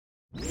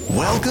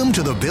Welcome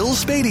to the Bill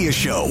Spadea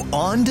Show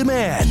on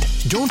demand.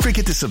 Don't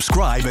forget to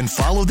subscribe and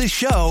follow the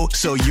show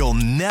so you'll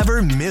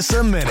never miss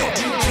a minute.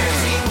 New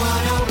Jersey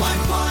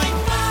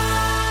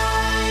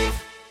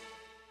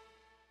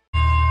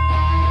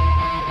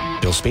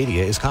 101.5. Bill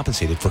Spadea is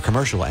compensated for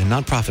commercial and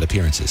nonprofit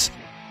appearances.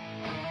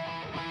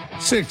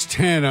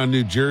 6:10 on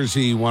New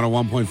Jersey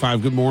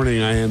 101.5. Good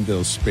morning. I am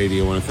Bill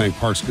Spadea. I want to thank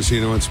Parks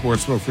Casino and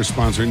Sportsbook for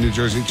sponsoring New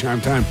Jersey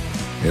Chime Time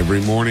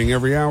every morning,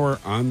 every hour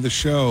on the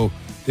show.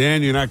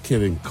 Dan, you're not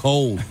kidding.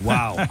 Cold.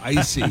 Wow.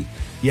 Icy.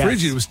 Yes.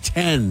 Frigid. It was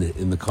 10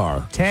 in the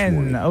car.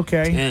 10.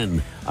 Okay.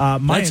 10.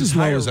 That's as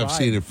low as I've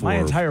seen it for. My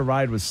entire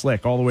ride was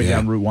slick all the way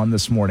down Route 1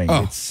 this morning.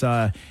 Oh.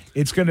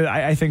 It's going to,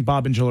 I think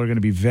Bob and Jill are going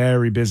to be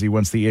very busy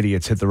once the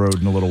idiots hit the road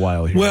in a little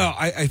while here. Well,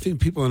 I think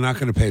people are not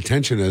going to pay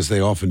attention as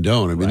they often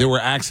don't. I mean, there were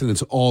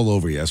accidents all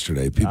over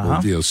yesterday.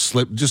 People,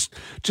 slip, just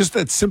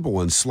that simple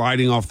one,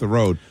 sliding off the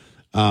road.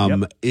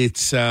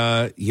 It's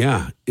a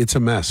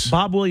mess.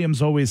 Bob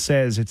Williams always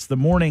says it's the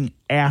morning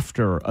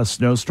after a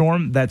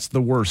snowstorm that's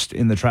the worst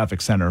in the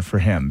traffic center for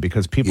him,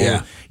 because people,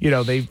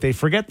 they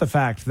forget the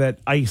fact that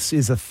ice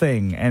is a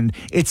thing and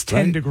it's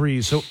 10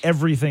 degrees, so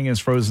everything is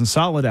frozen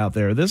solid out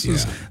there. This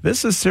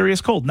is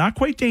serious cold. Not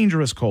quite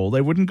dangerous cold.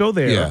 I wouldn't go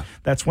there. Yeah.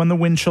 That's when the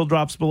wind chill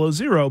drops below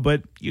zero,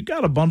 but you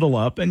got to bundle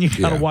up and you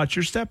got to watch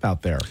your step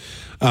out there.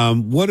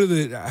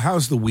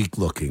 How's the week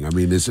looking? I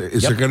mean, is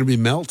there going to be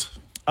melt?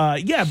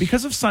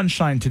 Because of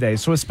sunshine today.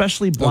 So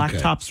especially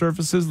blacktop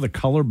surfaces, the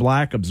color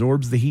black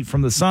absorbs the heat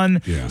from the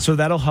sun. Yeah. So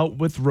that'll help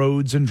with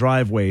roads and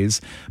driveways.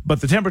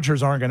 But the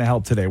temperatures aren't going to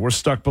help today. We're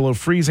stuck below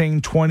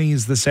freezing,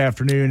 20s this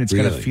afternoon. It's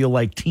going to feel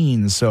like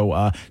teens.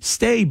 So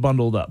stay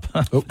bundled up.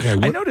 Okay.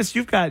 I noticed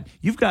you've got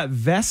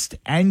vest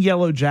and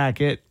yellow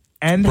jacket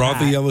and brought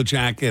hat. The yellow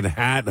jacket,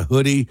 hat,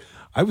 hoodie.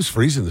 I was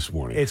freezing this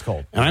morning. It's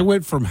cold. And I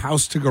went from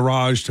house to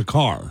garage to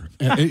car.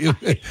 You've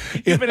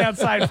been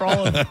outside for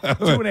all of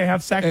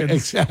 2.5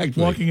 seconds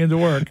walking into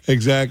work.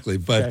 Exactly.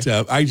 But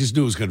I just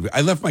knew it was going to be. I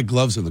left my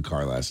gloves in the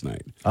car last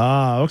night.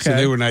 Okay. So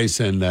they were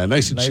nice and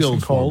chilled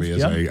and cold. For me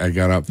as I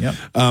got up. Yep.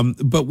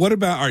 But what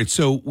about, all right,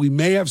 so we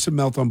may have some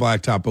melt on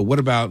blacktop, but what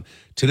about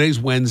today's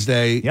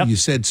Wednesday? Yep. You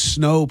said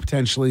snow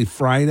potentially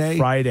Friday?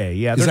 Friday,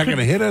 yeah. Is that going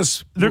to hit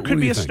us? There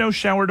could be a snow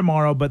shower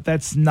tomorrow, but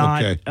that's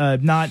not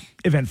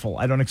eventful.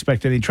 I don't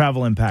expect any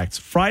travel impacts.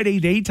 Friday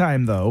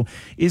daytime, though,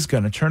 is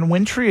going to turn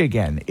wintry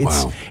again.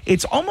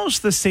 It's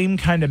almost the same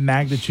kind of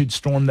magnitude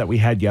storm that we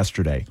had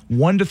yesterday.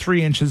 1 to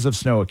 3 inches of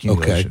snow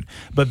accumulation.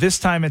 Okay. But this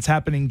time it's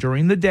happening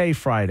during the day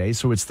Friday,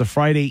 so it's the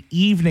Friday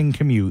evening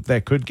commute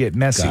that could get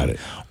messy. Got it.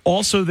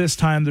 Also this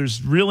time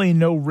there's really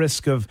no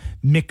risk of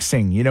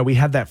mixing. You know, we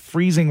had that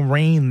freezing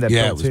rain that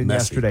built in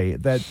yesterday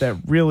that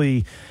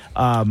really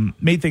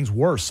made things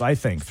worse, I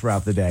think,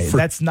 throughout the day.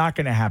 That's not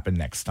going to happen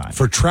next time.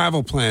 For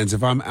travel plans,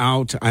 if I'm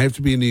out, I have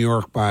to be in New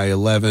York by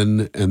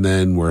 11, and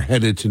then we're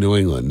headed to New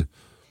England.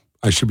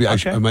 I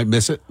might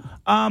miss it.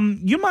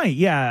 You might,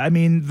 yeah. I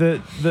mean,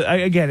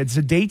 again, it's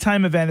a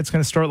daytime event. It's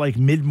going to start like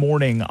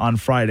mid-morning on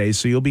Friday,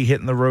 so you'll be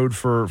hitting the road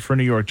for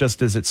New York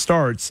just as it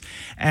starts.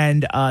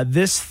 And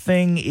this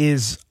thing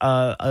is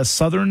a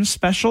southern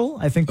special.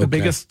 I think the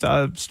biggest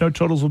snow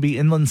totals will be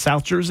inland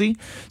South Jersey,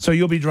 so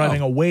you'll be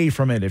driving away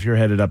from it if you're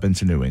headed up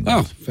into New England.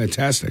 Oh,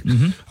 fantastic.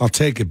 Mm-hmm. I'll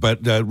take it.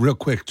 But real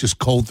quick, just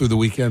cold through the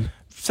weekend?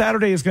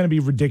 Saturday is going to be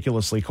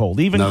ridiculously cold,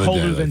 even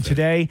colder than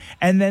today.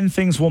 And then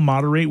things will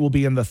moderate. We'll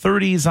be in the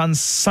 30s on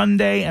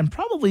Sunday and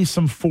probably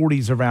some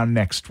 40s around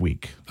next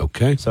week.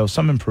 Okay. So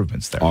some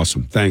improvements there.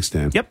 Awesome. Thanks,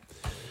 Dan. Yep.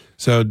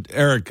 So,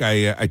 Eric,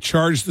 I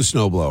charged the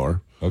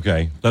snowblower.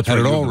 Okay. That's right.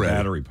 The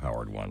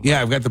battery-powered one. Right?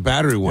 Yeah, I've got the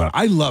battery one. Yeah.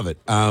 I love it.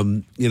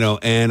 And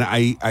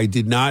I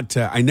did not,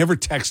 I never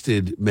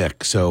texted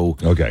Mick. So,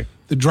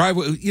 the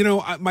driveway,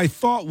 my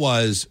thought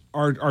was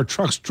our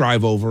trucks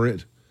drive over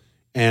it.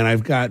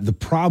 And the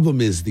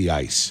problem is the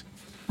ice.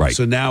 Right.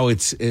 So now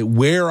it's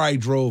where I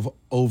drove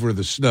over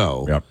the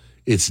snow,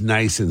 it's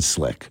nice and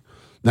slick.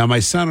 Now, my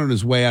son on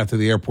his way out to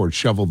the airport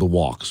shoveled the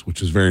walks, which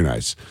was very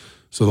nice.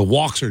 So the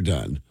walks are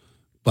done,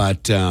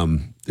 but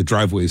the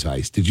driveway's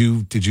ice. Did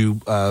you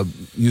use a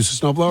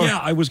snowblower? Yeah,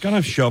 I was going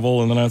to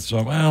shovel, and then I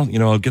thought,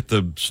 I'll get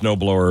the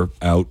snowblower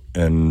out,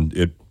 and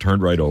it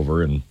turned right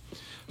over. And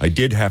I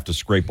did have to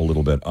scrape a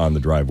little bit on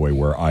the driveway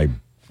where I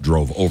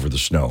drove over the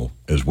snow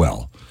as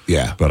well.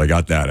 Yeah. But I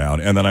got that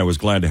out. And then I was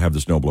glad to have the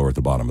snowblower at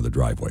the bottom of the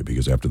driveway,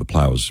 because after the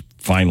plows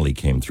finally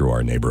came through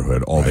our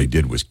neighborhood, all they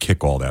did was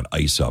kick all that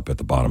ice up at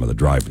the bottom of the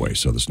driveway.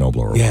 So the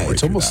snowblower went right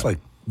it's almost like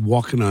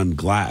walking on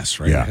glass,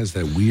 right? Yeah. It has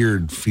that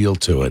weird feel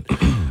to it.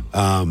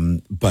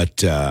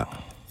 But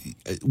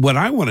what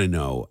I want to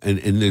know,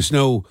 and there's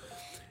no,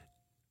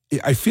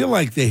 I feel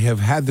like they have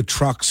had the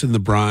trucks and the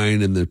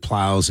brine and the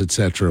plows, et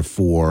cetera,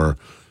 for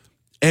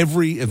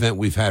every event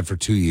we've had for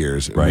 2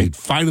 years. Right. We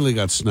finally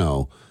got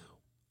snow.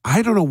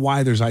 I don't know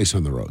why there's ice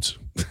on the roads.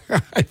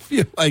 I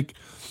feel like,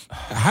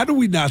 how do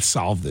we not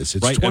solve this?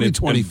 It's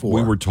 2024. And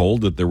we were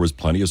told that there was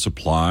plenty of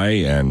supply,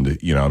 and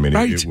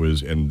it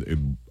was.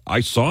 And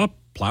I saw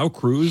plow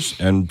crews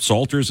and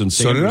salters and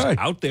sanders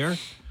out there.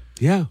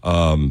 Yeah.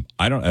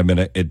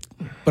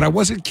 But I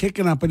wasn't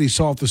kicking up any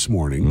salt this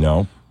morning.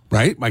 No.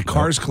 Right? My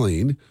car's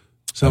clean.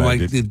 So I'm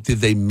like, did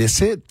they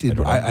miss it?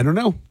 I don't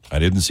know. I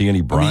didn't see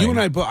any brine. I mean,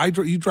 you and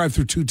you drive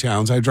through 2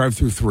 towns. I drive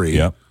through 3.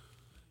 Yep.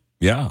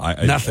 Yeah.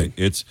 Nothing.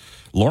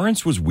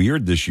 Lawrence was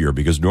weird this year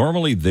because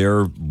normally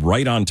they're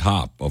right on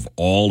top of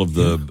all of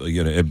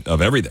the,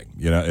 of everything.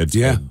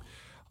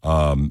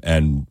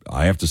 And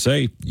I have to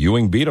say,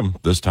 Ewing beat them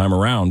this time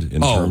around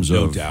in terms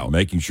of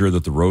making sure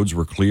that the roads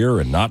were clear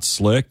and not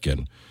slick.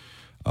 And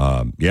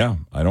I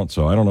don't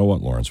know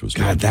what Lawrence was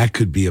doing. God, that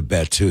could be a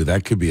bet too.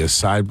 That could be a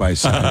side by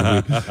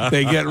side.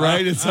 They get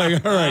right. It's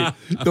like, all right,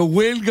 the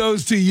win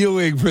goes to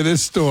Ewing for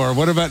this storm.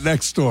 What about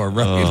next storm?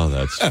 Right? Oh,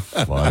 that's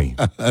funny.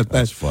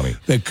 That's funny.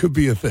 That could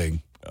be a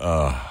thing.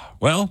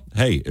 Well,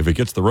 hey, if it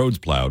gets the roads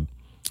plowed.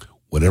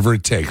 Whatever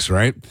it takes,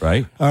 right?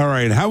 Right. All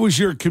right. How was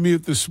your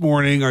commute this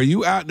morning? Are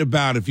you out and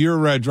about? If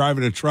you're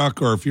driving a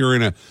truck or if you're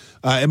in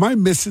am I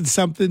missing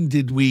something?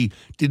 Did we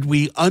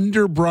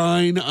under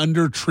brine,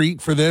 under treat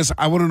for this?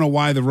 I want to know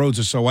why the roads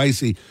are so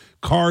icy.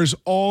 Cars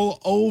all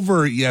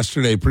over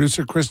yesterday.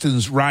 Producer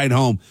Kristen's ride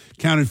home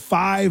counted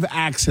 5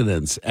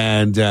 accidents.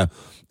 And,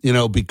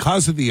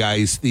 because of the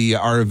ice,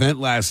 our event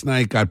last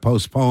night got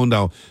postponed.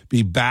 I'll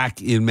be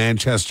back in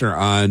Manchester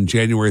on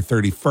January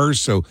 31st,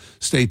 so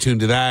stay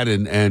tuned to that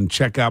and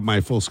check out my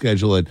full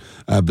schedule at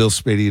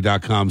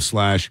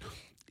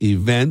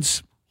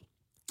billspadea.com/events.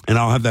 And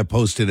I'll have that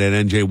posted at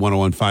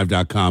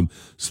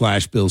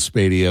nj1015.com/Bill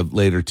Spadea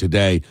later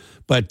today.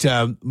 But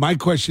my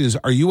question is,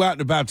 are you out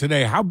and about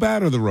today? How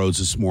bad are the roads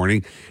this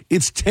morning?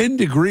 It's 10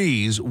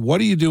 degrees. What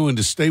are you doing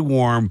to stay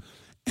warm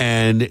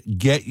and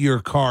get your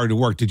car to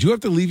work? Did you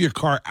have to leave your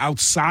car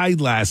outside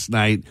last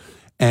night?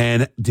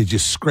 And did you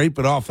scrape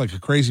it off like a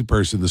crazy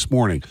person this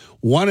morning?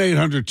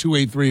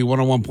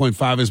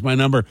 1-800-283-101.5 is my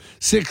number.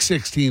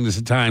 6:16 is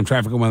the time.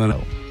 Traffic on weather.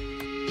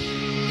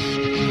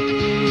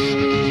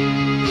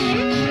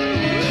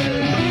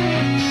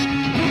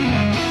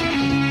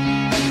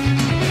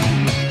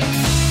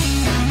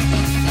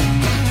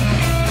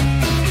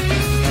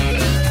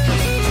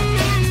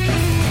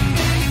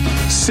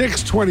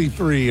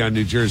 6:23 on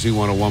New Jersey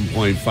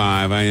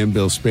 101.5. I am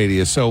Bill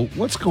Spadea. So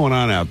what's going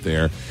on out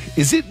there?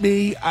 Is it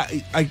me?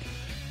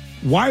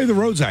 Why are the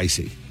roads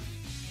icy?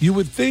 You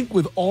would think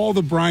with all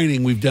the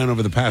brining we've done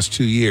over the past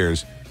 2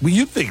 years,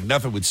 you'd think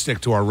nothing would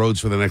stick to our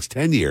roads for the next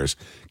 10 years,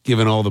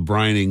 given all the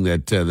brining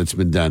that's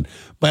been done.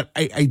 But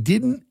I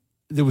didn't.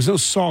 There was no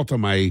salt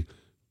on my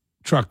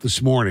truck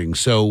this morning.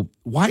 So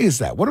why is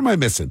that? What am I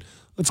missing?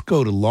 Let's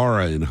go to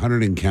Laura in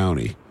Hunterdon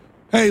County.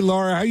 Hey,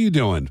 Laura, how you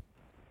doing?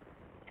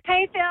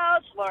 Hey, Phil.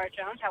 It's Laura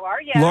Jones. How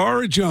are you?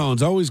 Laura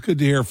Jones. Always good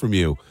to hear from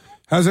you.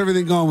 How's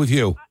everything going with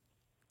you?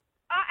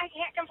 I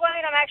can't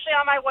complain. I'm actually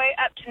on my way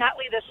up to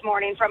Nutley this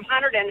morning from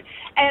Hunterdon,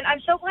 and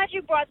I'm so glad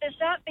you brought this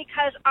up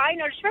because I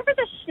noticed, remember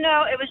the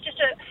snow? It was just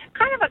a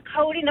kind of a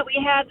coating that we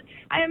had,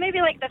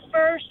 maybe like the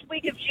first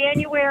week of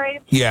January.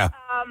 Yeah.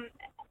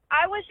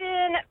 I was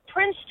in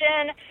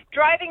Princeton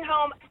driving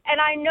home,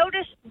 and I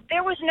noticed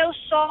there was no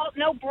salt,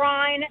 no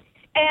brine,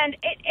 and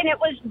it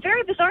was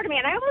very bizarre to me,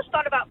 and I almost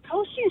thought about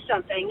posting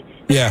something.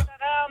 Yeah. I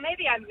thought,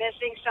 maybe I'm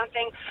missing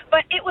something.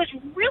 But it was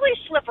really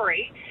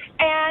slippery.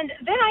 And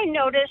then I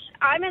noticed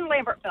I'm in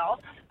Lambertville,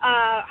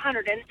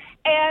 Hunterdon,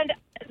 and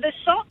the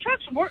salt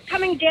trucks weren't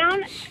coming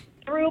down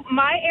through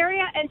my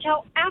area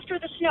until after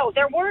the snow.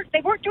 They weren't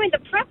doing the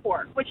prep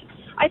work, which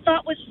I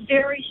thought was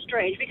very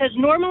strange because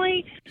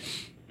normally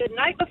the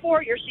night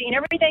before you're seeing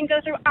everything go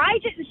through. I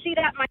didn't see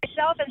that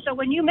myself, and so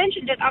when you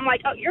mentioned it, I'm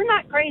like, oh, you're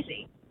not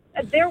crazy.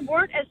 There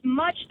weren't as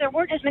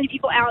many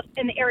people out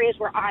in the areas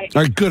where I am.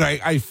 All right, good.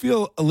 I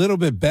feel a little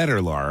bit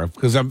better, Laura,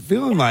 because I'm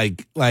feeling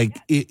like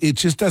it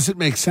just doesn't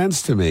make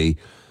sense to me.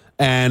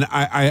 And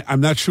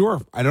I'm not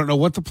sure. I don't know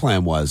what the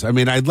plan was. I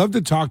mean, I'd love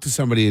to talk to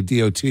somebody at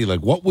DOT.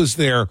 Like, what was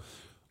their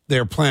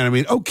plan? I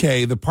mean,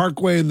 okay, the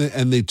Parkway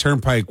and the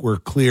Turnpike were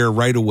clear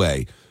right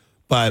away.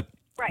 But,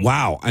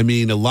 wow, I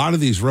mean, a lot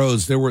of these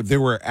roads, there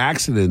were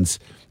accidents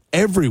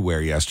everywhere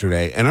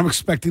yesterday. And I'm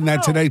expecting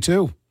that today,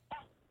 too.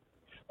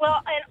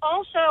 Well, and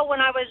also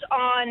when I was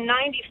on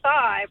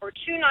 95 or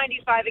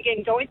 295,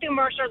 again, going through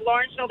Mercer,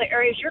 Lawrenceville, the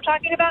areas you're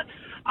talking about,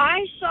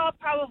 I saw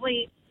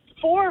probably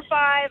 4 or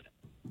 5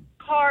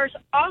 cars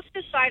off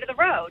the side of the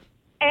road.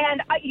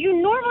 And you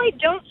normally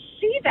don't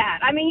see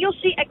that. I mean, you'll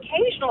see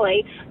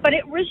occasionally, but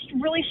it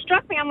really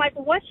struck me. I'm like,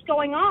 what's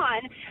going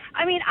on?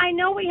 I mean, I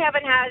know we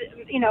haven't had,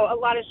 a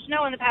lot of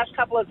snow in the past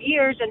couple of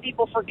years and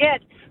people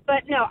forget,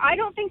 but no, I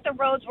don't think the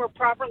roads were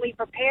properly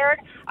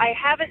prepared. I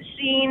haven't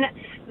seen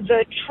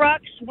the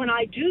trucks. When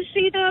I do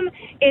see them,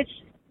 it's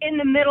in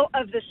the middle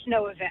of the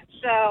snow event.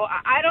 So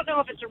I don't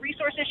know if it's a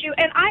resource issue.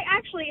 And I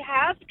actually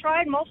have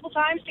tried multiple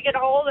times to get a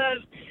hold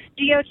of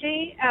DOT.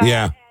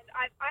 Yeah.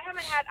 I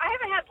haven't had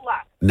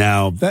luck.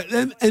 No,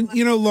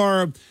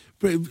 Laura,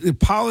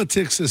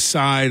 politics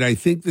aside, I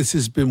think this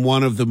has been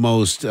one of the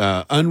most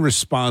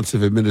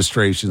unresponsive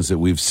administrations that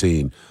we've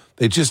seen.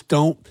 They just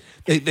don't.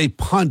 They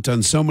punt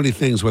on so many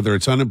things, whether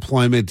it's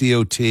unemployment,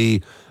 DOT,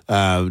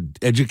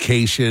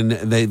 education.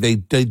 They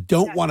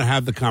don't want to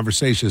have the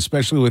conversation,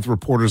 especially with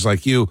reporters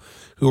like you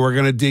who are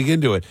going to dig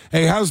into it.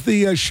 Hey, how's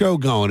the show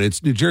going?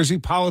 It's New Jersey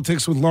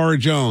Politics with Laura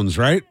Jones,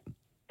 right?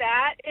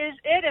 That is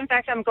it. In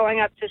fact, I'm going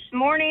up this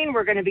morning.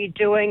 We're going to be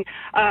doing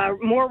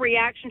more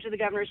reaction to the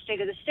governor's State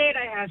of the State.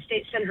 I have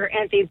State Senator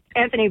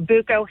Anthony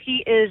Bucco.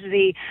 He is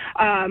the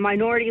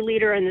minority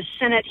leader in the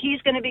Senate.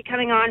 He's going to be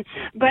coming on.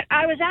 But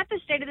I was at the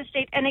State of the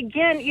State, and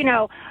again,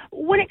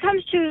 when it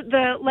comes to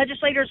the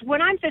legislators,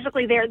 when I'm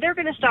physically there, they're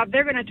going to stop.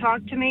 They're going to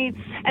talk to me.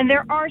 And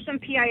there are some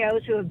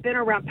PIOs who have been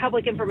around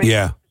public information.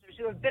 Yeah.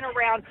 Who have been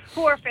around,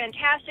 who are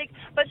fantastic,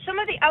 but some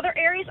of the other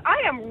areas,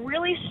 I am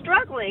really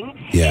struggling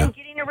in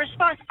getting a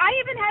response. I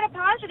even had a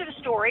positive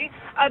story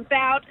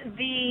about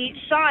the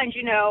signs,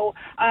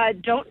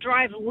 don't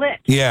drive lit.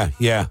 Yeah.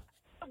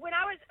 When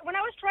I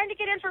was trying to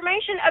get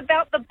information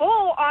about the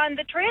bull on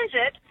the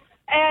transit,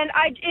 and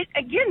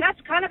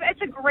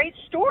it's a great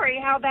story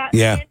how that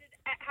ended,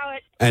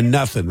 and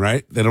nothing,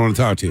 right? They don't want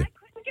to talk to you. I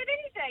couldn't get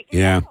anything.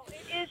 Yeah.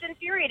 It is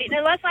infuriating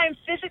unless I'm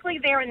physically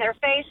there in their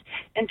face.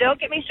 And don't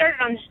get me started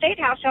on the State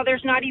House, how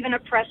there's not even a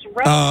press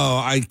row. Oh,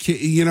 I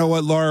can't, you know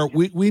what, Laura?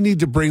 We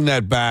need to bring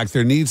that back.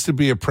 There needs to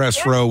be a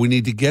press row. We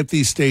need to get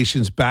these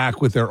stations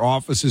back with their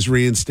offices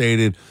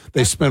reinstated.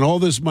 They spent all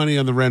this money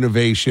on the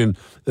renovation.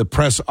 The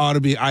press ought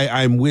to be,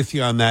 I'm with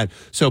you on that.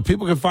 So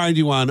people can find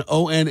you on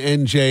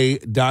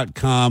onnj.com.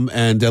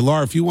 And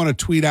Laura, if you want to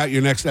tweet out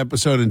your next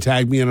episode and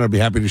tag me in, I'll be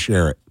happy to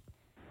share it.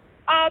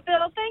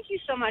 Bill, thank you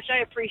so much. I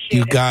appreciate it.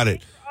 You got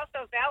it.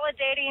 Also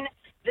validating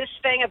this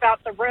thing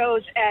about the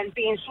roads and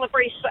being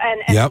slippery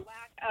and the lack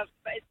of,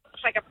 it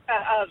looks like of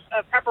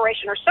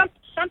preparation or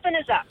something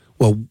is up.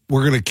 Well,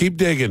 we're going to keep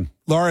digging.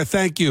 Laura,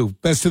 thank you.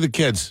 Best to the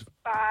kids.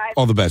 Bye.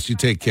 All the best. You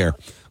take care.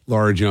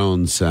 Laura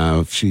Jones,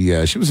 she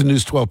was a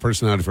News 12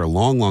 personality for a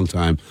long, long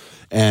time,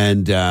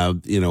 and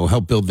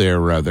helped build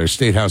their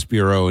State House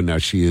bureau, and now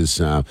she has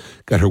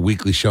got her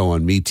weekly show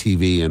on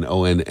MeTV and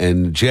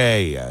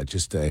ONNJ.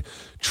 Just a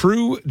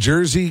true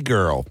Jersey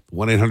girl.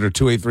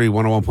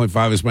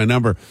 1-800-283-101.5 is my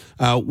number.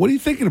 What are you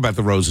thinking about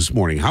the roads this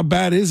morning? How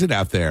bad is it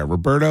out there?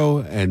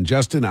 Roberto and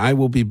Justin, I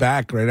will be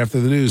back right after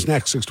the news.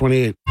 Next,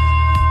 628.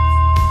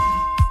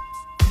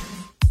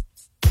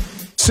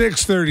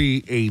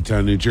 6:38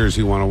 on New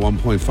Jersey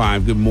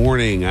 101.5. Good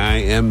morning. I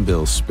am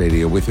Bill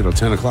Spadea with you till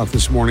 10 o'clock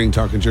this morning,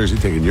 talking Jersey,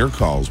 taking your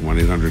calls,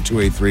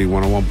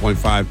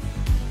 1-800-283-101.5.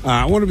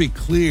 I want to be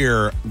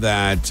clear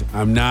that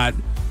I'm not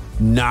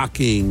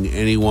knocking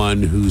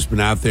anyone who's been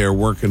out there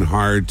working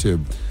hard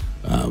to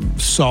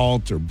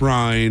salt or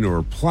brine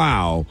or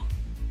plow,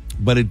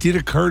 but it did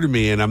occur to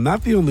me, and I'm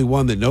not the only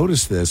one that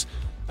noticed this,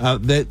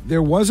 that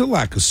there was a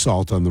lack of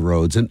salt on the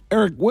roads. And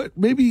Eric,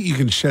 maybe you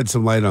can shed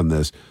some light on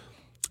this.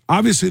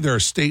 Obviously, there are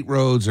state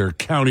roads, there are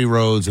county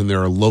roads, and there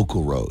are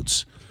local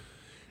roads.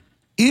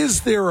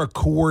 Is there a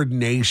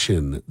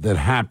coordination that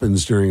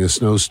happens during a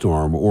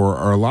snowstorm, or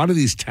are a lot of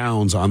these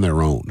towns on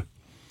their own?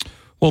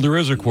 Well, there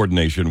is a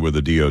coordination with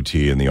the DOT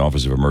and the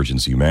Office of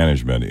Emergency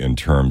Management in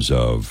terms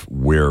of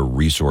where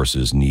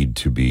resources need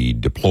to be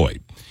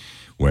deployed.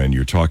 When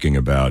you're talking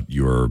about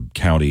your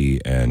county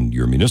and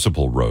your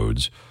municipal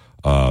roads,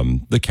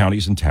 the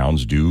counties and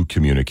towns do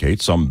communicate,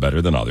 some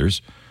better than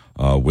others,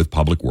 with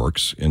Public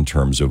Works in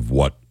terms of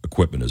what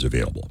equipment is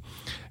available.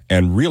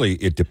 And really,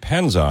 it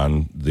depends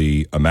on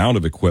the amount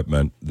of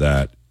equipment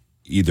that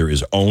either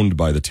is owned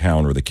by the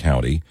town or the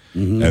county,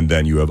 and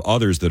then you have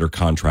others that are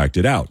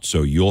contracted out.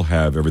 So you'll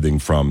have everything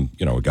from,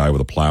 a guy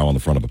with a plow on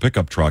the front of a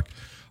pickup truck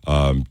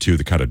to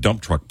the kind of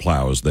dump truck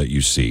plows that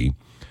you see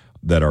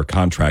that are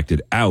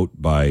contracted out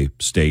by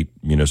state,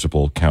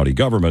 municipal, county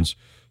governments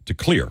to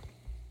clear.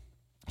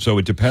 So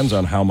it depends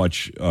on how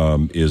much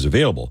is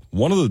available.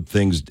 One of the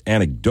things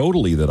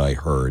anecdotally that I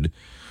heard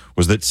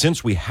was that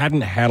since we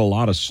hadn't had a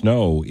lot of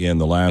snow in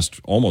the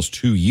last almost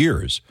 2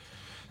 years,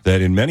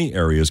 that in many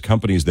areas,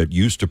 companies that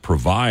used to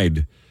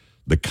provide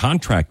the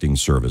contracting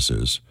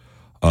services,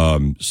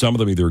 some of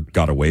them either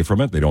got away from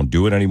it, they don't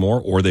do it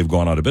anymore, or they've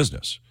gone out of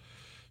business.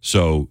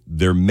 So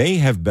there may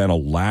have been a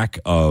lack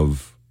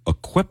of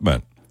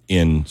equipment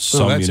in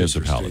some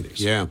municipalities.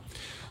 Yeah.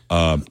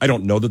 I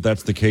don't know that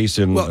that's the case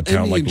in a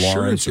town like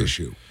Lawrence.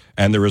 Issue.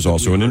 And there is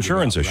also an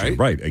insurance about, issue.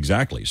 Right,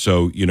 exactly.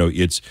 So,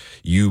 it's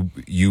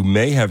you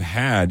may have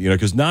had,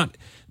 because not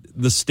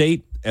the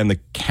state and the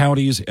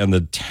counties and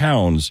the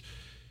towns,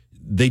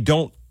 they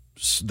don't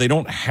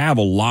have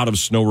a lot of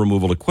snow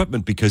removal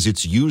equipment because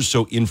it's used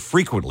so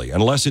infrequently,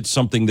 unless it's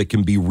something that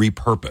can be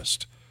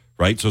repurposed.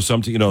 Right. So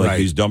something, like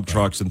these dump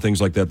trucks and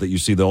things like that you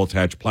see, they'll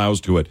attach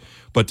plows to it.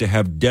 But to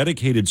have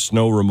dedicated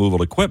snow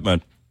removal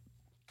equipment,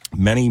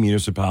 many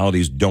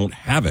municipalities don't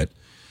have it.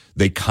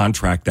 They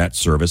contract that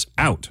service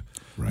out.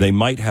 Right. They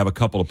might have a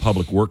couple of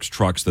public works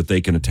trucks that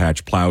they can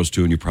attach plows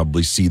to, and you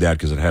probably see that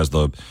because it has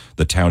the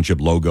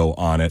township logo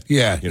on it.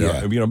 Yeah,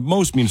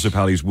 most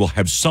municipalities will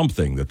have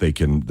something that they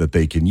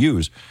can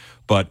use,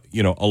 but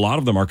a lot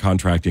of them are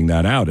contracting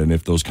that out. And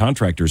if those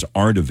contractors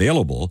aren't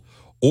available,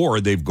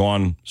 or they've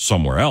gone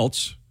somewhere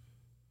else,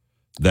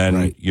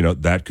 then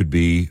that could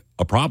be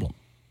a problem.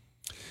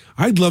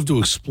 I'd love to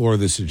explore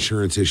this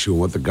insurance issue and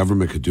what the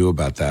government could do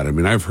about that. I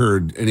mean, I've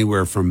heard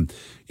anywhere from,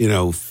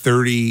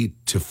 $30,000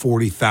 to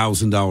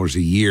 $40,000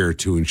 a year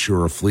to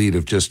insure a fleet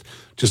of just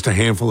a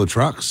handful of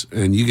trucks,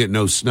 and you get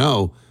no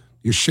snow,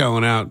 you're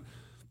shelling out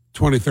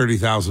 $20,000,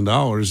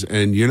 $30,000,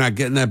 and you're not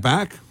getting that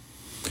back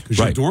because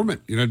you're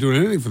dormant. You're not doing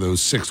anything for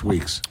those 6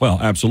 weeks. Well,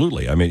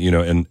 absolutely. I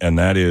mean, and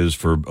that is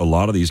for a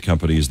lot of these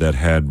companies that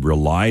had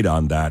relied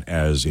on that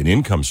as an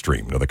income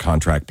stream, the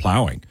contract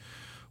plowing,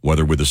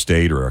 whether with a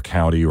state or a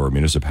county or a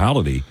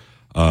municipality.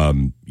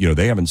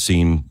 They haven't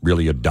seen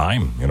really a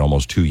dime in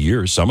almost 2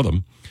 years, some of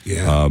them.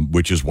 Yeah.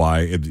 Which is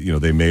why,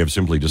 they may have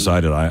simply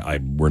decided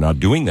we're not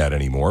doing that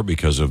anymore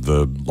because of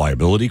the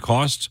liability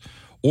costs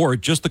or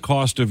just the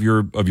cost of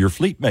your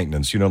fleet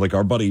maintenance. Like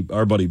our buddy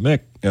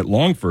Mick at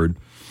Longford,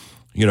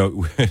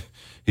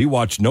 he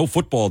watched no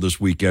football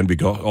this weekend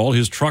because all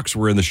his trucks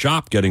were in the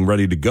shop getting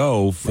ready to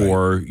go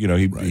for,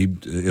 he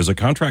is a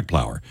contract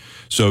plower.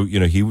 So,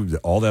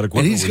 all that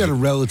equipment. And he's got a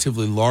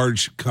relatively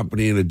large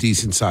company and a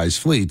decent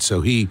sized fleet. So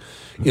he's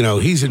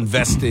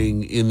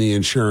investing in the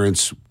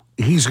insurance.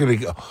 He's going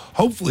to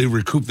hopefully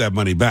recoup that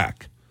money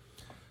back.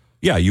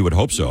 Yeah, you would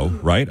hope so,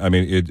 right? I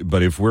mean,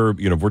 but if we're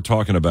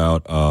talking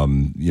about,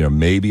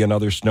 maybe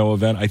another snow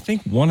event, I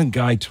think one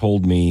guy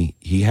told me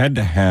he had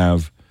to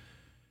have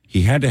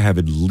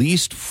at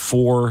least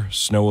 4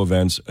 snow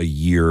events a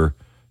year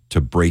to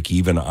break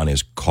even on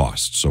his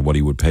costs. So what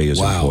he would pay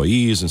his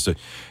employees and stuff.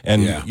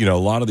 And, a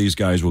lot of these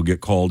guys will get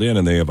called in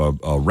and they have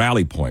a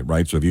rally point,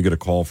 right? So if you get a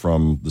call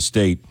from the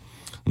state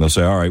and they'll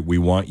say, all right, we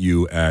want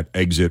you at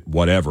exit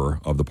whatever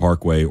of the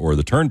parkway or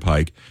the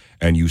turnpike,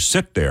 and you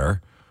sit there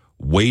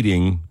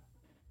waiting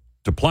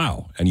to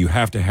plow. And you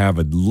have to have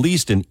at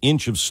least an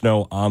inch of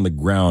snow on the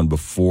ground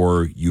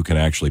before you can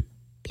actually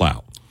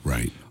plow.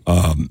 Right.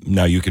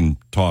 Now you can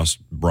toss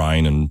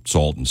brine and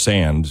salt and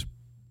sand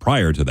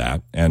prior to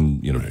that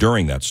and,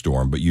 during that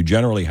storm, but you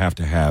generally have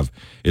to have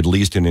at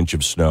least an inch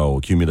of snow,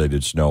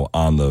 accumulated snow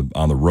on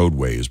the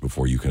roadways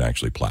before you can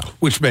actually plow.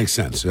 Which makes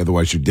sense.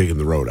 Otherwise you're digging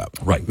the road up.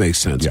 Right. Makes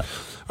sense. Yeah.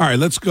 All right,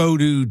 let's go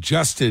to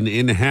Justin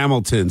in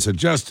Hamilton. So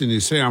Justin, you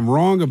say I'm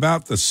wrong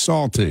about the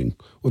salting.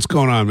 What's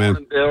going on, man?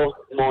 Morning, Bill.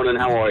 Morning.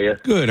 How are you?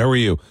 Good. How are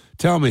you?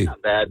 Tell me,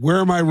 Not bad. where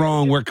am I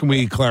wrong? Where can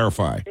we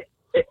clarify?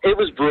 It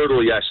was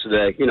brutal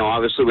yesterday.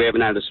 Obviously we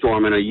haven't had a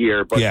storm in a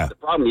year, but the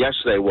problem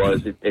yesterday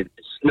was it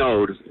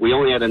snowed. We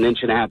only had 1.5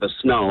 inches of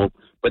snow,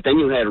 but then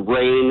you had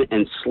rain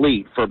and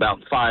sleet for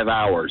about 5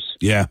 hours.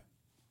 Yeah.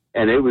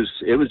 And it was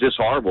just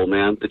horrible,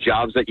 man. The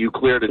jobs that you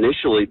cleared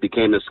initially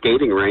became a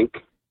skating rink.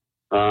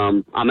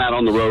 I'm out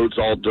on the roads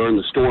all during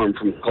the storm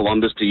from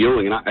Columbus to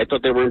Ewing, and I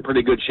thought they were in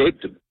pretty good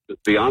shape, to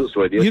be honest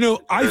with you.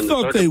 I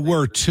thought they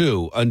were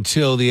too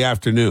until the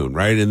afternoon,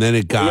 right? And then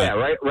it got... Yeah,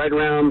 right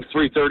around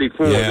 3:34,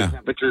 the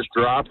temperatures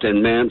dropped,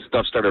 and, man,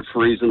 stuff started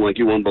freezing like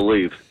you won't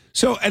believe.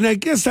 So, and I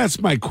guess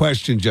that's my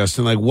question,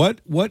 Justin. Like,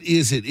 what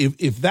is it?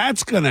 If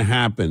that's going to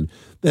happen,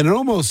 then it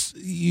almost,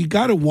 you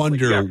got to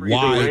wonder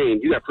why...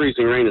 You got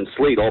freezing rain and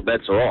sleet, all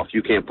bets are off.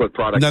 You can't put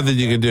product... Nothing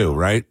you can do,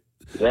 right?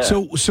 Yeah.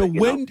 So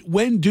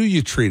when do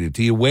you treat it?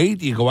 Do you wait?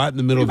 Do you go out in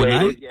the middle of the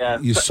night? Yeah.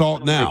 You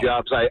salt now. The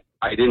jobs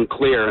I didn't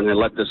clear, and then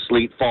let the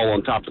sleet fall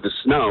on top of the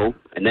snow,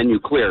 and then you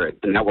clear it,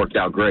 and that worked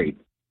out great.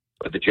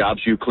 But the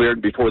jobs you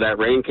cleared before that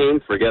rain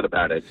came, forget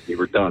about it. You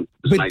were done.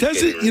 But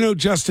doesn't,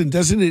 Justin,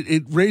 doesn't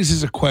it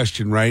raises a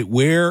question, right?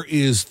 Where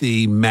is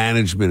the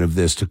management of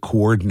this to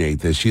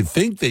coordinate this? You'd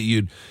think that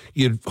you'd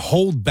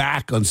hold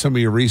back on some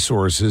of your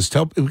resources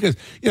because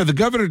the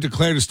governor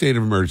declared a state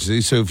of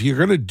emergency. So if you're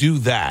going to do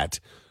that,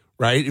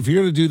 right? If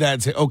you're going to do that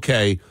and say,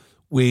 okay,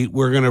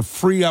 we're going to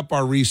free up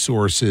our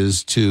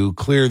resources to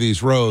clear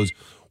these roads,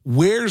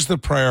 where's the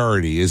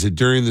priority? Is it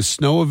during the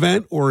snow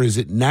event or is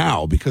it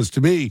now? Because to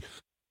me,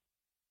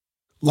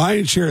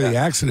 lion's share of the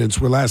accidents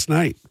were last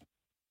night.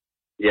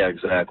 Yeah,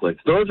 exactly.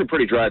 The roads are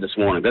pretty dry this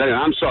morning. But anyway,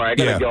 I'm sorry. I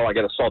got to go. I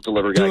got a salt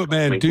delivery guy. Do it,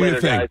 man. Do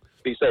your thing. Guys.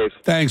 Be safe.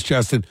 Thanks,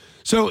 Justin.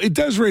 So it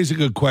does raise a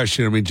good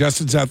question. I mean,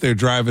 Justin's out there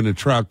driving a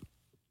truck.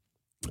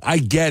 I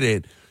get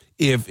it.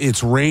 If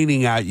it's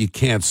raining out, you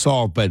can't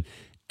salt. But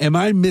am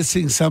I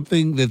missing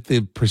something that the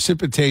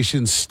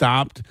precipitation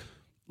stopped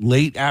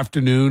late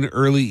afternoon,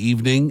 early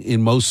evening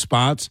in most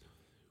spots?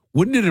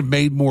 Wouldn't it have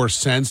made more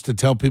sense to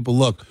tell people,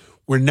 look,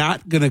 we're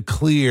not going to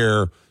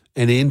clear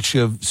 1 inch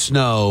of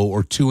snow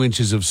or 2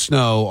 inches of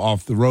snow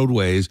off the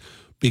roadways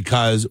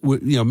because,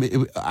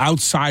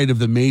 outside of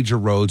the major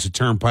roads, the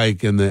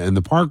turnpike and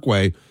the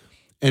parkway,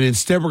 and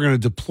instead we're going to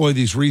deploy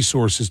these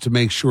resources to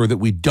make sure that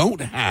we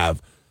don't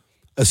have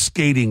a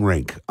skating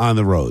rink on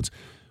the roads.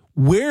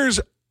 Where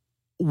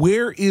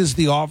is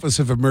the Office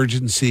of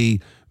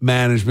Emergency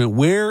Management?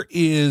 Where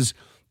is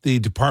the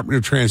Department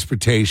of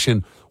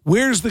Transportation?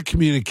 Where's the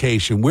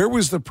communication? Where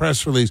was the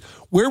press release?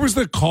 Where was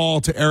the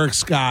call to Eric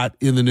Scott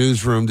in the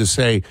newsroom to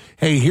say,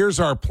 hey, here's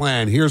our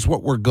plan. Here's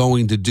what we're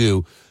going to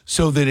do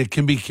so that it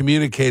can be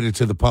communicated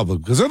to the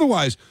public? Because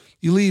otherwise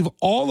you leave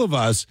all of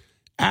us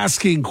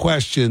asking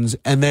questions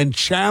and then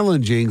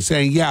challenging,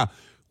 saying, yeah,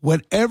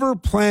 whatever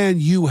plan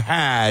you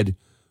had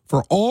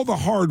for all the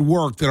hard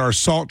work that our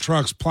salt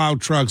trucks, plow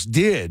trucks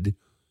did,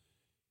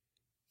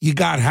 you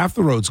got half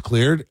the roads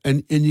cleared,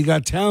 and you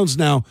got towns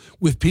now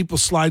with people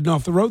sliding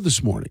off the road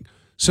this morning.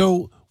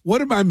 So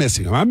what am I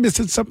missing? Am I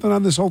missing something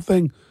on this whole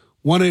thing?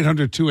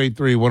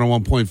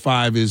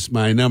 1-800-283-101.5 is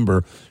my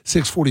number.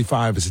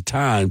 6:45 is the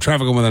time.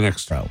 Traffic on with the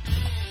next route.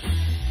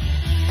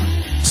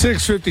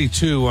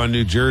 6:52 on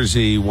New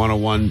Jersey,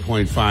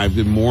 101.5.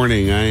 Good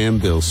morning. I am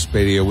Bill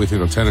Spadea with you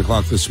till 10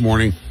 o'clock this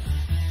morning.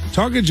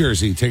 Talking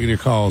Jersey, taking your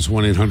calls,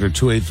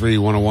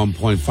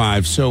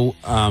 1-800-283-101.5. So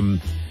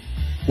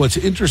what's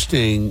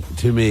interesting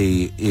to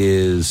me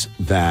is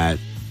that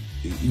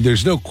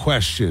there's no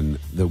question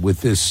that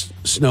with this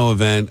snow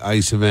event,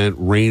 ice event,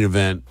 rain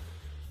event,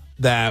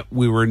 that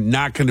we were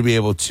not going to be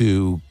able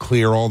to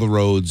clear all the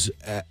roads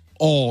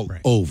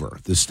over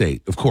the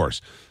state, of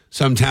course.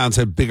 Some towns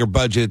have bigger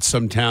budgets.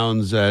 Some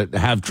towns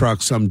have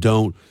trucks. Some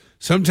don't.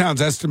 Some towns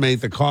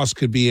estimate the cost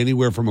could be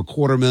anywhere from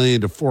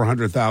 $250,000 to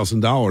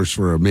 $400,000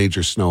 for a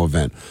major snow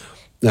event.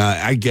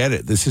 I get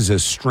it. This is a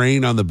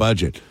strain on the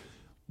budget.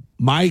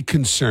 My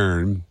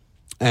concern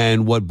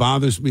and what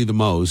bothers me the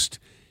most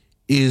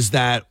is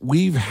that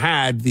we've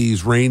had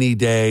these rainy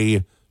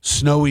day,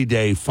 snowy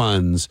day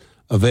funds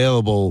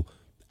available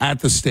at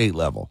the state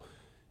level.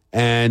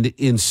 And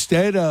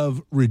instead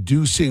of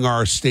reducing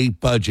our state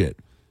budget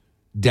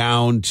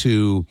down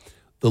to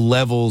the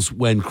levels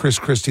when Chris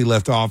Christie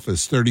left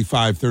office,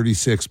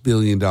 $36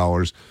 billion,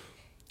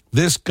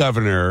 this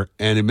governor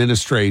and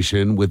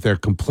administration, with their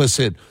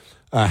complicit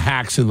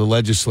hacks in the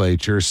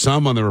legislature,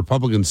 some on the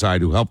Republican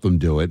side who helped them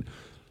do it,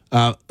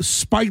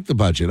 spiked the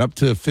budget up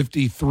to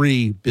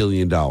 $53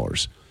 billion.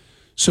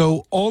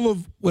 So all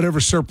of whatever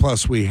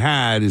surplus we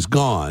had is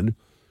gone.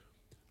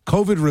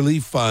 COVID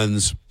relief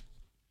funds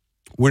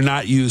were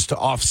not used to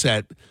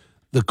offset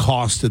the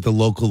cost at the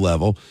local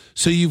level.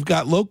 So you've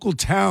got local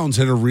towns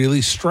that are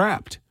really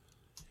strapped.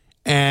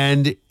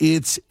 And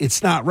it's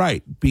not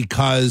right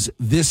because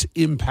this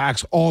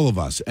impacts all of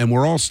us, and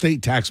we're all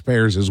state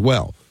taxpayers as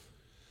well.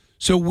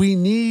 So we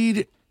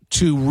need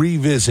to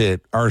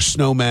revisit our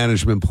snow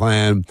management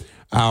plan,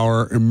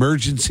 our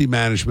emergency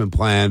management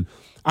plan.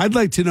 I'd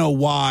like to know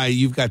why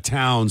you've got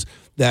towns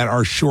that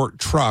are short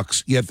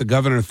trucks, yet the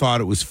governor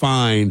thought it was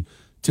fine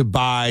to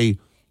buy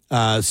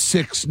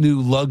 6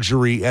 new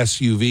luxury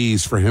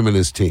SUVs for him and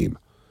his team.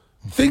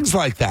 Things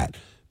like that.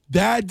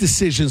 Bad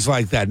decisions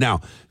like that.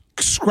 Now,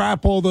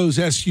 scrap all those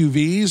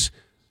SUVs,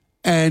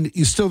 and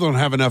you still don't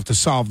have enough to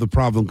solve the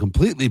problem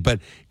completely,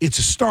 but it's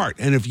a start.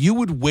 And if you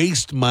would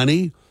waste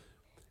money,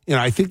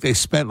 I think they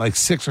spent like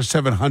 $600,000 or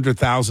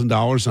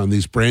 $700,000 on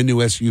these brand new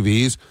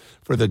SUVs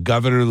for the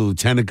governor, the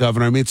lieutenant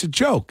governor. I mean, it's a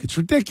joke. It's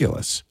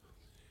ridiculous.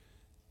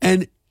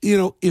 And,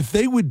 if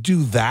they would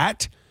do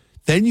that,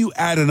 then you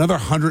add another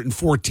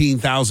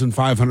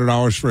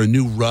 $114,500 for a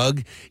new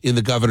rug in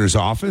the governor's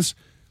office.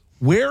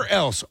 Where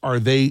else are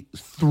they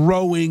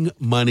throwing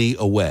money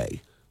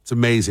away? It's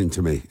amazing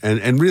to me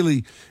and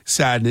really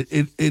sad.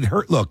 It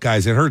hurt. Look,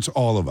 guys, it hurts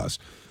all of us.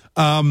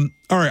 All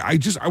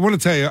right. I want to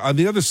tell you, on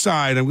the other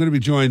side, I'm going to be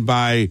joined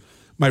by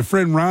my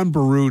friend Ron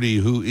Baruti,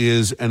 who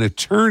is an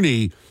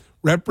attorney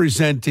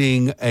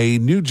representing a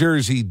New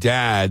Jersey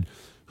dad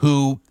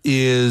who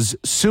is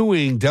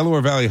suing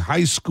Delaware Valley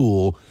High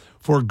School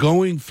for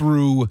going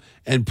through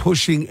and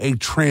pushing a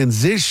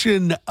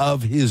transition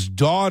of his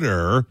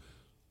daughter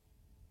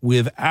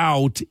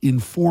without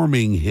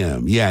informing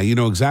him. Yeah, you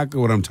know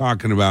exactly what I'm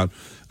talking about.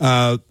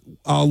 I'll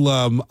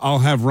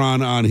have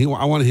Ron on.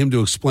 I want him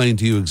to explain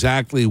to you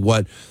exactly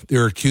what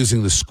they're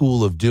accusing the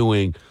school of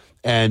doing,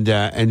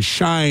 and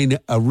shine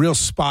a real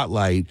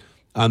spotlight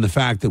on the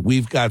fact that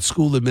we've got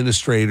school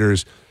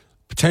administrators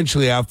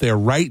potentially out there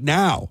right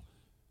now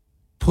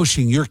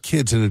pushing your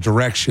kids in a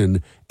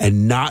direction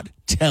and not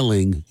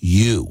telling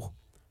you.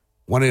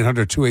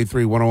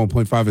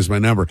 1-800-283-101.5 is my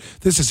number.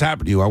 This has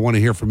happened to you. I want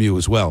to hear from you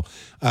as well.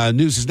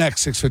 News is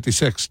next,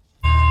 6:56.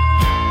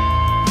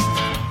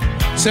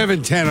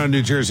 7:10 on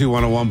New Jersey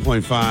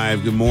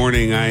 101.5. Good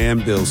morning. I am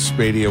Bill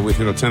Spadea with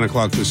you till 10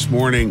 o'clock this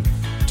morning.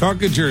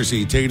 Talking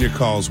Jersey, taking your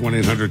calls,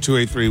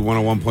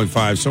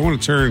 1-800-283-101.5. So I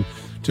want to turn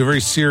to a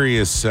very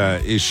serious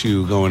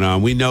issue going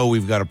on. We know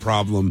we've got a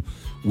problem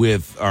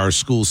with our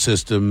school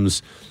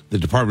systems, the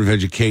Department of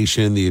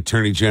Education, the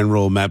Attorney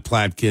General, Matt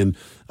Platkin,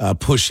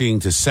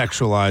 pushing to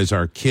sexualize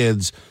our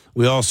kids.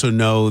 We also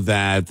know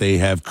that they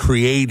have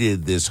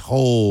created this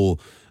whole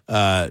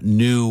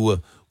new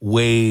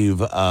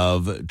wave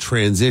of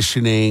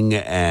transitioning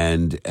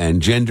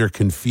and gender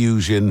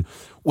confusion.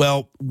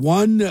 Well,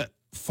 one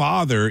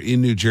father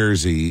in New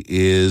Jersey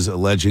is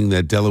alleging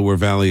that Delaware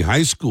Valley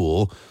High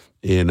School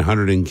in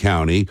Hunterdon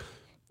County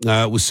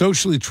was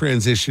socially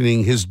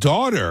transitioning his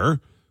daughter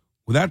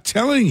without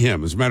telling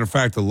him. As a matter of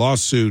fact, the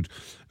lawsuit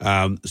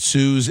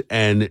sues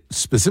and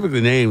specifically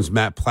names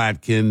Matt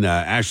Platkin,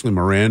 Ashley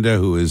Miranda,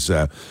 who is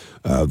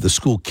the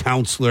school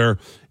counselor,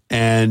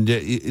 and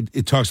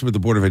it talks about the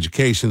Board of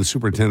Education, the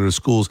superintendent of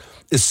schools,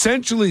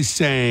 essentially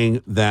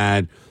saying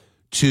that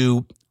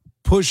to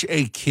push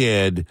a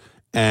kid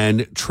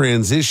and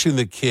transition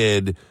the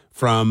kid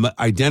from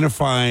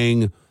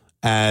identifying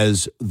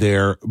as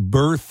their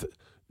birth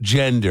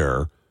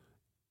gender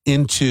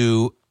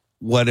into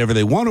whatever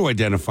they want to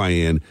identify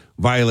in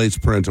violates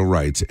parental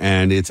rights.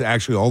 And it's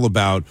actually all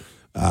about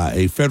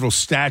a federal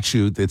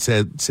statute that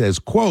says,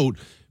 quote,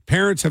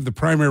 parents have the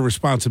primary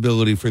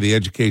responsibility for the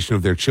education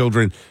of their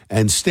children,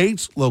 and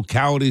states,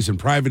 localities, and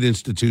private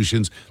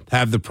institutions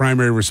have the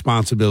primary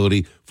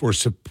responsibility for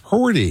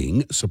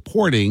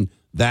supporting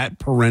that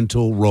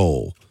parental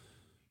role.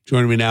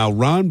 Joining me now,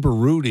 Ron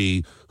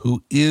Baruti,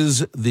 who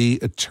is the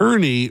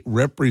attorney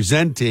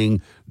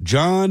representing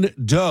John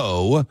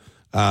Doe.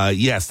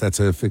 Yes, that's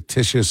a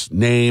fictitious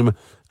name,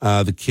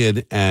 the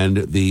kid and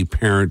the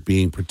parent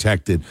being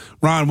protected.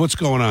 Ron, what's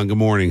going on? Good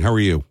morning. How are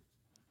you?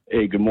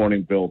 Hey, good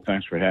morning, Bill.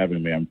 Thanks for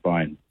having me. I'm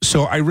fine.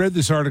 So I read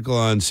this article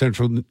on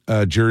Central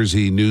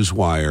Jersey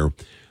Newswire.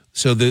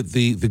 So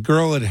the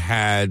girl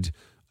had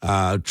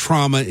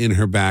trauma in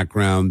her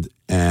background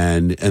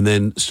and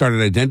then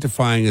started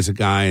identifying as a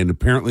guy. And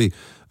apparently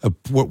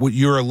what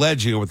you're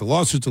alleging, or what the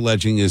lawsuit's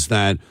alleging, is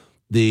that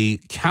the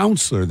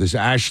counselor, this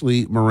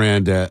Ashley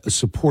Miranda,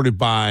 supported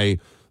by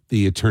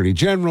the attorney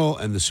general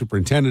and the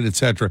superintendent, et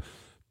cetera,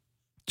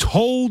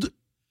 told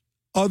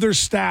other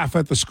staff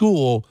at the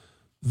school,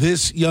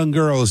 this young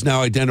girl is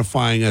now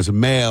identifying as a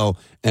male,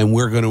 and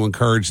we're going to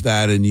encourage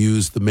that and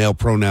use the male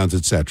pronouns,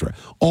 et cetera.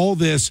 All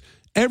this,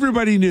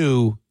 everybody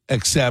knew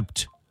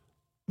except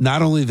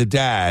not only the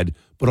dad,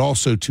 but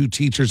also two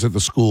teachers at the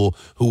school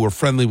who were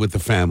friendly with the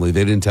family.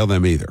 They didn't tell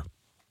them either.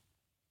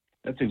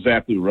 That's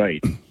exactly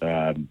right.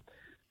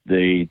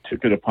 They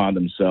took it upon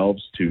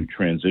themselves to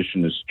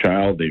transition this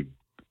child.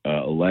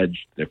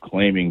 They're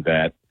claiming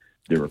that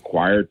they're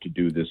required to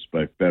do this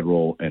by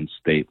federal and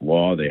state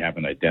law. They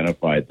haven't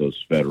identified those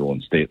federal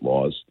and state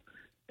laws.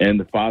 And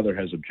the father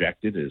has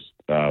objected,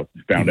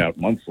 found out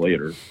months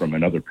later from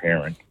another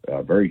parent,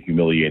 a very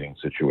humiliating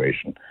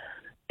situation,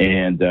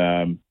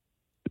 and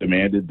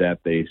demanded that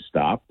they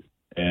stop,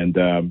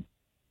 and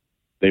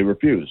they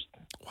refused.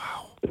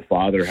 Wow. The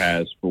father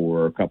has,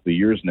 for a couple of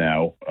years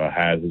now,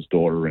 had his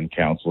daughter in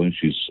counseling.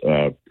 She's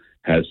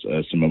has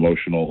some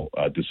emotional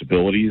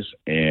disabilities,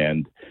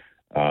 and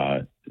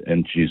her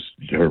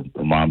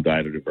mom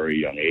died at a very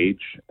young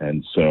age,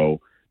 and so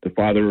the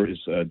father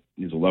he's a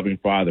loving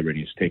father, and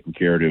he's taking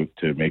care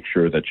to make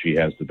sure that she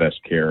has the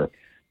best care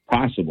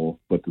possible.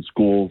 But the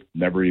school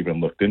never even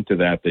looked into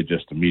that. They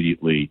just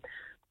immediately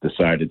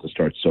decided to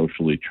start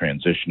socially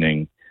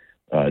transitioning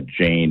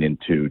Jane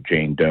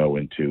Doe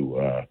into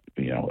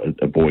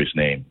a boy's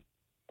name.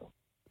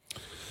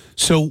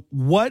 So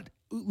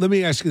let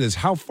me ask you this.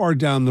 How far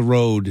down the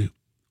road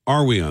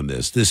are we on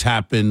this? This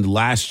happened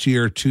last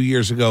year, 2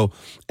 years ago.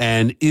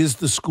 And is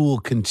the school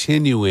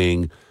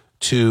continuing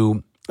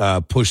to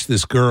push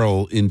this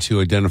girl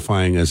into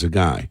identifying as a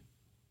guy?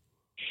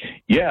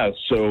 Yeah.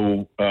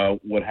 So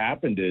what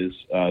happened is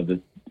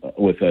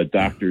with a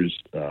doctor's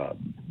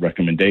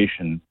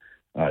recommendation,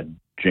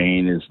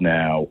 Jane is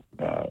now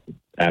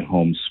at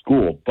home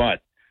school,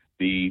 but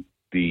the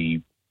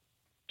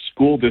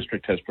school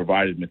district has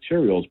provided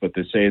materials, but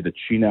they say that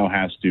she now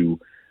has to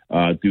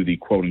do the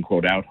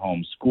quote-unquote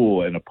out-home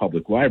school in a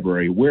public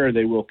library where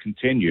they will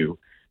continue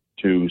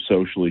to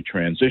socially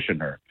transition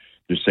her.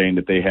 They're saying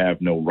that they have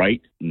no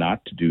right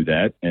not to do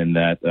that, and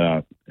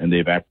that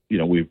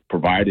we've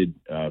provided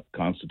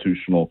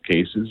constitutional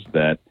cases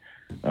that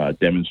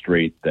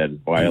demonstrate that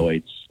it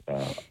violates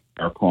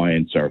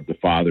the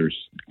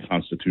father's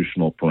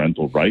constitutional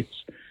parental rights,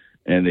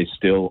 and they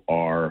still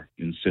are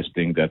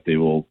insisting that they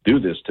will do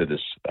this to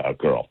this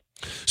girl.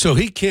 So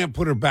he can't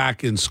put her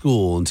back in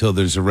school until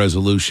there's a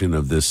resolution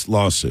of this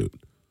lawsuit.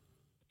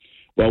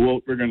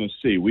 Well, we're going to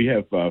see. We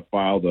have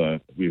filed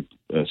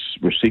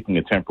we're seeking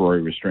a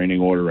temporary restraining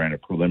order and a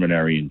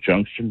preliminary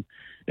injunction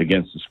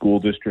against the school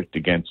district,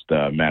 against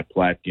Matt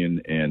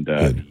Platkin, and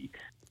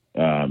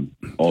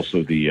also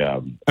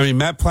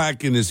Matt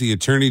Platkin is the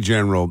attorney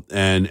general,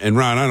 and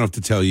Ron, I don't have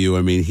to tell you,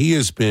 he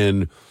has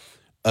been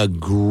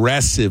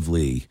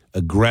aggressively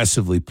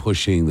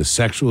pushing the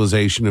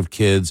sexualization of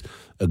kids,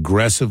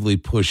 aggressively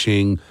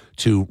pushing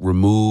to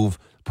remove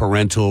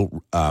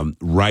parental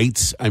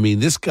rights.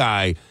 This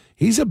guy,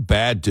 he's a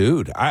bad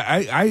dude.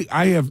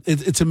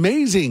 It's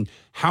amazing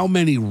how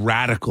many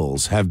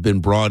radicals have been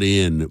brought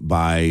in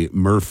by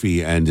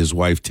Murphy and his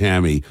wife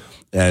Tammy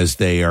as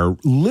they are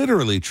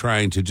literally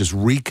trying to just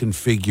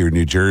reconfigure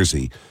New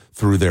Jersey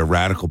through their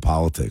radical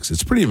politics.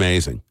 It's pretty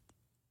amazing.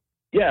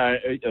 Yeah,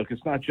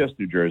 it's not just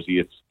New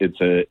Jersey.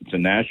 It's a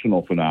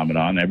national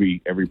phenomenon.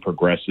 Every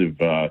progressive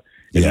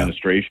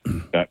administration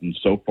has gotten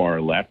so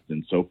far left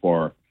and so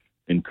far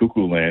in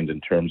cuckoo land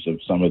in terms of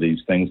some of these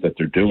things that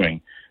they're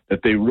doing, that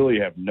they really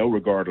have no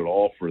regard at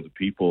all for the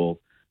people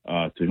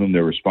to whom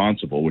they're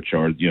responsible, which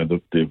are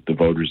the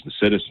voters, the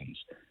citizens.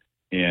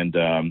 And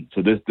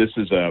so this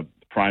is a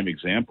prime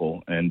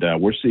example, and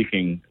we're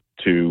seeking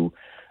to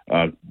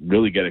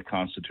really get a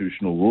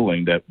constitutional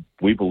ruling that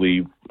we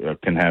believe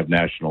can have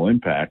national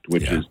impact,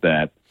 which is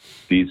that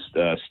these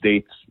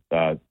states,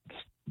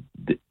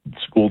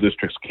 school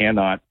districts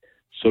cannot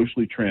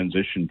socially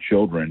transition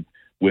children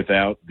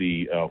without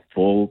the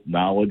full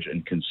knowledge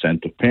and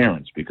consent of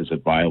parents, because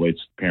it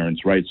violates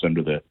parents' rights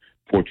under the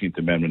 14th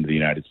Amendment of the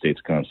United States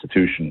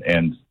Constitution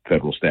and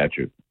federal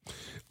statute.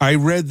 I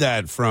read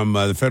that from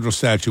the federal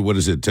statute. What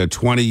is it?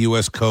 20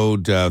 U.S.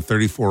 Code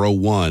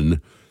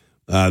 3401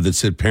 that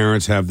said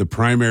parents have the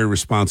primary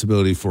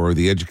responsibility for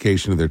the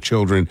education of their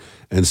children,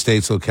 and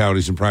states,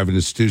 localities, and private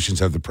institutions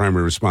have the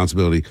primary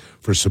responsibility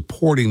for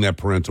supporting that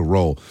parental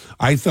role.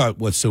 I thought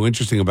what's so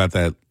interesting about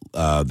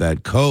that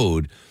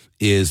code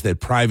is that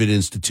private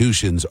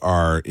institutions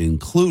are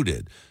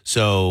included.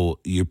 So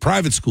your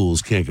private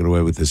schools can't get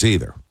away with this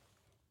either.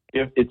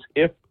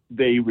 If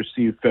they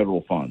receive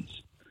federal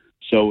funds.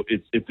 So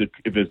if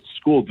a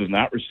school does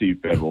not receive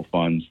federal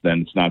funds,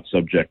 then it's not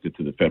subjected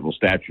to the federal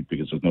statute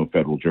because there's no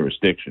federal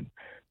jurisdiction.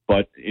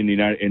 But in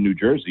New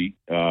Jersey,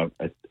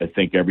 I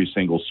think every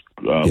single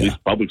at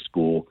least public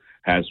school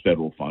has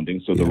federal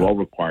funding, so they're all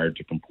required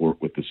to comport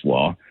with this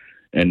law.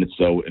 And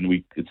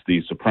it's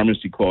the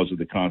supremacy clause of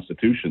the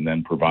Constitution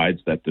then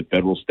provides that the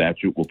federal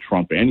statute will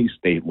trump any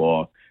state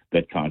law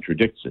that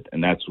contradicts it.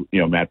 And that's,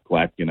 Matt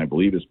Platkin, I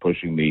believe, is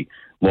pushing the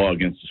law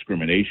against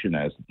discrimination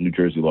as New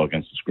Jersey law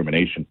against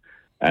discrimination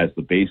as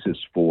the basis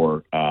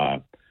for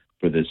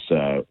this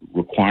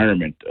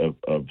requirement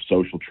of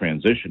social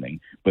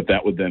transitioning. But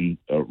that would then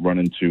run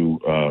into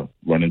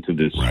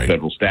this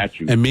federal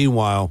statute. And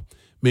meanwhile,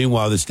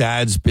 this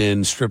dad's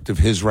been stripped of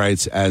his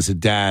rights as a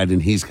dad,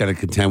 and he's got to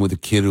contend with a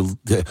kid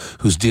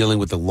who's dealing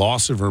with the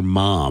loss of her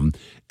mom,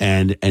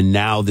 and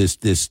now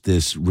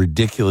this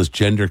ridiculous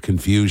gender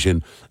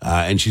confusion,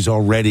 and she's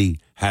already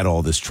had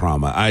all this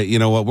trauma. You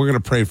know what? We're going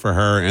to pray for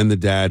her and the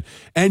dad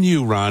and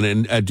you, Ron.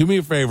 And do me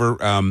a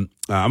favor. I'm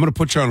going to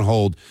put you on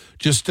hold.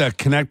 Just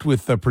connect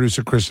with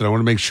producer Kristen. I want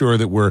to make sure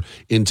that we're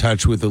in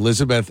touch with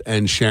Elizabeth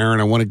and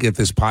Sharon. I want to get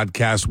this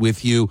podcast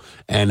with you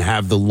and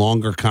have the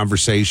longer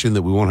conversation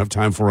that we won't have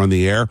time for on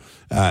the air,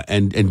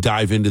 and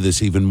dive into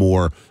this even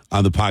more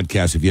on the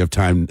podcast if you have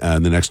time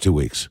in the next 2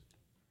 weeks.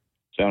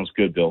 Sounds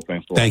good, Bill.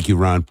 Thanks a lot. Thank you,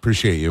 Ron.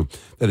 Appreciate you.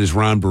 That is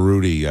Ron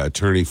Baruti,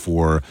 attorney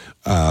for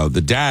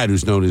the dad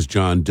who's known as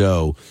John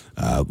Doe.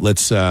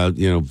 Let's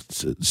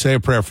say a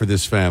prayer for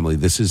this family.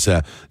 This is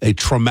a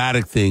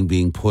traumatic thing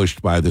being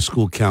pushed by the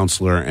school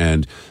counselor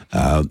and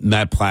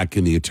Matt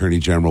Platkin, the attorney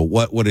general.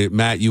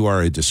 Matt, you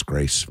are a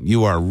disgrace.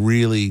 You are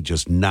really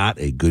just not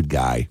a good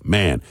guy.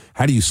 Man,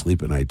 how do you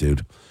sleep at night,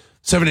 dude?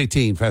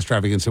 7:18, fast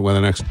traffic instant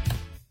weather next.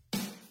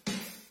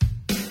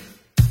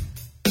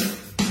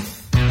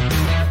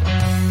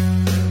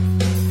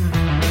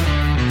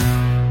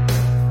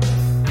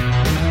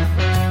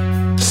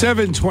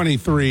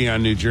 7:23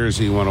 on New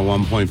Jersey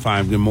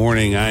 101.5. Good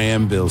morning. I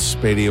am Bill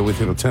Spadea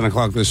with you till 10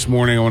 o'clock this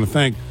morning. I want to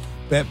thank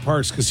Bet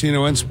Parks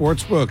Casino and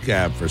Sportsbook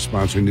app for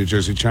sponsoring New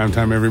Jersey Chime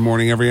Time every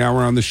morning, every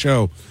hour on the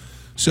show.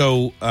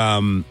 So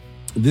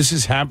this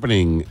is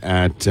happening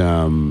at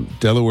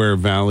Delaware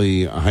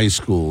Valley High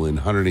School in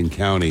Hunterdon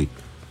County.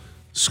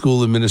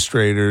 School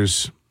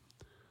administrators,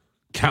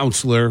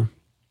 counselor,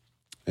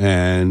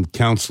 and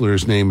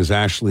counselor's name is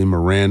Ashley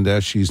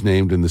Miranda. She's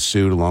named in the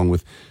suit along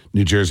with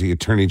New Jersey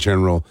Attorney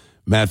General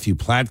Matthew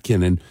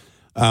Platkin.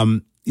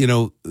 And,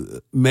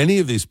 many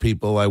of these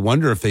people, I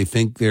wonder if they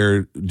think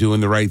they're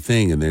doing the right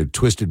thing in their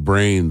twisted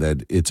brain,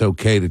 that it's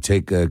okay to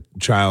take a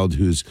child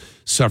who's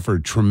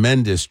suffered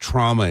tremendous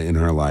trauma in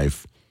her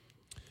life,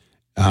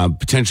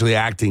 potentially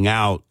acting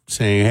out,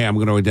 saying, hey, I'm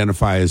going to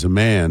identify as a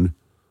man.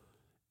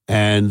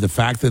 And the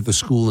fact that the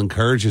school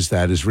encourages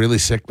that is really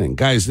sickening.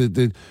 Guys,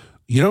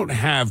 you don't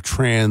have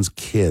trans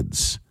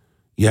kids.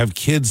 You have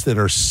kids that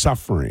are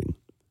suffering.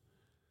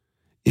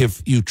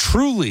 If you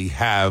truly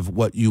have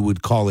what you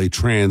would call a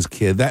trans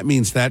kid, that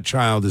means that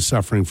child is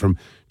suffering from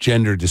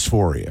gender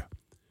dysphoria.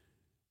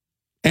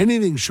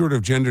 Anything short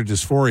of gender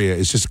dysphoria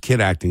is just a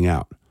kid acting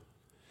out.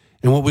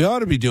 And what we ought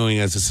to be doing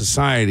as a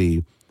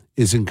society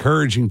is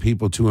encouraging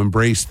people to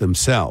embrace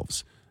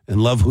themselves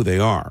and love who they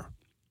are.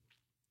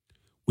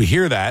 We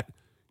hear that.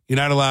 You're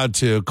not allowed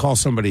to call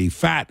somebody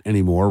fat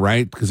anymore,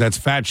 right? Because that's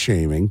fat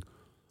shaming.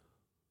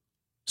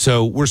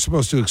 So we're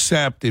supposed to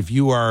accept if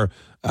you are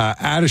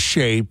out of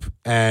shape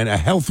and a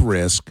health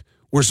risk,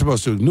 we're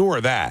supposed to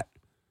ignore that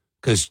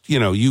because,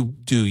 you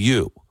do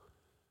you.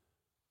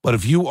 But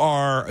if you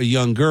are a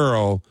young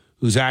girl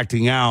who's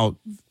acting out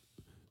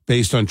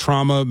based on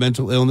trauma,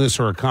 mental illness,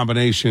 or a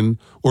combination,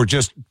 or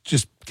just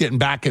getting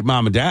back at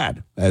mom and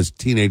dad, as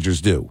teenagers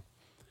do,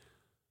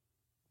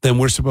 then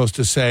we're supposed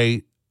to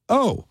say,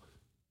 oh,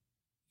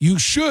 you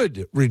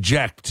should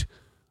reject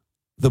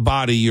the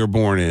body you're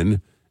born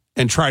in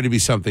and try to be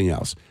something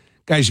else.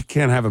 Guys, you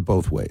can't have it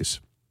both ways.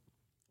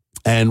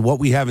 And what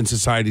we have in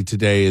society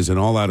today is an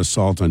all-out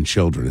assault on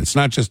children. It's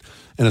not just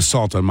an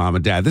assault on mom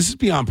and dad. This is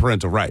beyond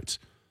parental rights.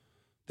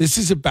 This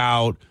is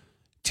about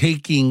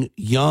taking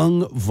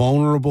young,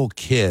 vulnerable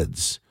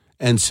kids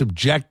and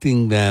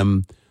subjecting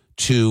them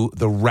to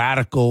the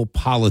radical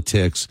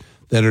politics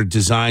that are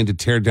designed to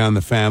tear down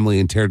the family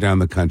and tear down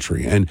the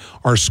country. And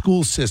our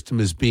school system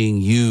is being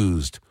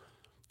used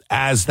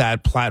as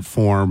that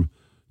platform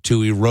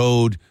to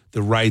erode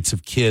the rights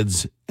of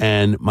kids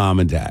and mom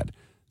and dad.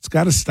 It's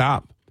got to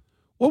stop.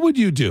 What would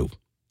you do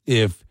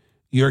if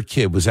your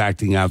kid was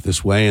acting out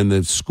this way and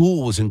the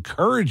school was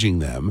encouraging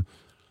them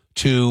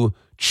to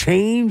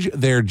change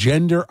their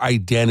gender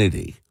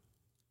identity,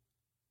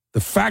 the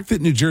fact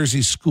that New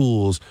Jersey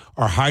schools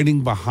are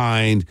hiding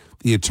behind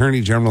the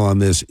Attorney General on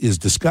this is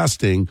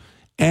disgusting,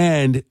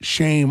 and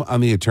shame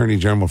on the Attorney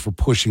General for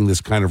pushing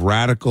this kind of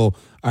radical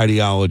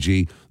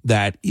ideology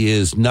that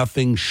is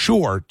nothing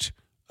short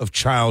of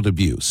child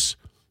abuse.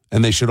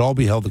 And they should all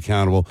be held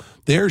accountable.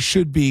 There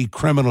should be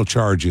criminal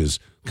charges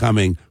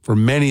coming for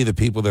many of the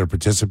people that have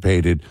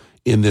participated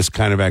in this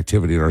kind of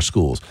activity at our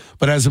schools.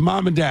 But as a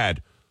mom and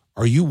dad,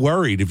 are you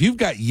worried? If you've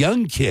got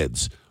young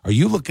kids, are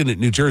you looking at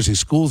New Jersey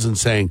schools and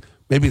saying,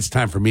 maybe it's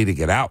time for me to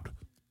get out?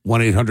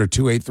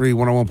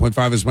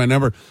 1-800-283-101.5 is my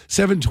number.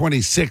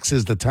 7:26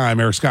 is the time.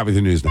 Eric Scott with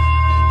the news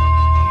now.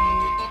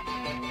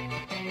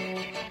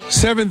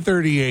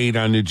 7:38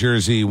 on New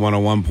Jersey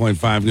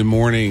 101.5. Good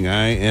morning.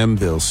 I am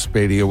Bill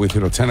Spadea with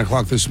you till 10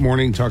 o'clock this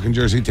morning, talking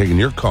Jersey, taking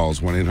your calls,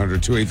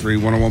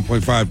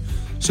 1-800-283-101.5.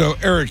 So,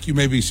 Eric, you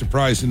may be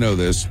surprised to know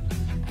this.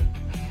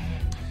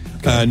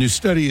 A new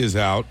study is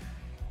out.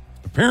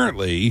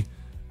 Apparently,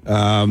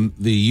 the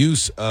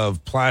use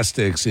of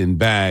plastics in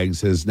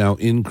bags has now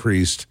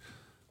increased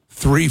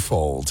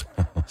threefold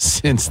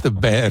since the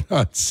ban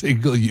on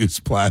single-use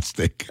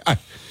plastic.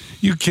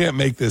 You can't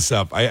make this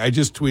up. I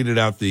just tweeted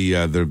out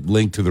the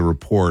link to the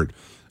report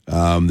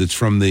that's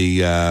from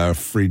the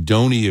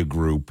Fredonia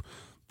Group.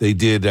 They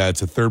did,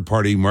 it's a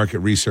third-party market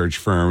research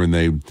firm,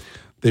 and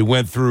they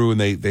went through and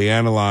they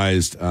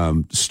analyzed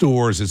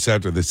stores, et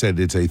cetera. They said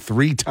it's a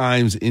 3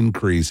 times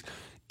increase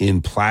in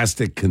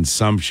plastic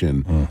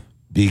consumption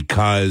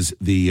because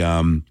the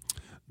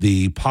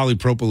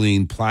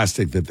polypropylene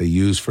plastic that they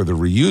use for the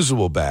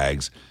reusable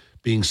bags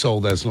being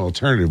sold as an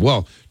alternative.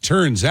 Well,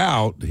 turns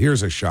out,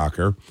 here's a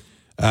shocker,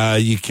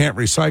 you can't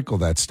recycle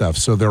that stuff.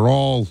 So they're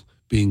all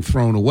being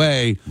thrown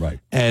away. Right.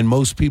 And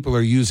most people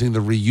are using the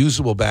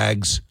reusable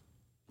bags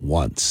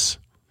once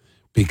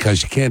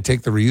because you can't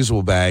take the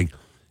reusable bag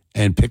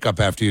and pick up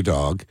after your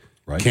dog.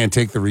 Right. Can't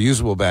take the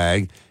reusable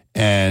bag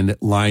and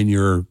line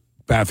your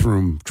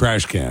bathroom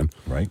trash can.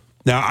 Right.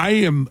 Now,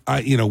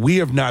 we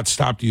have not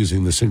stopped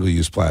using the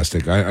single-use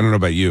plastic. I don't know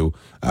about you.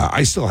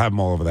 I still have them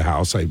all over the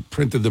house. I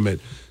printed them at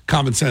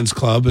Common Sense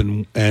Club,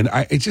 and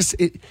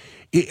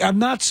I'm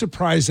not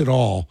surprised at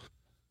all.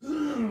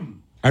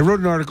 I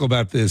wrote an article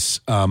about this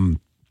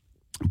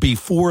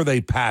before they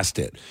passed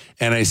it,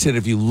 and I said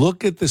if you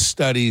look at the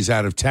studies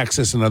out of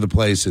Texas and other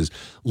places,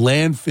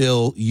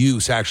 landfill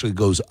use actually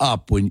goes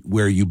up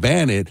where you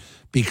ban it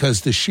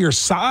because the sheer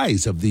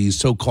size of these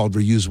so-called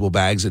reusable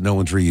bags that no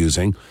one's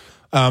reusing,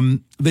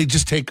 they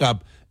just take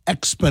up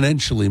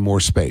exponentially more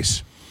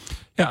space.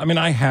 Yeah, I mean,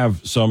 I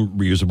have some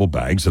reusable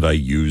bags that I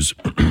use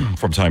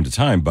from time to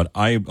time, but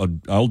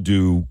I'll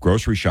do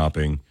grocery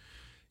shopping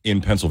in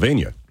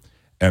Pennsylvania,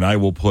 and I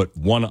will put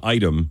one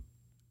item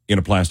in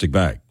a plastic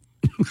bag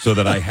so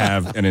that I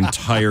have an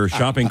entire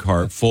shopping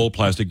cart full of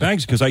plastic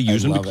bags because I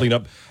use them to clean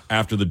up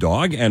after the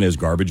dog and as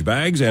garbage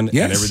bags and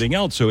everything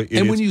else. So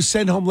when you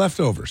send home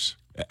leftovers.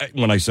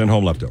 When I send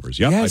home leftovers,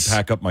 Yes. I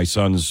pack up my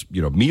son's,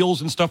 meals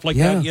and stuff like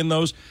that in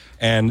those,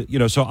 and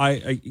so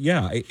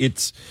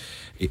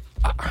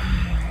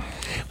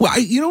Well,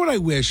 you know what I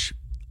wish?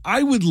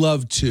 I would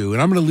love to,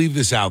 and I'm going to leave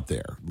this out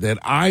there, that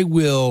I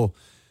will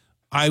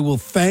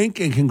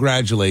thank and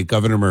congratulate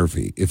Governor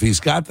Murphy if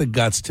he's got the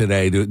guts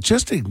today to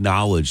just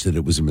acknowledge that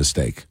it was a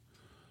mistake.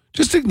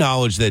 Just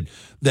acknowledge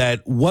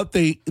that what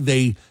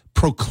they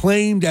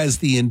proclaimed as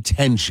the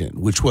intention,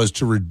 which was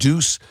to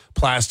reduce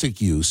plastic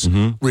use,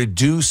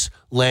 reduce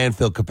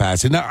landfill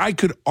capacity. Now, I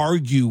could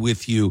argue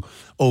with you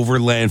over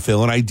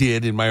landfill, and I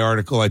did in my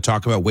article. I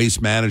talk about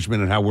waste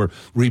management and how we're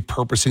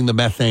repurposing the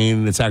methane,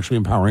 and it's actually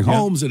empowering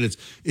homes, and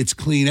it's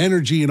clean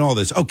energy and all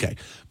this. Okay,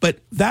 but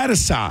that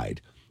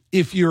aside,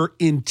 if your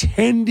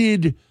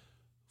intended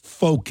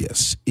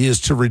focus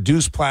is to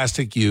reduce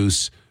plastic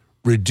use,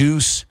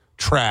 reduce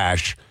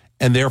trash,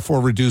 and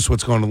therefore reduce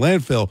what's going to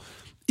landfill,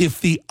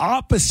 if the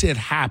opposite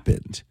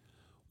happened,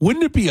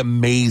 wouldn't it be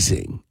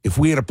amazing if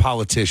we had a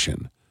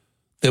politician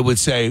that would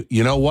say,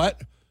 you know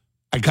what,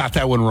 I got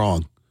that one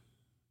wrong.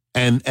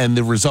 And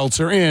the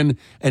results are in,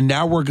 and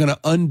now we're going to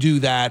undo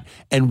that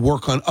and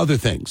work on other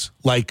things,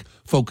 like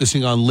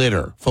focusing on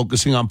litter,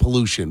 focusing on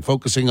pollution,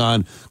 focusing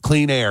on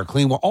clean air,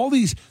 clean water, all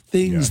these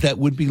things that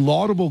would be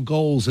laudable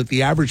goals that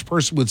the average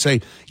person would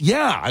say,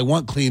 yeah, I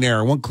want clean air,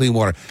 I want clean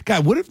water.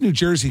 God, what if New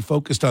Jersey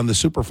focused on the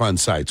Superfund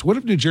sites? What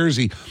if New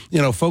Jersey,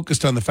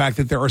 focused on the fact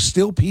that there are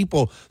still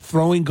people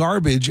throwing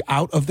garbage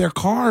out of their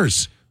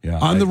cars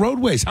on the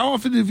roadways? How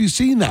often have you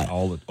seen that?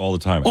 all the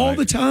time. All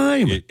the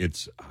time.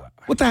 It's...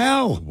 What the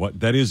hell? What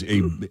that is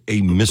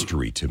a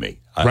mystery to me,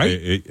 right?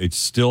 It's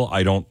still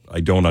I don't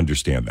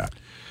understand that.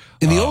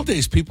 In the old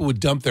days, people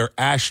would dump their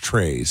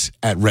ashtrays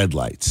at red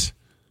lights.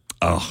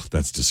 Oh,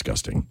 that's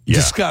disgusting.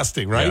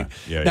 Disgusting, right?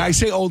 Yeah. Now I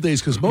say old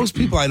days because most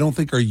people I don't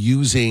think are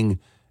using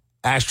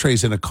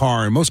ashtrays in a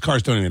car, and most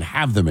cars don't even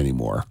have them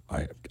anymore.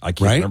 I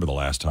can't remember the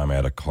last time I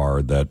had a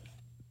car that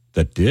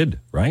that did,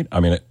 right? I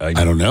mean, I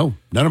don't know.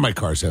 None of my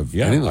cars have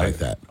anything like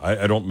that.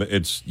 I don't.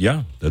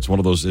 That's one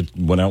of those. It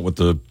went out with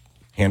the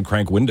hand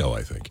crank window,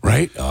 I think.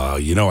 Right? Oh,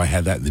 I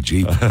had that in the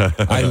Jeep.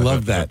 I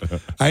love that.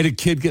 I had a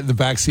kid get in the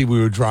backseat.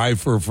 We would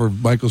drive for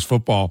Michael's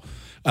football,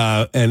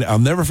 and I'll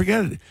never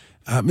forget it.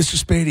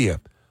 Mr. Spadea,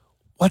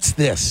 what's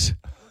this?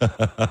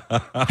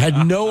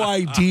 Had no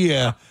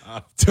idea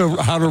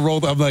how to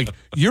roll. I'm like,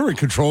 you're in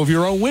control of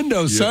your own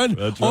window, son.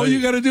 That's All right.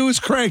 you got to do is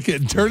crank it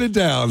and turn it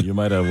down. You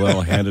might have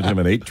handed him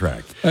an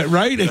 8-track.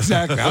 Right?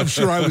 Exactly. I'm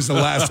sure I was the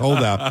last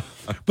holdout.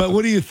 But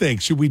what do you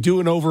think? Should we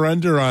do an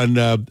over-under on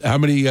how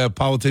many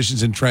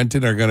politicians in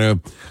Trenton are going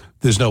to...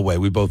 There's no way.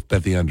 We both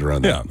bet the under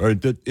on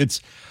that.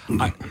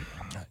 Yeah.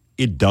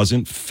 It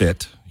doesn't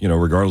fit,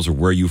 regardless of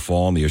where you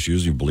fall on the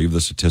issues, you believe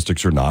the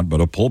statistics or not,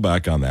 but a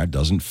pullback on that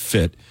doesn't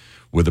fit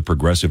with the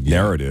progressive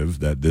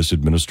narrative that this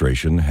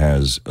administration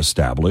has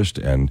established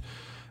and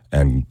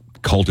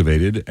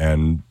cultivated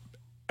and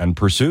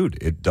pursued.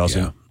 It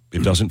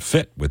doesn't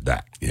fit with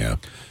that. Yeah.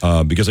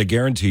 Because I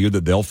guarantee you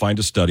that they'll find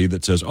a study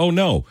that says, oh,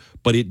 no,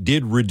 but it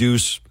did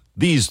reduce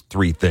these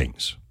 3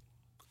 things.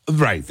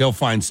 Right. They'll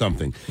find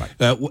something.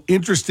 Right.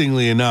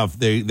 Interestingly enough,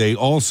 they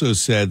also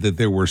said that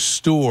there were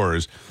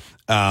stores,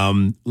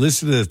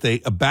 listen to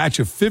this, a batch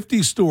of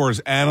 50 stores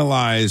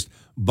analyzed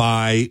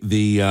by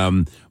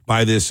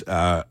this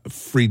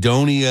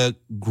Fredonia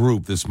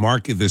group, this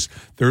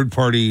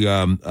third-party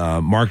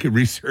market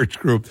research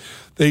group.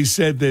 They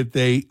said that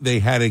they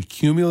had a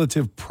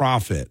cumulative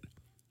profit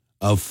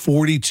of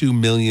 $42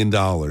 million.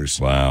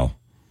 Wow.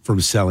 From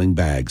selling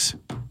bags.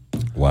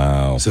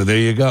 Wow. So there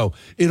you go.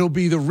 It'll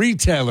be the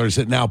retailers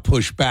that now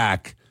push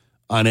back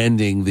on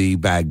ending the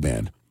bag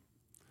ban.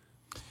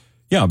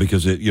 Yeah,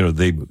 because they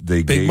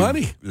gave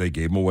money. They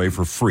gave them away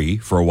for free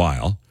for a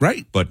while,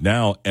 right? But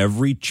now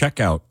every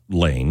checkout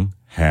lane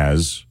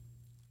has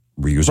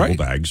reusable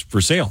bags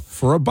for sale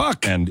for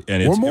 $1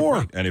 and or more.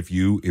 Right. And if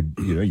you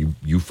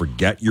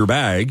forget your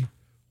bag,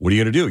 what are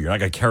you going to do? You're not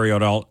going to carry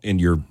it all in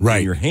your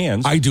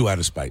hands. I do out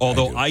of spite.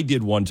 Although I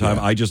did one time,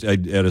 I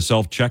at a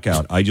self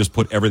checkout, I just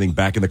put everything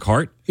back in the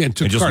cart and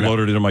just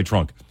loaded it in my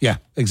trunk. Yeah,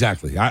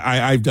 exactly.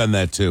 I've done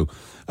that too.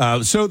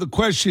 So the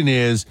question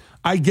is,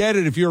 I get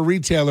it if you're a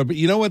retailer, but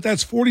you know what?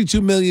 That's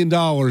 $42 million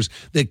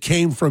that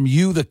came from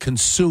you, the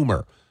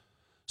consumer.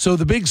 So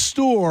the big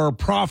store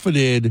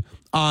profited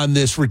on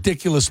this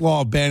ridiculous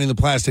law of banning the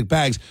plastic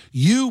bags.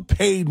 You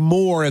paid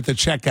more at the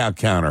checkout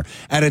counter.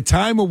 At a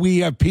time when we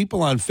have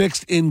people on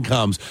fixed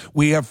incomes,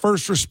 we have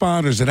first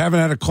responders that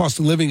haven't had a cost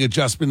of living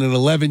adjustment in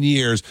 11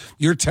 years.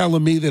 You're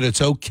telling me that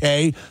it's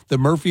okay? The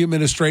Murphy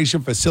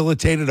administration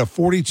facilitated a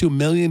 $42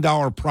 million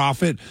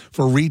profit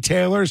for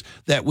retailers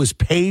that was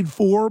paid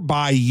for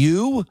by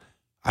you?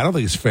 I don't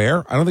think it's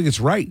fair. I don't think it's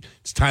right.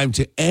 It's time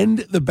to end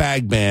the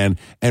bag ban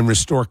and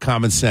restore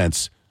common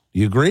sense.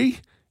 You agree?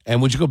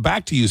 And would you go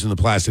back to using the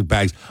plastic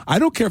bags? I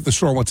don't care if the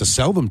store wants to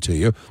sell them to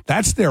you.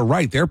 That's their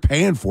right. They're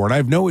paying for it. I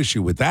have no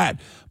issue with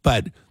that.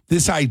 But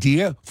this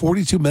idea,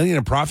 $42 million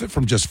in profit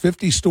from just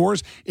 50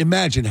 stores,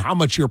 imagine how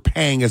much you're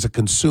paying as a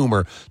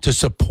consumer to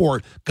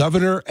support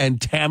Governor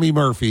and Tammy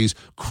Murphy's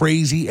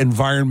crazy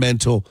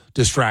environmental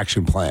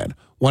distraction plan.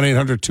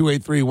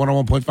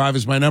 1-800-283-101.5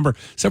 is my number.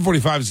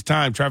 7:45 is the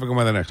time. Traffic on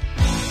the next.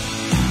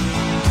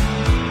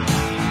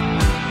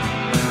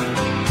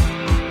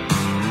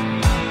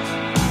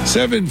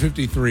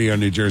 7:53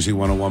 on New Jersey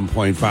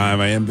 101.5.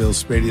 I am Bill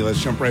Spadea.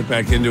 Let's jump right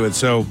back into it.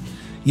 So,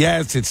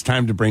 yes, it's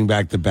time to bring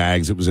back the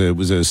bags. It was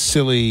a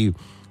silly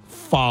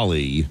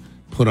folly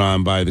put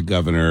on by the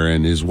governor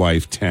and his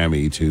wife,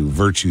 Tammy, to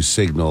virtue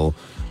signal,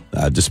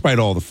 despite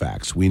all the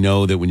facts. We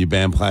know that when you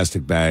ban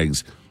plastic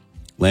bags,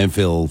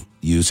 landfill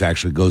use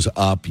actually goes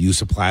up.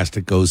 Use of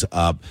plastic goes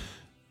up.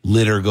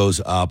 Litter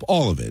goes up.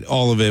 All of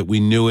it. We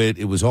knew it.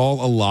 It was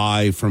all a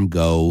lie from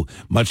go,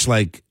 much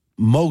like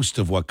most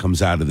of what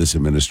comes out of this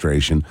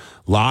administration.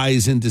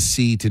 Lies and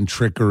deceit and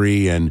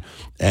trickery and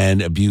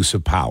abuse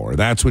of power.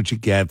 That's what you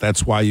get.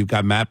 That's why you've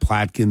got Matt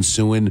Platkin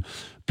suing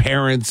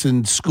parents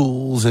and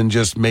schools and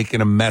just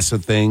making a mess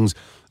of things.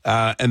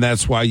 And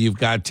that's why you've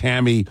got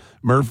Tammy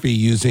Murphy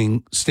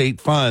using state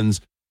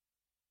funds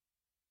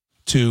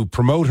to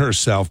promote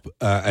herself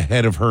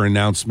ahead of her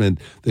announcement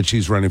that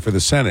she's running for the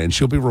Senate. And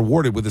she'll be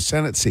rewarded with a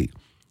Senate seat.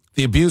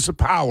 The abuse of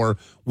power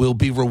will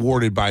be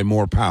rewarded by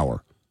more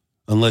power,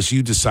 unless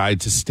you decide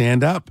to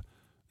stand up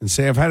and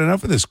say, I've had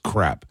enough of this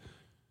crap.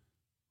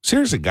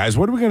 Seriously, guys,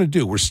 what are we going to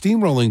do? We're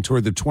steamrolling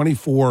toward the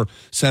 24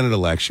 Senate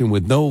election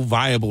with no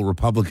viable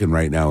Republican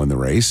right now in the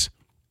race.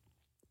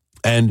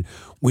 And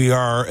we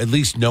are at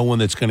least no one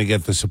that's going to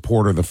get the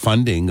support or the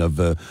funding of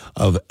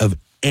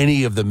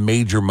any of the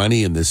major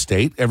money in this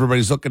state.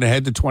 Everybody's looking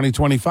ahead to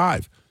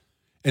 2025.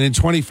 And in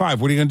 25,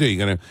 what are you going to do?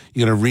 You're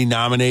going to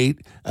renominate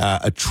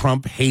a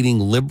Trump-hating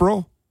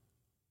liberal?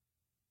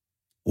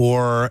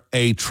 Or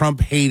a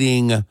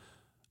Trump-hating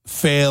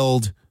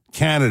failed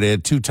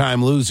candidate,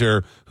 two-time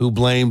loser, who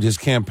blamed his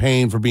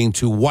campaign for being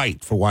too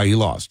white for why he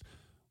lost?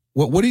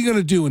 What are you going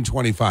to do in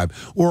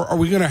 25? Or are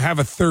we going to have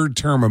a third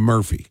term of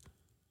Murphy?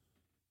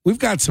 We've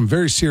got some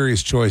very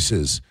serious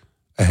choices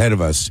ahead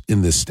of us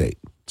in this state.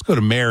 Let's go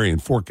to Mary in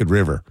Forked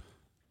River.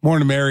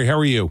 Morning, Mary. How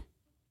are you?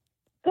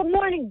 Good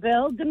morning,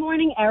 Bill. Good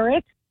morning,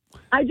 Eric.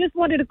 I just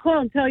wanted to call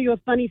and tell you a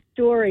funny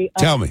story.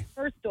 Tell me.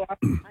 First off,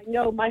 I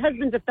know my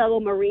husband's a fellow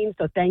Marine,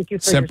 so thank you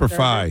for Semper your service.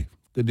 Fi.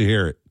 Good to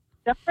hear it.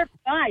 Semper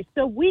Fi.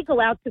 So we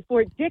go out to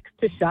Fort Dix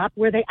to shop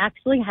where they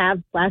actually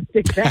have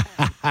plastic bags.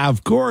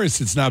 Of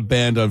course, it's not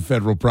banned on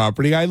federal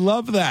property. I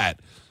love that.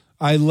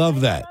 I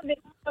love that. love it.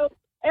 So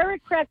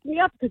Eric cracked me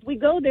up because we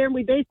go there and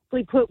we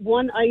basically put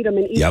one item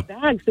in each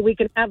bag so we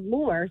can have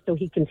more, so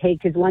he can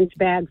take his lunch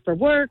bag for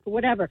work or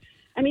whatever.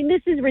 I mean,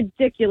 this is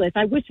ridiculous.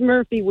 I wish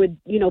Murphy would,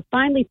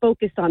 finally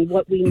focus on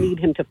what we need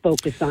him to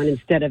focus on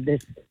instead of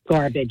this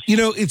garbage.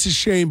 It's a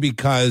shame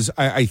because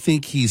I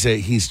think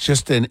he's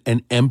just an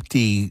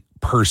empty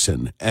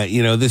person.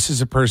 This is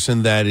a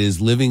person that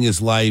is living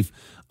his life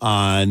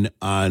on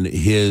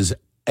his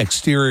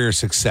exterior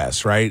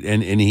success, right?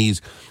 And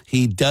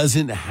he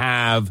doesn't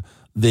have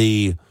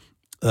the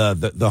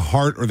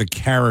heart or the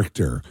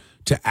character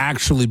to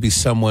actually be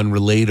someone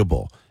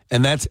relatable.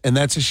 And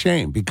that's a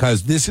shame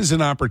because this is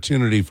an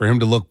opportunity for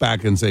him to look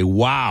back and say,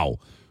 wow,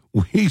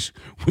 we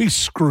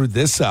screwed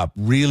this up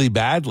really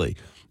badly.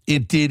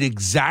 It did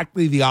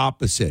exactly the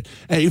opposite.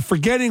 And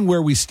forgetting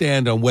where we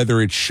stand on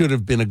whether it should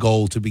have been a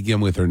goal to begin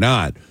with or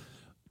not.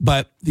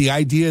 But the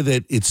idea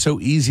that it's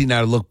so easy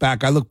now to look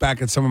back. I look back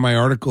at some of my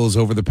articles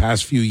over the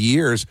past few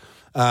years,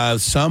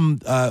 some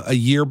a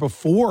year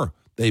before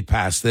they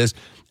passed this.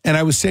 And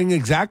I was saying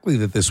exactly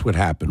that this would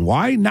happen.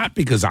 Why? Not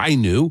because I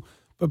knew,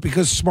 but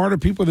because smarter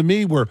people than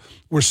me were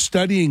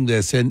studying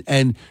this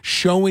and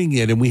showing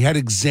it, and we had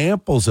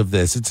examples of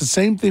this. It's the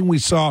same thing we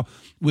saw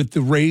with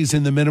the raise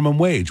in the minimum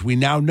wage. We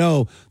now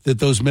know that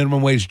those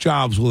minimum wage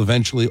jobs will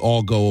eventually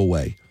all go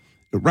away,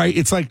 right?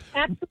 It's like,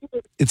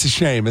 absolutely. It's a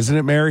shame, isn't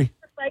it, Mary?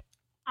 It's like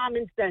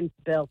common sense,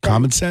 Bill.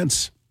 Common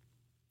sense.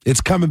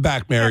 It's coming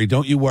back, Mary.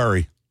 Don't you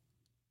worry.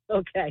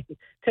 Okay.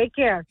 Take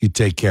care. You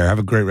take care. Have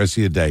a great rest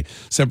of your day.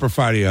 Semper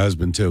Fi to your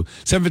husband, too.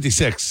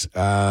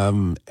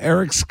 7:56.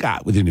 Eric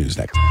Scott with your news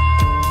next.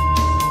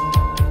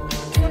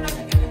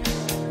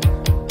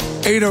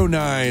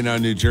 8:09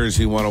 on New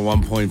Jersey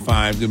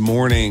 101.5. Good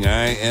morning.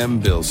 I am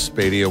Bill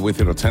Spadea with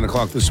you till 10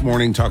 o'clock this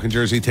morning, talking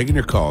Jersey, taking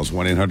your calls,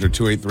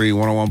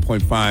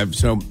 1-800-283-101.5.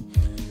 So,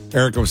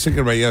 Eric, I was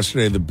thinking about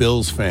yesterday, the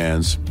Bills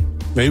fans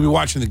maybe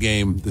watching the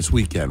game this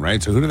weekend,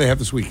 right? So who do they have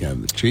this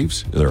weekend? The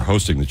Chiefs? They're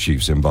hosting the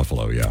Chiefs in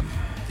Buffalo, yeah.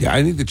 Yeah,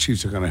 I think the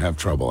Chiefs are going to have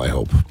trouble, I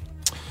hope. A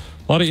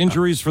lot of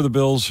injuries for the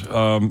Bills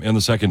in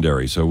the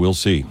secondary, so we'll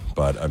see.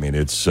 But, I mean,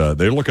 it's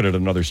they're looking at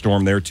another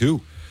storm there,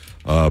 too,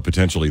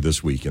 potentially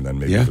this week and then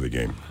maybe for the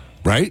game.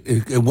 Right?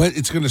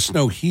 It's going to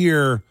snow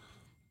here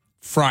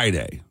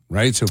Friday,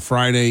 right? So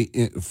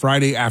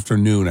Friday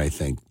afternoon, I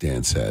think,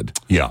 Dan said.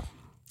 Yeah.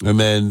 And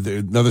then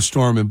another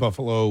storm in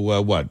Buffalo,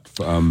 well,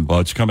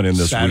 it's coming in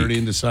this Saturday week.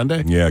 into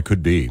Sunday? Yeah, it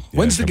could be.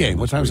 When's the game?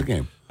 What time's the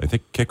game? I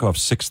think kickoff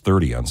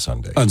 6:30 on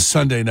Sunday. On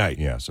Sunday night?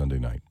 Yeah, Sunday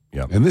night.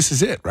 Yeah. And this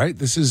is it, right?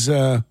 This is...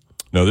 No,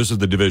 this is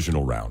the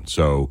divisional round.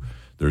 So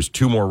there's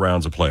two more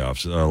rounds of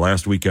playoffs.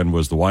 Last weekend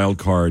was the wild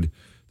card.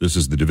 This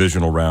is the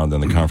divisional round,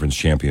 and the conference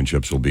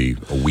championships will be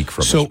a week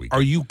from this week. So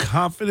are you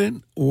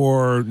confident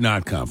or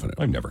not confident?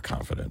 I'm never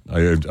confident.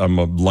 I'm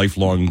a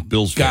lifelong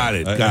Bills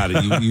fan. Got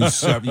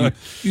it.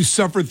 You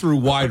suffered through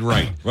wide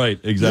right. Right,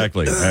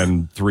 exactly.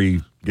 And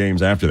 3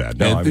 games after that.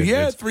 No,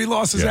 3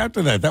 losses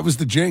after that. That was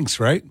the jinx,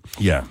 right?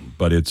 Yeah,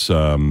 but it's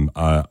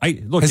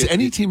Has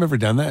any team ever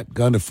done that?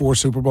 Gone to 4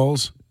 Super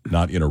Bowls?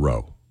 Not in a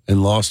row.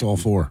 And lost all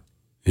 4?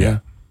 Yeah.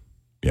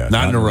 Yeah,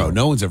 not in a row.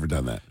 No one's ever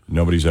done that.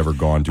 Nobody's ever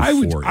gone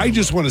to 4. I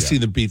just want to see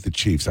them beat the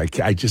Chiefs.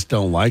 I just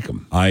don't like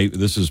them.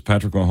 This is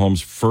Patrick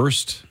Mahomes'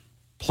 first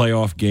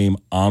playoff game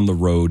on the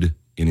road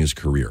in his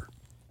career.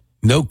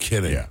 No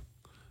kidding. Yeah.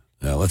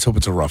 Let's hope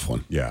it's a rough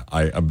one. Yeah,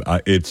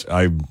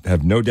 I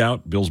have no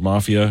doubt. Bills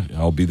Mafia,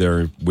 I'll be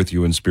there with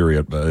you in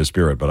spirit,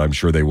 but I'm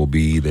sure they will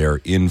be there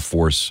in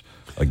force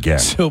again.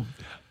 So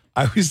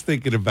I was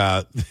thinking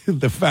about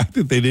the fact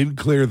that they didn't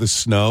clear the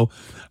snow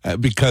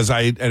because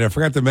I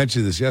forgot to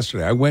mention this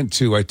yesterday. I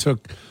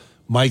took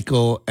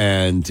Michael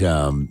and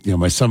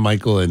my son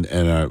Michael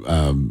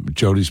and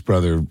Jody's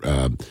brother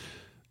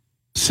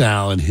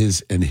Sal and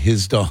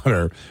his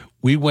daughter.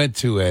 We went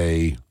to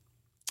a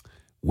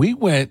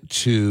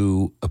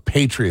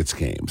Patriots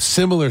game,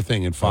 similar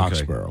thing in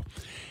Foxborough. Okay.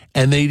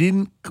 And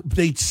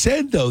they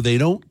said, though, they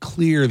don't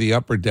clear the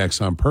upper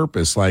decks on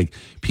purpose. Like,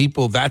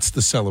 people, that's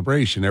the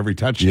celebration. Every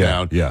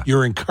touchdown,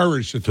 you're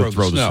encouraged to throw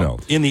the snow.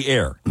 In the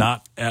air,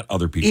 not at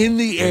other people. In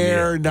the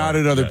air, not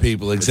at other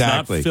people.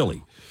 Exactly. It's not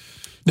Philly.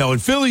 No, in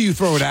Philly, you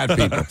throw it at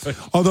people.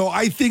 Although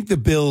I think the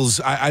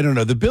Bills, I don't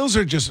know. The Bills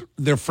are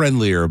they're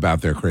friendlier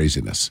about their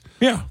craziness.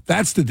 Yeah.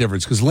 That's the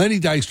difference. Because Lenny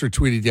Dykstra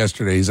tweeted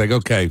yesterday, he's like,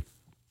 okay,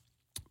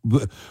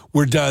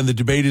 we're done. The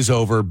debate is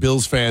over.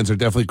 Bills fans are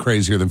definitely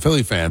crazier than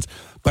Philly fans.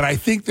 But I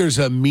think there's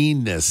a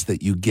meanness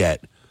that you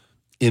get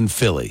in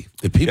Philly.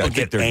 That people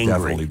get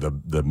angry.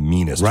 Definitely the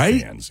meanest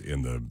fans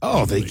in the.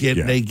 Oh, they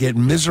get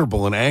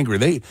miserable and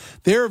angry.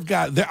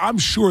 I'm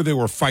sure there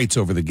were fights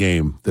over the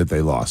game that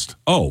they lost.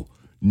 Oh,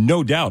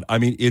 No doubt. I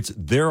mean, it's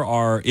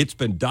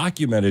been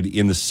documented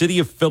in the city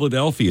of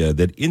Philadelphia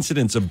that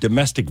incidents of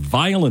domestic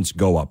violence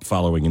go up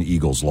following an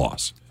Eagles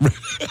loss.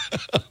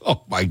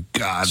 Oh my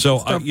God!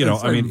 So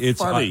it's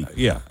funny.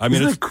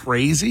 Isn't it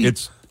crazy?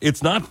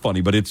 It's not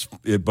funny, but it's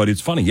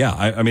funny. Yeah,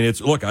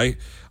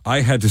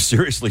 I had to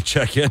seriously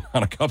check in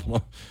on a couple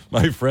of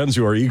my friends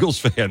who are Eagles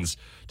fans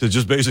to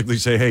just basically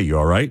say, "Hey, you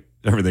all right?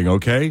 Everything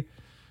okay?"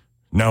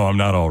 No, I'm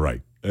not all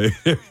right.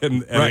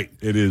 Right.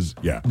 It is,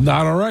 yeah.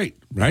 Not all right,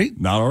 right?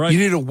 Not all right. You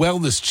need a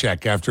wellness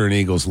check after an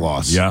Eagles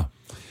loss. Yeah.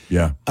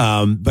 Yeah.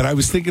 But I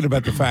was thinking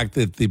about the fact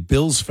that the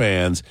Bills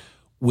fans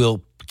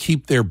will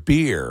keep their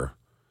beer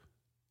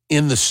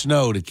in the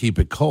snow to keep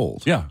it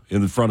cold. Yeah,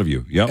 in front of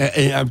you. Yeah.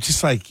 And I'm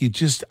just like,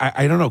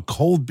 I don't know,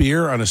 cold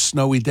beer on a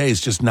snowy day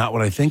is just not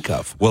what I think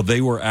of. Well, they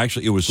were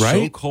actually, it was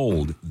so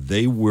cold,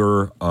 they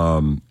were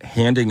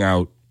handing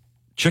out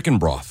chicken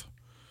broth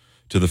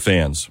to the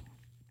fans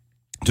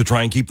to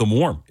try and keep them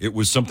warm. It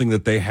was something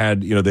that they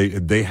had,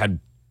 they had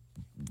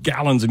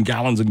gallons and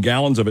gallons and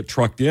gallons of it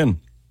trucked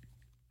in,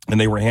 and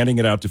they were handing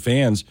it out to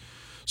fans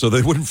so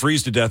they wouldn't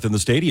freeze to death in the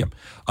stadium.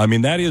 I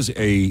mean, that is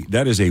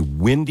a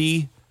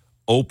windy,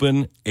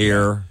 open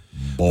air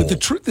bowl. But the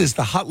truth is,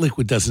 the hot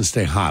liquid doesn't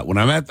stay hot. When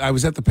I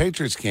was at the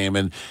Patriots game,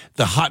 and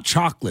the hot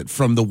chocolate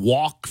from the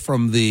walk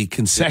from the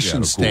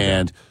concession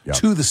stand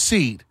to the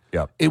seat,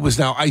 it was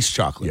now ice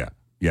chocolate. Yeah.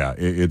 Yeah,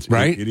 it's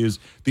right. It is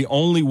the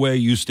only way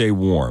you stay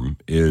warm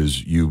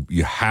is you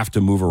have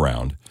to move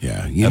around.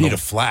 Yeah, you need a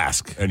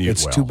flask. And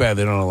it's too bad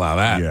they don't allow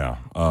that. Yeah,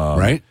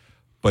 right.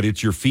 But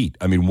it's your feet.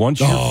 I mean, once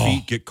your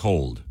feet get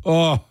cold,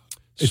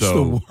 it's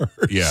the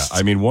worst. Yeah,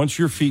 I mean, once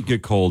your feet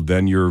get cold,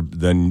 then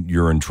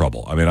you're in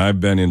trouble. I mean,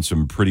 I've been in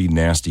some pretty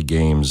nasty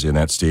games in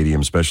that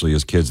stadium, especially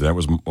as kids. That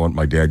was what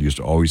my dad used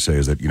to always say: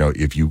 is that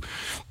if you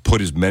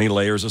put as many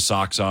layers of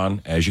socks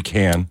on as you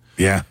can,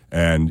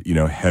 and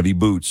heavy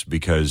boots,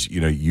 because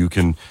you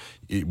can.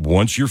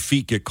 Once your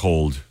feet get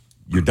cold,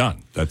 you're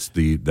done. That's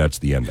the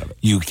end of it.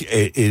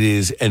 It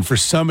is, and for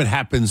some, it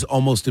happens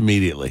almost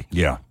immediately.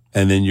 Yeah,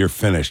 and then you're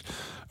finished.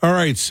 All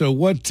right, so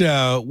what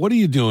are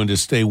you doing to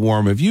stay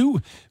warm? Have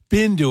you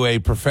been to a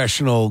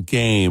professional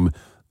game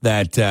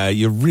that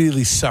you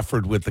really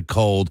suffered with the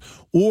cold,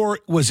 or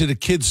was it a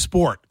kid's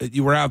sport that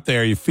you were out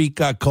there, your feet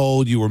got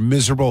cold, you were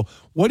miserable?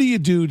 What do you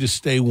do to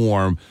stay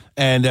warm?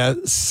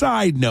 And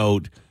side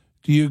note,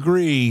 do you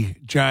agree,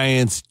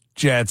 Giants,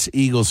 Jets,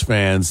 Eagles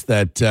fans,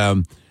 that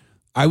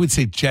I would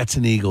say Jets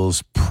and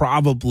Eagles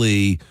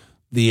probably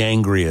the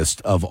angriest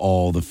of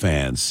all the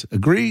fans?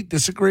 Agree?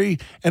 Disagree?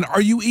 And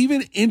are you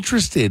even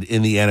interested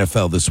in the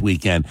NFL this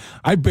weekend?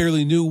 I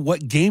barely knew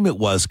what game it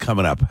was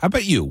coming up. How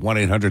about you?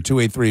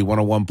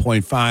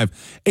 1-800-283-101.5,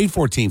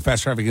 814,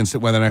 Fast Traffic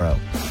Instant Weather Now.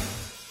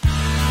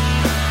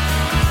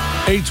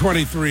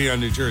 823 on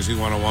New Jersey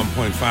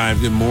 101.5.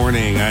 Good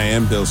morning. I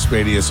am Bill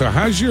Spadea. So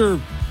how's your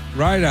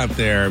ride out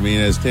there? I mean,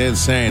 as Dan's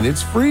saying,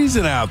 it's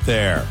freezing out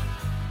there.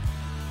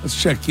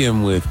 Let's check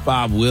in with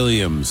Bob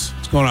Williams.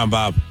 What's going on,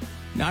 Bob?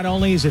 Not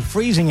only is it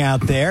freezing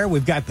out there,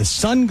 we've got the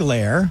sun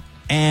glare,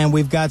 and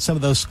we've got some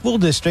of those school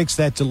districts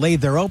that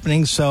delayed their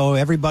openings, so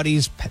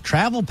everybody's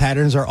travel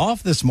patterns are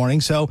off this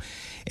morning. So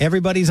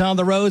everybody's on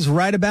the roads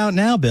right about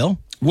now, Bill.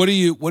 What are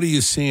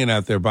you seeing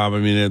out there, Bob? I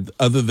mean,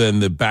 other than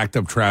the backed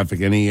up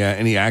traffic, any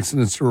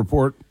accidents to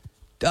report?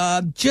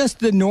 Just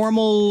the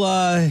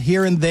normal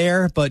here and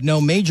there, but no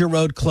major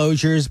road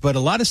closures, but a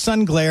lot of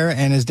sun glare.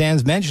 And as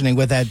Dan's mentioning,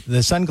 with that,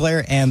 the sun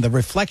glare and the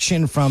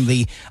reflection from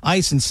the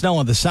ice and snow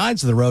on the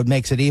sides of the road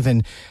makes it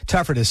even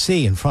tougher to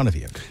see in front of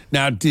you.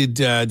 Now, did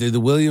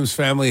the Williams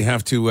family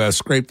have to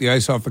scrape the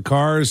ice off the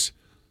cars?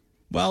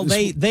 Well,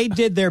 they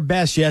did their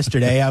best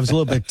yesterday. I was a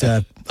little bit,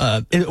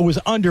 it was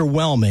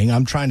underwhelming.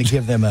 I'm trying to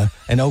give them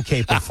an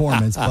okay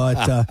performance, but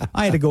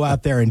I had to go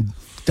out there and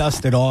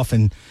dust it off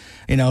and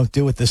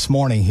do it this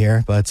morning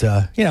here. But,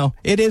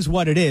 it is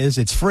what it is.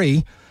 It's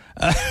free.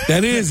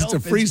 That is. It's a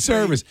free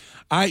service.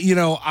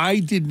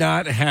 I did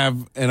not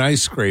have an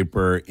ice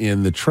scraper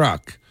in the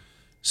truck.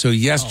 So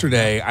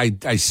yesterday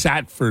I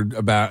sat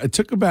it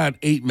took about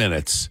 8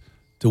 minutes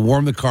to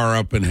warm the car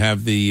up and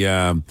have the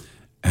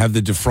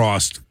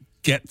defrost,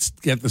 get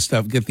the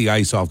stuff, get the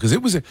ice off.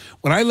 Because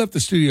when I left the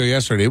studio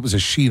yesterday, it was a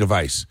sheet of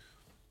ice.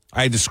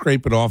 I had to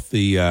scrape it off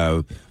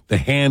the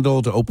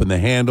handle to open the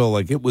handle.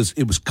 Like it was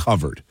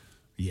covered.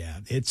 Yeah,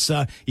 it's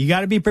you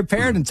got to be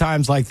prepared in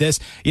times like this.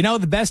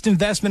 The best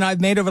investment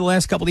I've made over the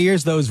last couple of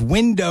years, those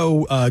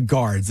window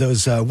guards,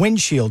 those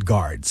windshield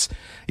guards.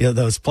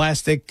 Those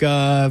plastic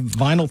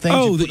vinyl things.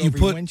 Oh, that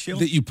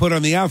you put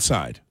on the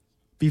outside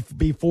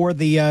before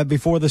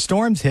the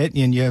storms hit,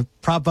 and you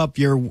prop up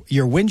your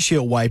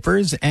windshield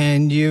wipers,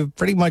 and you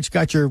pretty much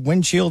got your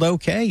windshield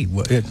okay,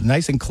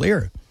 nice and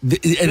clear. And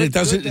it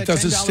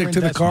doesn't stick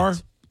to the car.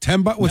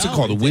 $10. What's it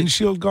called? A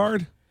windshield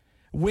guard.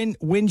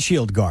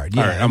 Windshield guard.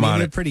 Yeah, all right, I'm on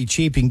they're it. Pretty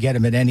cheap. You can get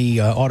them at any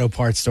auto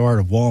parts store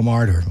or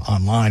Walmart or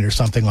online or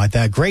something like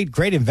that.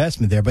 Great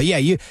investment there. But yeah,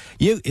 you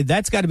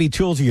that's got to be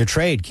tools of your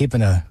trade.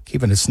 Keeping a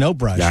snow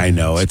brush. Yeah, I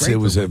know. It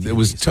was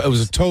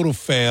a total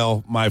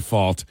fail. My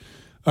fault.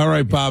 All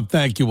right, Bob.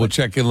 Thank you. We'll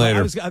check in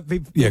later.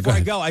 Before I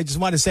go, I just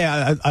want to say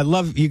I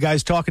love you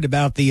guys talking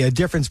about the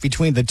difference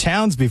between the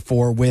towns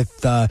before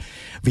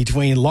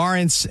between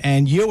Lawrence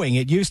and Ewing.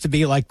 It used to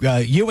be like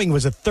Ewing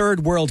was a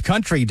third world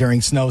country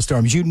during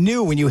snowstorms. You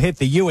knew when you hit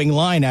the Ewing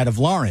line out of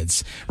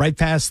Lawrence, right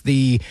past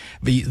the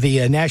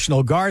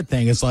National Guard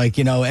thing. It's like,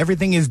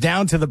 everything is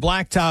down to the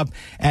blacktop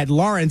at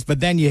Lawrence, but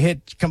then you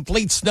hit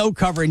complete snow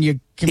cover and you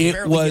can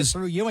barely get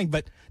through Ewing.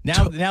 But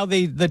now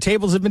the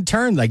tables have been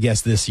turned, I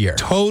guess, this year.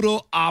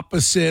 Total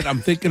opposite. I'm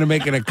thinking of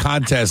making a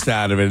contest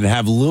out of it and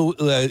have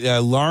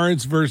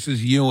Lawrence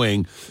versus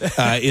Ewing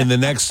in the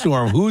next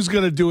storm. Who's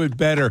going to do it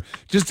better?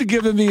 Just to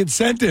give them the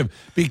incentive.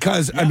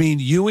 Because,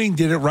 Ewing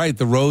did it right.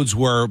 The roads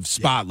were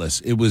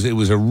spotless. It was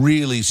a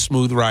really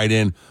smooth ride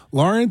in.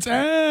 Lawrence,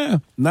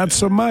 not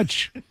so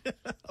much.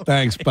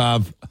 Thanks,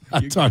 Bob.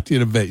 I'll talk to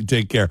you in a bit.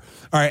 Take care.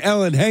 All right,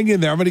 Ellen, hang in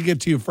there. I'm going to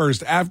get to you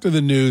first after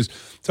the news.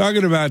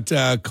 Talking about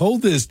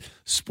coldest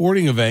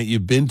sporting event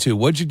you've been to.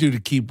 What'd you do to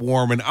keep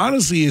warm? And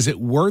honestly, is it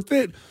worth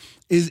it?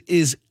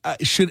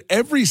 Should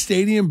every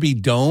stadium be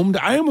domed?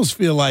 I almost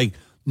feel like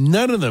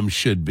none of them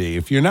should be.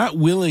 If you're not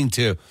willing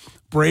to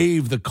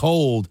brave the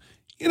cold,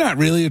 you're not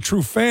really a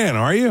true fan,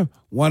 are you?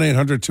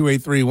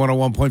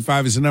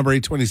 1-800-283-101.5 is the number,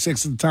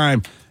 826 at the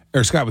time.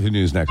 Eric Scott with your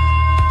news next.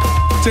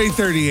 It's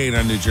 8:38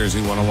 on New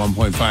Jersey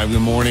 101.5. Good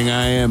morning.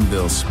 I am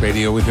Bill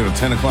Spadea with you till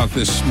 10 o'clock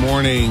this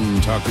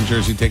morning. Talking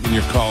Jersey, taking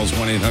your calls,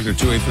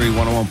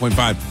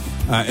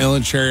 1-800-283-101.5.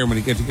 Ellen, Sherry, I'm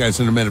going to get to you guys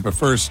in a minute. But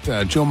first,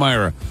 Jill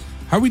Myra,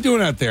 how are we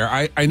doing out there?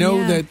 I know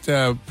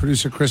that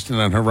producer Kristen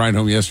on her ride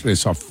home yesterday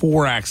saw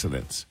 4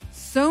 accidents.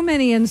 So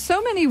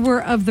many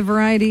were of the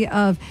variety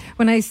of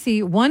when I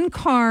see one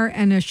car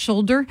and a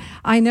shoulder,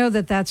 I know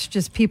that that's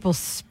just people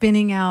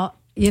spinning out,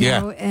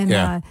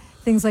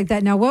 things like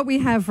that. Now, what we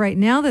have right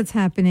now that's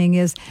happening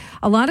is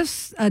a lot of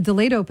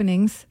delayed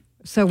openings.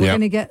 So we're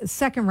going to get a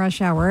second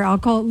rush hour. I'll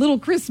call it little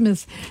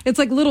Christmas. It's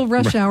like little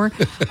rush hour.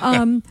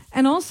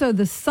 And also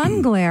the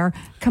sun glare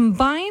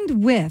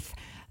combined with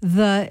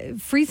the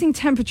freezing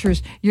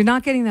temperatures. You're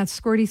not getting that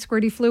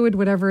squirty fluid,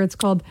 whatever it's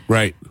called.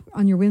 Right.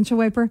 On your windshield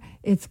wiper,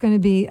 it's going to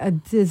be a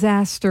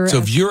disaster. So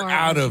if you're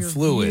out of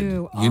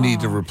fluid, you need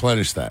to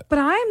replenish that. But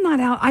I'm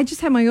not out. I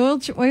just had my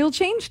oil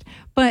changed,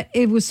 but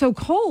it was so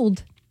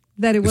cold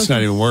that it wasn't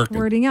not even working.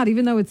 Squirting out,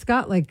 even though it's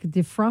got like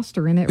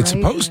defroster in it. It's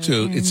supposed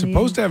to. It's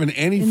supposed to have an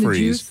antifreeze.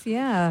 Juice,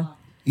 yeah.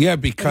 Yeah,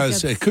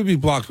 because it could be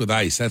blocked with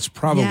ice. That's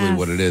probably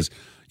what it is.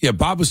 Yeah,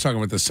 Bob was talking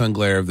about the sun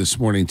glare this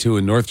morning too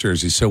in North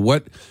Jersey. So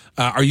what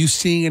are you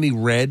seeing any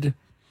red?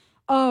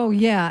 Oh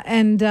yeah,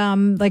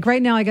 and like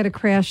right now I got a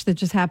crash that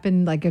just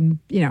happened like in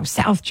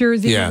South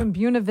Jersey, even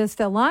Buena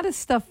Vista. A lot of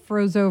stuff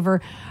froze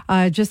over.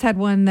 Just had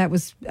one that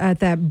was at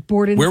that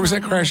Borden. Where was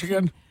that crash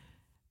again?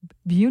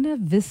 Buena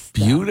Vista.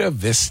 Buena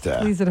Vista.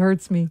 Please, it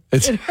hurts me.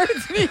 It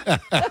hurts me.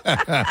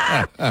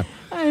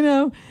 I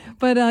know.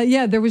 But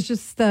there was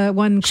just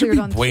one cleared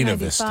on Buena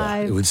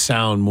Vista. It would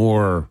sound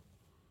more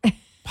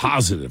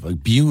positive.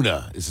 Like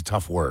Buena is a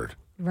tough word.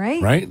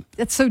 Right?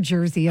 That's so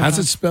Jersey. How's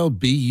it spelled?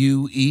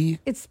 B-U-E?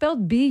 It's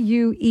spelled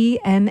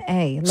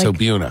B-U-E-N-A. Like so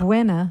Buena.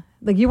 Buena.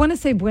 Like you want to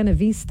say Buena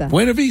Vista.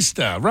 Buena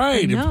Vista,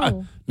 right.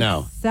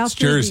 No, South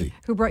Jersey.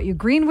 Who brought you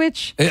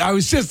Greenwich? I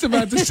was just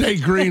about to say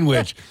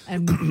Greenwich.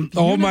 And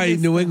all my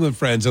New England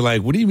friends are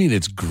like, what do you mean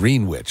it's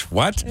Greenwich?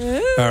 What?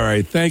 All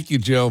right. Thank you,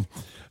 Jill.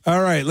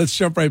 All right. Let's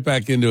jump right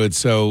back into it.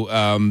 So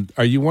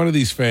are you one of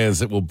these fans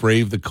that will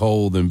brave the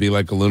cold and be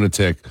like a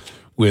lunatic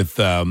with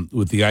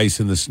the ice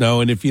and the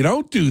snow? And if you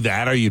don't do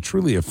that, are you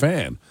truly a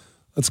fan?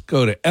 Let's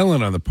go to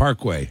Ellen on the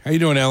Parkway. How you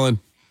doing, Ellen?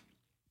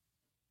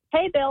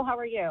 Hey, Bill. How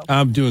are you?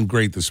 I'm doing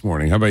great this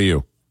morning. How about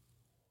you?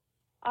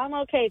 I'm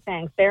okay,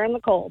 thanks. They're in the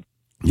cold.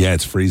 Yeah,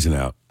 it's freezing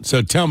out.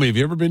 So tell me, have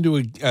you ever been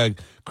to a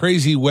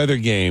crazy weather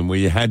game where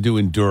you had to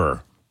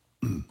endure?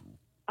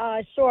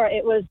 Sure.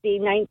 It was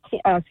the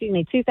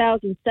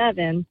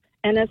 2007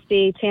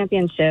 NFC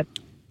Championship,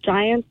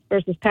 Giants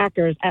versus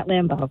Packers at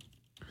Lambeau.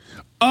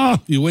 Oh,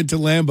 you went to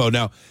Lambeau.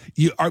 Now,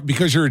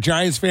 because you're a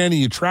Giants fan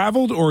and you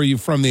traveled, or are you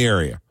from the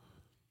area?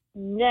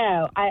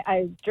 No,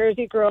 I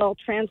Jersey girl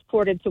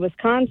transported to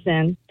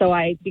Wisconsin, so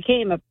I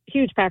became a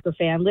huge Packer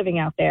fan living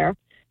out there.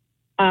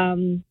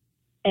 And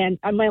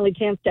my only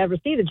chance to ever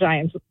see the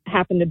Giants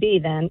happened to be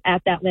then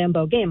at that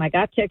Lambeau game. I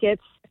got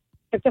tickets,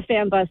 took the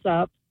fan bus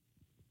up,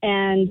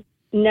 and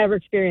never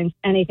experienced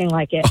anything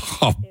like it.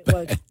 It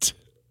was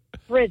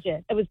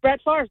frigid. It was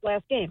Brett Favre's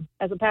last game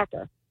as a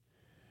Packer.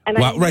 And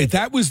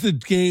that was the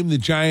game the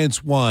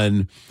Giants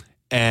won.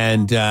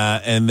 And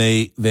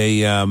they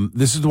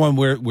this is the one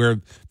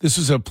where this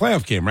was a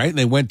playoff game, right? And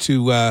they went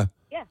to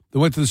they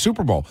went to the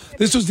Super Bowl.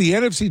 This was the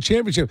NFC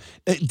Championship.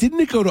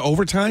 Didn't it go to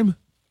overtime?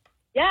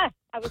 Yes,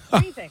 I was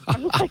freezing. I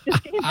was like, this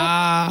game.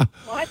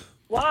 What?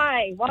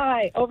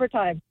 Why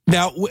overtime?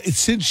 Now,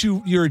 since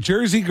you're a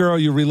Jersey girl,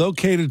 you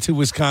relocated to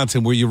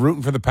Wisconsin. Were you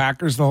rooting for the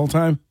Packers the whole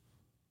time?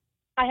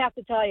 I have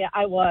to tell you,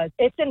 I was.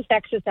 It's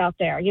infectious out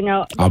there. You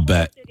know, I'll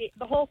bet.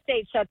 The whole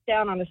state shuts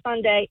down on a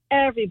Sunday.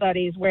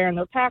 Everybody's wearing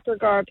their Packer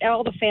garb.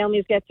 All the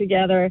families get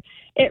together.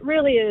 It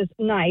really is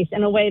nice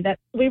in a way that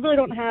we really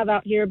don't have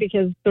out here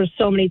because there's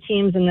so many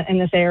teams in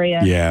this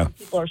area. Yeah.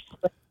 People are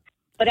split.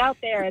 But out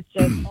there, it's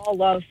just all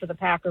love for the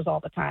Packers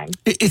all the time.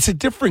 It's a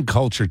different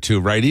culture,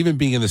 too, right? Even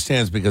being in the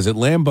stands, because at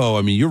Lambeau,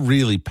 I mean, you're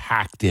really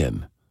packed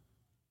in.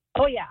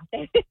 Oh, yeah.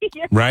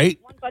 Right?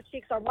 One butt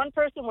cheeks on one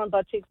person, one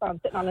butt cheeks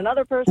on sitting on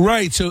another person.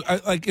 Right. So,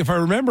 like, if I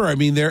remember, I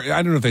mean,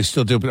 I don't know if they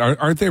still do, but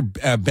aren't there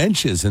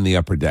benches in the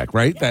upper deck,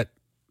 right?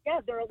 Yeah,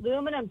 they're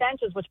aluminum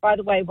benches, which, by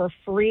the way, were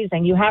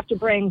freezing. You have to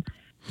bring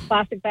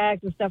plastic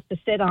bags and stuff to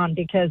sit on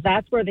because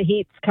that's where the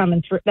heat's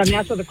coming through. I mean,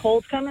 that's where the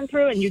cold's coming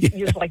through, and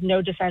you're like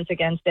no defense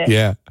against it.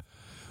 Yeah.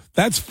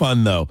 That's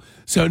fun, though.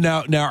 So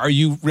now have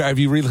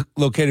you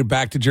relocated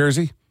back to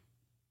Jersey?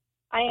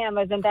 I am.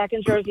 I've been back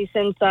in Jersey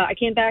since I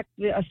came back,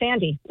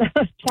 Sandy,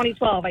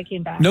 2012. I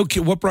came back. No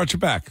kid. What brought you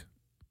back?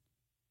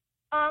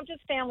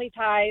 Just family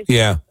ties.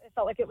 Yeah. It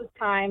felt like it was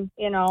time,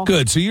 you know.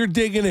 Good. So you're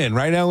digging in,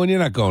 right, Ellen? You're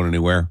not going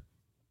anywhere.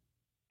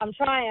 I'm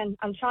trying.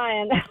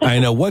 I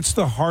know. What's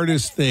the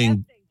hardest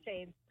thing?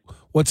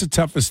 What's the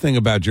toughest thing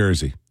about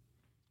Jersey?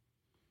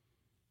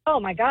 Oh,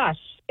 my gosh.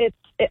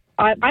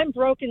 I'm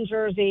broke in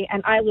Jersey,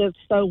 and I lived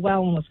so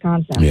well in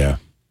Wisconsin. Yeah.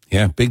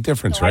 Yeah, big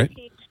difference, so right?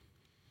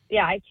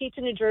 I teach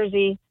in New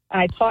Jersey.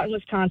 I taught in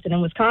Wisconsin.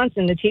 In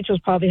Wisconsin, the teachers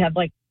probably have,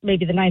 like,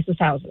 maybe the nicest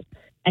houses.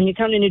 And you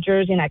come to New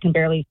Jersey, and I can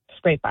barely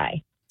scrape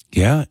by.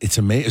 Yeah, it's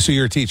amazing. So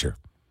you're a teacher?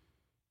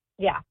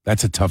 Yeah.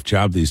 That's a tough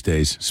job these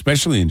days,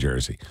 especially in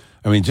Jersey.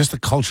 I mean, just the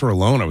culture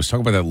alone. I was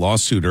talking about that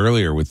lawsuit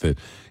earlier with the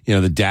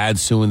dad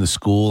suing the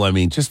school. I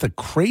mean, just the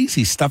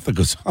crazy stuff that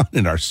goes on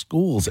in our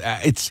schools.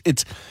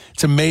 It's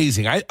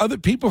amazing. Other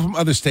people from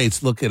other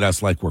states look at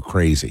us like we're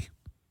crazy.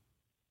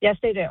 Yes,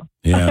 they do.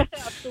 Yeah.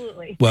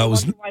 Absolutely. Well,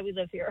 that's why we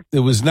live here. It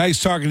was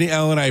nice talking to you,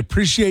 Ellen. I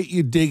appreciate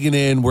you digging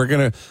in. We're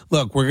going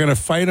to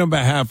fight on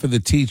behalf of the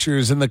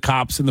teachers and the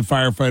cops and the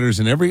firefighters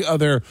and every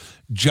other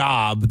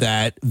job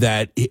that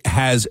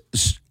has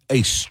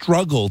a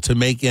struggle to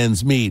make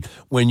ends meet.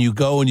 When you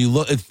go and you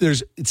look,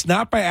 it's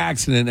not by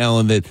accident,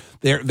 Ellen, that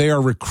they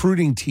are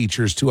recruiting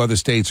teachers to other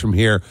states from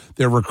here.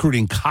 They're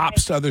recruiting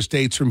cops to other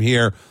states from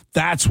here.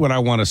 That's what I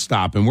want to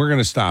stop, and we're going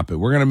to stop it.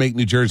 We're going to make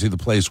New Jersey the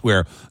place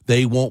where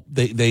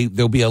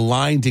there'll be a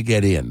line to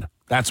get in.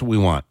 That's what we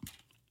want.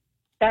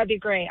 That'd be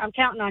great. I'm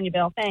counting on you,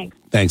 Bill. Thanks.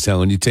 Thanks,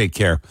 Ellen. You take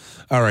care.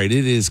 All right,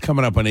 it is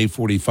coming up on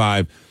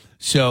 8:45.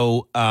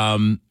 So,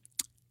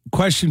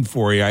 question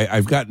for you.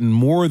 I've gotten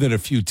more than a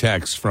few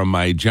texts from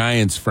my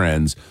Giants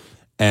friends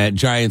and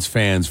Giants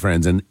fans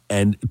friends, and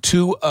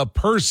to a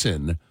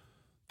person,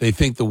 they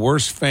think the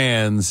worst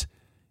fans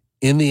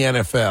in the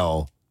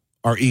NFL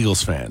are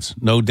Eagles fans.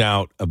 No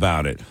doubt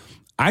about it.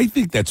 I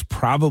think that's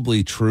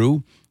probably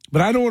true, but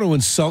I don't want to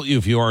insult you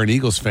if you are an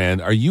Eagles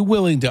fan. Are you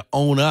willing to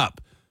own up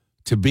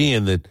to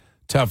being the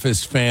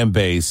toughest fan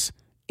base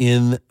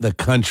in the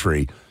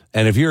country?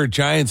 And if you're a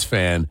Giants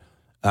fan,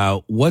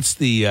 what's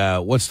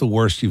the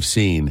worst you've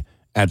seen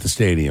at the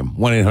stadium?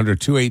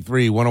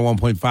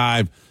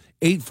 1-800-283-101.5,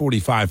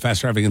 845 Fast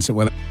Traffic Instant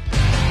Weather.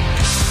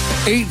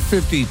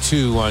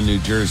 852 on New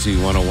Jersey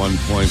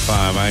 101.5.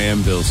 I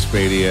am Bill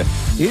Spadea.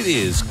 It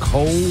is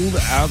cold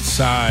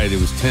outside. It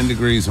was 10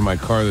 degrees in my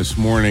car this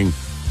morning,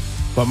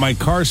 but my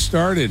car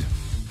started.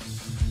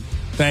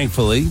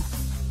 Thankfully.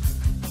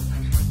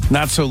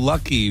 Not so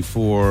lucky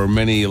for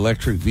many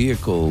electric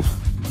vehicle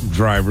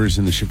drivers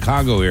in the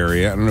Chicago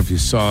area. I don't know if you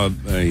saw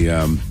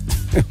a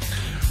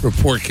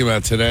report came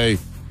out today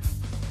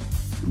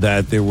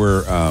that there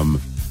were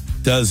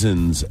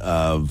dozens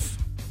of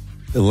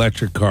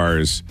electric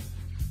cars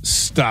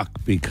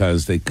stuck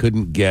because they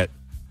couldn't get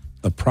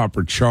a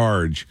proper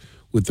charge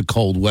with the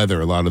cold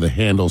weather. A lot of the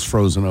handles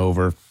frozen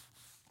over,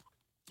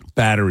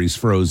 batteries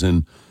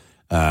frozen.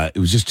 It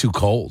was just too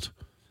cold.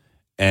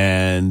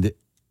 And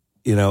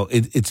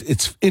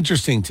it's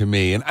interesting to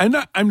me, and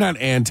I'm not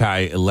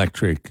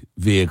anti-electric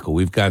vehicle.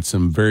 We've got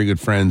some very good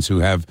friends who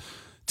have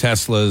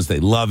Teslas. They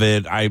love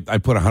it. I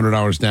put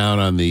 $100 down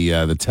on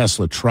the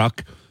Tesla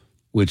truck,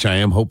 which I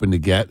am hoping to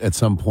get at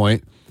some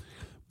point.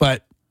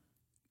 But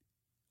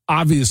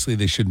obviously,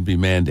 they shouldn't be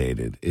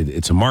mandated.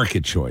 It's a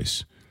market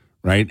choice,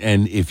 right?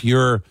 And if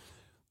you're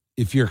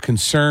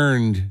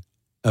concerned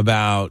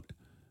about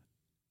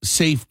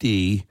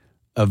safety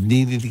of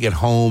needing to get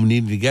home,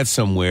 needing to get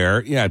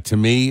somewhere, yeah, to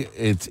me,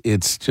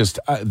 it's just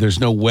there's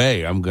no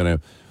way I'm going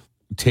to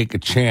take a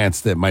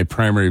chance that my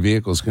primary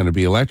vehicle is going to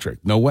be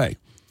electric. No way.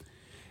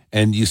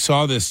 And you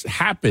saw this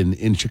happen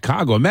in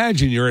Chicago.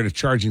 Imagine you're at a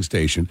charging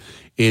station.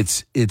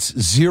 It's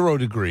 0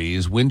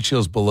 degrees, wind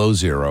chill's below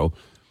zero,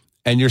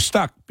 and you're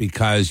stuck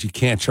because you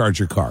can't charge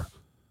your car.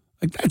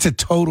 Like, that's a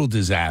total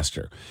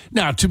disaster.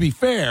 Now, to be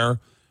fair,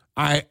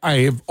 I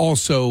have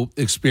also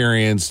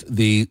experienced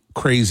the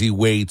crazy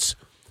waits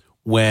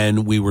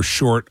when we were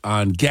short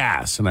on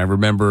gas. And I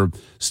remember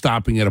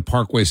stopping at a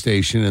Parkway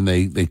station and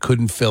they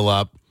couldn't fill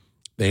up.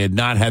 They had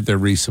not had their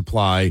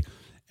resupply.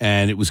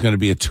 and it was going to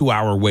be a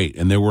 2-hour wait,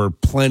 and there were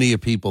plenty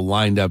of people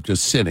lined up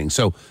just sitting.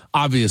 So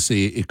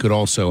obviously it could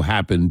also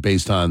happen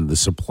based on the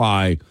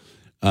supply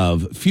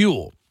of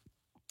fuel.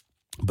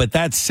 But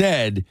that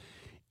said,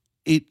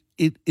 it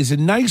is a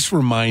nice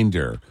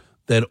reminder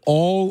that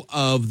all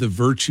of the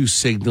virtue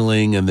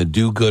signaling and the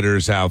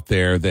do-gooders out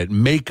there that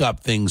make up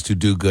things to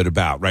do good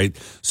about, right?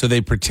 So they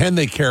pretend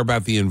they care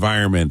about the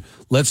environment.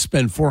 Let's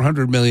spend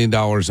 $400 million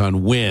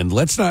on wind.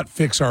 Let's not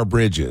fix our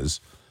bridges.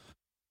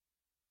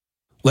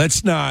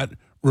 Let's not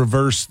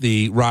reverse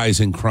the rise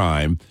in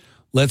crime.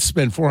 Let's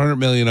spend $400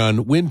 million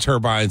on wind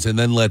turbines, and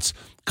then let's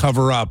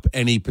cover up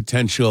any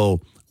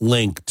potential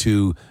link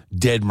to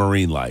dead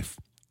marine life.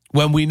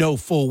 When we know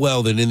full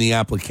well that in the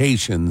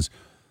applications,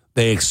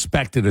 they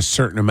expected a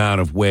certain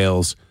amount of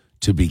whales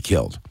to be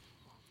killed.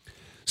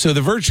 So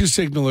the virtue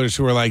signalers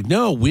who are like,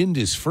 no, wind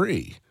is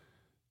free,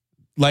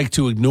 like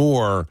to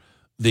ignore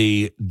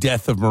the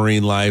death of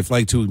marine life,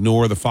 like to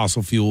ignore the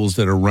fossil fuels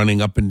that are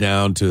running up and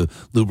down to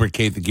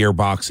lubricate the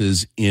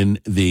gearboxes in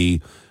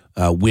the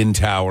wind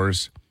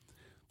towers.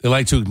 They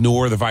like to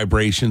ignore the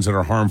vibrations that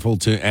are harmful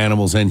to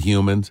animals and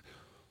humans.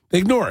 They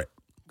ignore it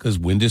because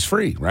wind is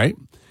free, right?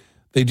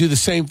 They do the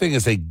same thing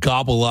as they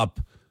gobble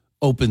up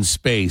open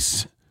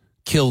space,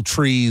 kill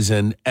trees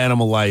and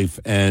animal life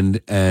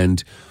and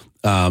the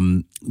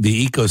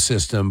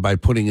ecosystem by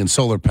putting in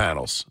solar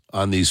panels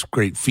on these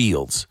great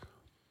fields.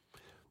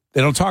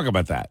 They don't talk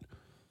about that.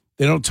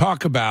 They don't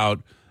talk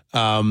about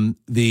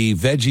the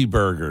veggie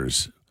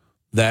burgers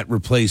that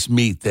replace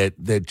meat,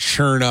 that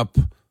churn up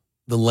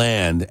the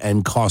land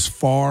and cost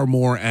far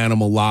more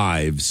animal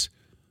lives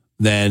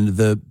than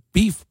the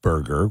beef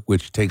burger,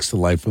 which takes the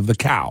life of the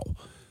cow.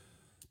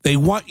 They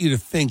want you to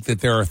think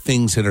that there are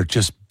things that are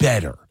just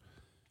better.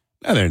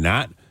 No, they're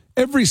not.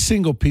 Every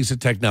single piece of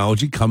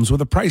technology comes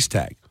with a price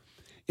tag.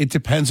 It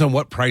depends on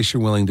what price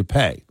you're willing to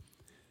pay.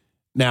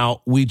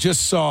 Now, we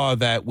just saw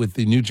that with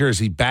the New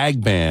Jersey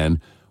bag ban,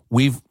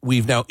 we've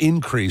now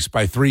increased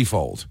by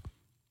threefold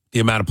the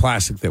amount of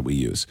plastic that we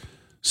use.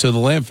 So the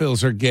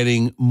landfills are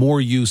getting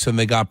more use than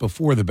they got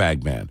before the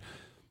bag ban.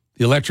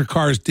 The electric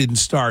cars didn't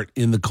start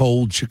in the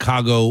cold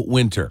Chicago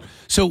winter.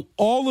 So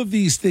all of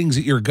these things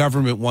that your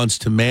government wants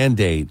to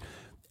mandate,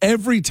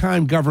 every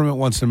time government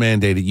wants to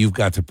mandate it, you've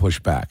got to push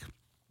back.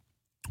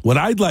 What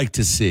I'd like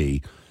to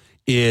see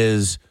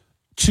is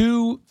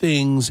two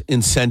things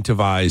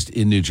incentivized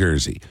in New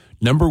Jersey.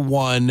 Number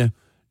one,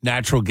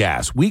 natural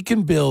gas. We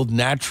can build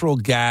natural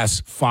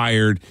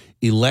gas-fired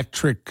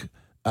electric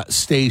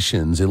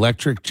stations,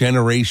 electric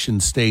generation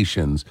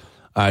stations,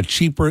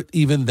 cheaper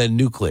even than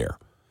nuclear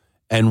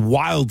and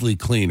wildly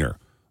cleaner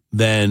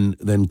than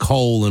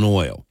coal and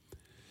oil.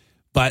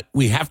 But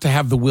we have to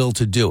have the will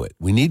to do it.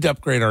 We need to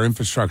upgrade our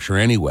infrastructure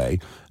anyway.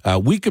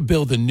 We could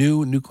build a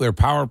new nuclear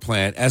power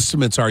plant.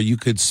 Estimates are you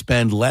could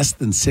spend less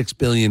than $6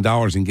 billion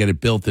and get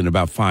it built in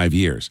about 5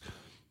 years.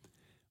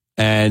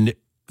 And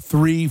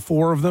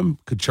 3-4 of them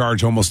could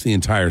charge almost the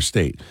entire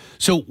state.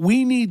 So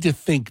we need to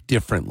think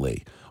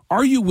differently.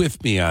 Are you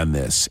with me on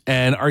this?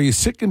 And are you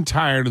sick and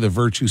tired of the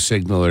virtue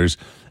signalers?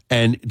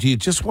 And do you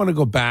just want to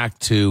go back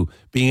to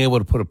being able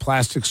to put a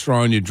plastic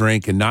straw in your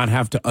drink and not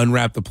have to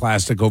unwrap the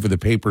plastic over the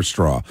paper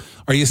straw?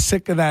 Are you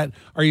sick of that?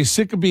 Are you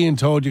sick of being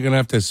told you're going to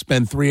have to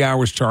spend 3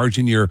 hours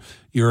charging your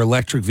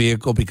electric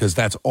vehicle because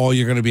that's all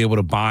you're going to be able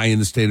to buy in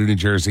the state of New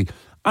Jersey?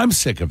 I'm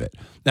sick of it.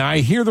 Now, I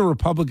hear the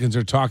Republicans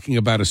are talking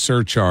about a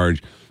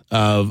surcharge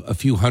of a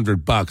few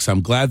 $100.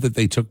 I'm glad that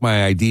they took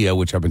my idea,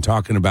 which I've been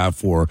talking about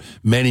for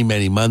many,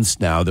 many months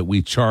now, that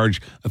we charge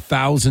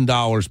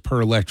 $1,000 per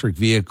electric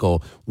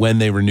vehicle when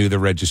they renew the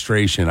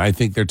registration. I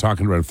think they're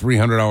talking about a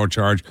 $300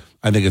 charge.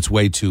 I think it's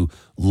way too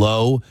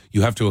low.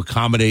 You have to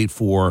accommodate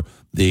for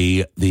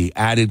the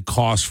added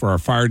cost for our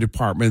fire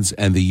departments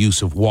and the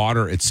use of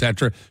water, et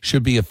cetera.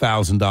 Should be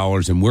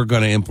 $1,000, and we're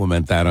going to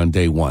implement that on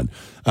day one.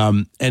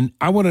 And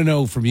I want to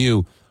know from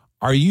you,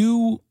 are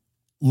you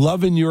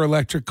loving your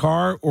electric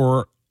car,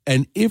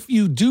 and if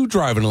you do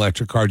drive an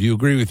electric car, do you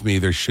agree with me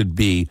there should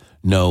be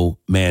no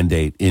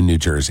mandate in New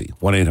Jersey?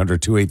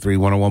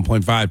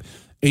 1-800-283-101.5.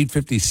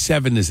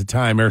 8:57 is the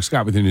time. Eric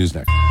Scott with your news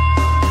next.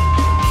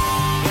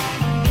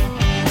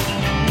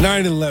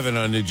 9:11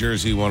 on New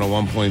Jersey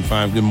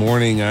 101.5. Good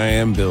morning. I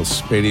am Bill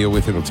Spadea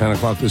with you till 10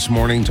 o'clock this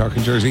morning,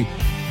 talking Jersey.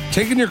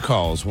 Taking your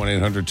calls,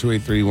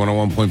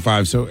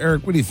 1-800-283-101.5. So,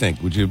 Eric, what do you think?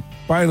 Would you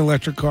buy an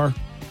electric car?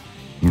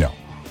 No.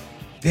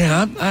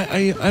 Yeah,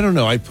 I don't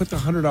know. I put the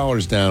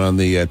 $100 down on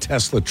the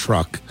Tesla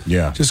truck.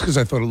 Yeah. Just because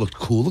I thought it looked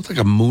cool. It looked like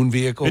a moon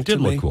vehicle. It did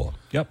to me. look cool.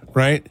 Yep.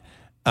 Right?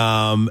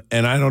 And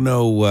I don't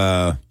know.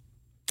 I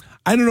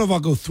don't know if I'll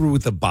go through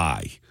with the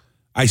buy.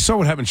 I saw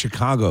what happened in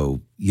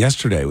Chicago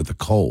yesterday with the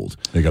cold.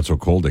 They got so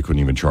cold they couldn't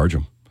even charge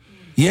them.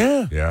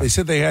 Yeah. Yeah. They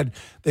said they had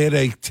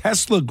a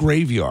Tesla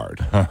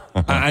graveyard.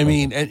 I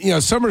mean,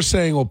 and some are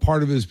saying, well,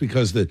 part of it is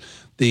because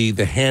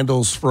the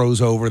handles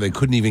froze over. They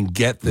couldn't even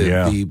get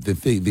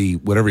the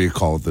whatever you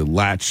call it, the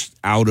latch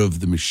out of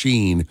the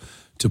machine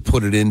to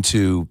put it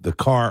into the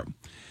car.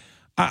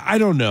 I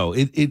don't know.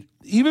 It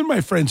even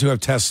my friends who have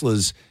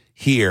Teslas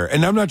here,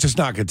 and I'm not just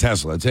knocking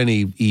Tesla, it's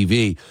any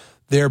EV.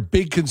 their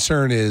big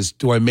concern is,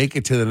 do I make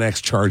it to the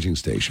next charging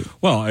station?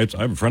 Well, I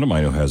have a friend of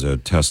mine who has a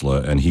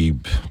Tesla, and he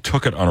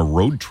took it on a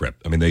road trip.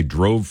 I mean, they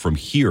drove from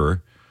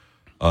here,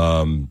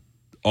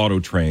 auto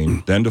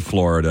train, then to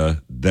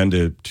Florida,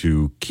 then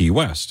to Key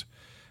West.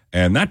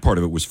 And that part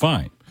of it was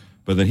fine.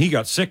 But then he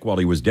got sick while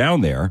he was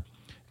down there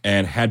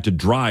and had to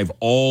drive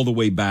all the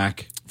way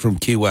back from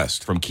Key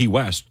West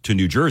to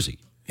New Jersey.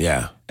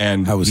 Yeah.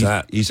 And how was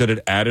that? He said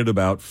it added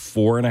about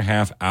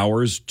 4.5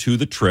 hours to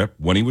the trip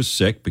when he was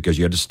sick because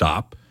you had to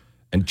stop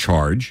and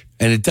charge.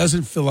 And it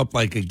doesn't fill up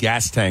like a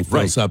gas tank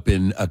fills up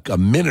in a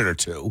minute or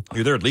two.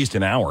 You're there at least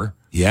an hour.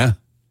 Yeah.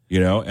 You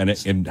know,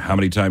 and how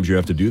many times you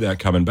have to do that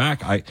coming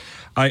back.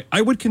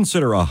 I would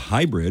consider a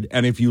hybrid.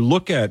 And if you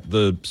look at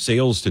the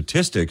sales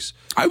statistics,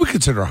 I would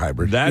consider a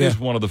hybrid. That is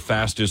one of the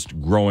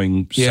fastest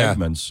growing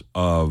segments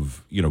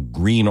of,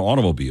 green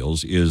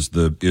automobiles is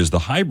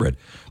the hybrid.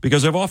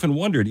 Because I've often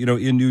wondered,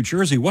 in New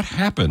Jersey, what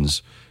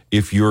happens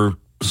if you're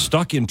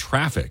stuck in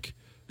traffic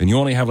and you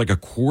only have like a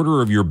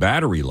quarter of your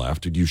battery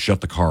left? Do you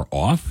shut the car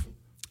off?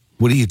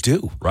 What do you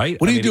do? Right?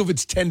 What do you do if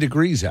it's 10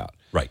 degrees out?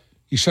 Right.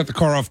 You shut the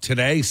car off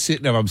today,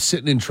 if I'm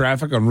sitting in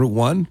traffic on Route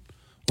 1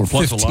 or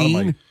Plus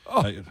 15? a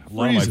lot of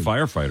my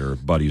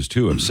firefighter buddies,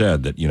 too, have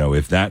said that,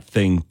 if that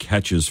thing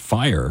catches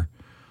fire,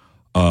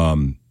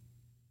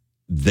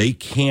 they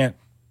can't,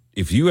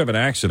 if you have an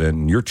accident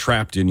and you're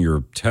trapped in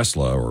your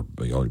Tesla or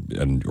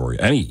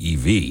any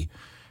EV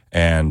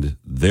and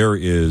there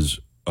is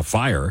a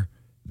fire,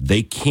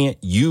 they can't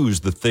use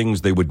the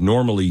things they would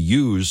normally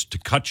use to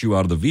cut you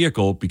out of the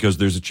vehicle because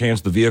there's a chance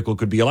the vehicle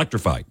could be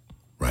electrified.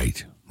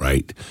 Right.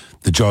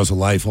 The jaws of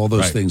life, all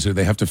those things,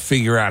 they have to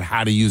figure out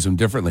how to use them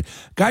differently.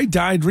 Guy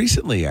died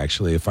recently,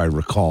 actually, if I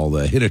recall,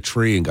 hit a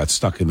tree and got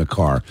stuck in the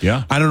car.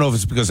 Yeah. I don't know if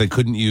it's because they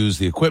couldn't use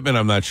the equipment.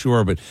 I'm not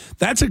sure, but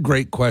that's a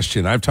great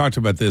question. I've talked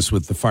about this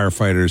with the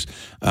firefighters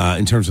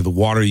in terms of the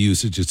water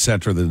usage, et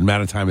cetera, the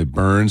amount of time it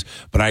burns,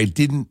 but I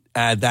didn't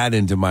add that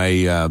into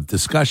my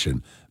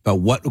discussion about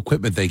what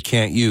equipment they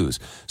can't use.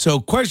 So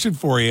question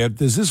for you,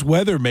 does this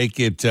weather make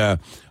it a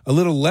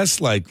little less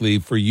likely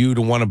for you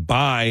to want to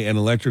buy an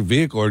electric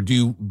vehicle, or do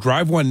you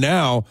drive one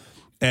now,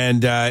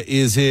 and are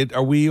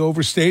we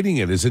overstating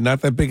it? Is it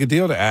not that big a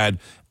deal to add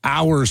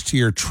hours to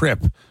your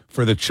trip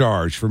for the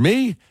charge? For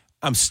me,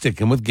 I'm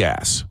sticking with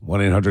gas.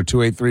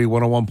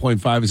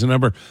 1-800-283-101.5 is the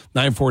number.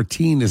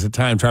 9:14 is the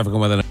time. Traffic on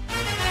weather.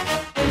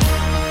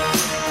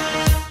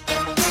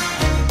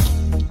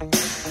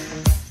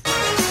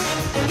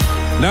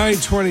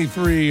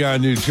 9:23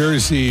 on New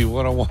Jersey,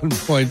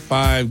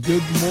 101.5.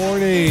 Good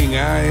morning.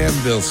 I am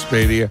Bill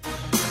Spadea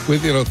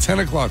with you till 10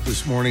 o'clock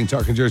this morning,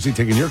 talking Jersey,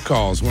 taking your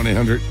calls,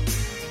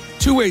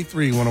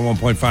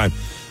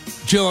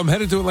 1-800-283-101.5. Jill, I'm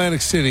headed to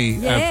Atlantic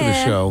City after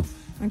the show.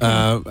 Okay.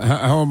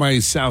 How are my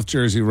South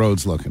Jersey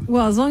roads looking?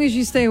 Well, as long as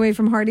you stay away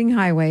from Harding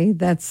Highway,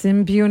 that's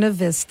in Buena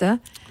Vista.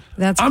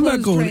 I'm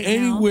not going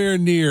anywhere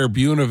near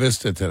Buena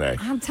Vista today.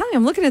 I'm telling you,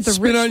 I'm looking at the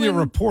Richland. Richland. It's been on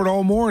your report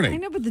all morning. I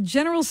know, but the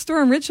general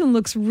store in Richland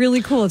looks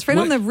really cool. It's right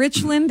on the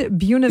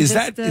Richland-Buena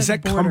Vista Is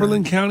that border.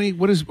 Cumberland County?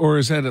 Or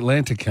is that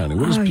Atlantic County?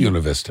 What is Buena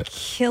Vista?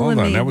 Killing Hold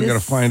on, me. now we got to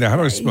find out. How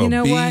do I spell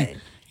B-U-E-N-A?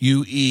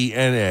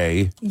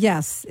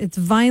 Yes, it's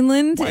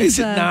Vineland. Why is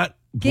it not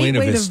Buena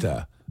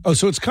Vista?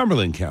 So it's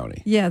Cumberland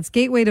County. Yeah, it's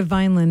gateway to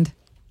Vineland.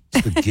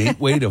 It's the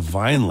gateway to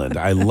Vineland.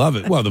 I love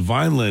it. Well, the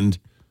Vineland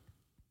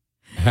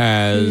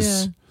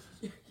has...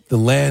 the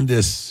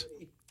Landis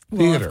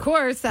Theater. Well, of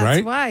course,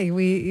 that's why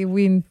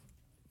we.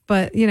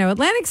 But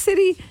Atlantic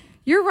City,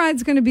 your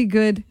ride's going to be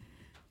good.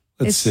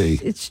 Let's see.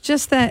 It's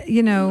just that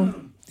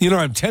I'm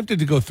tempted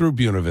to go through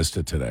Buena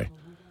Vista today.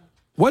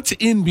 What's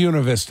in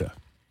Buena Vista?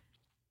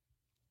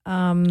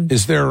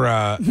 Is there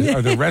are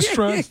there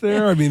restaurants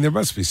there? I mean, there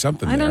must be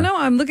something. I don't know.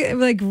 I'm looking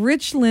at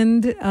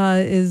Richland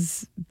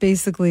is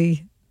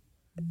basically.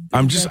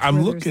 I'm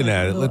looking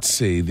at it. Let's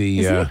see.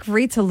 Isn't it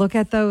great to look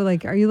at though?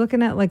 Are you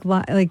looking at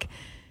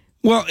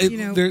Well,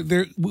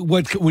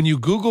 when you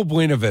Google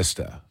Buena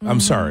Vista,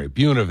 I'm sorry,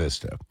 Buena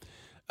Vista,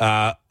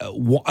 a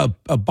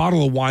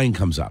bottle of wine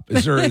comes up.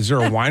 Is there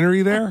a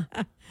winery there?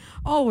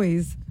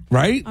 Always.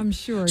 Right? I'm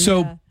sure.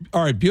 So,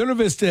 all right, Buena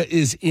Vista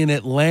is in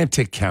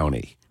Atlantic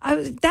County.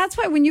 That's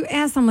why when you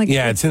asked, I'm like,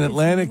 it's in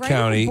Atlantic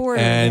County,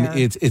 and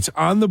it's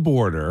on the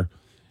border,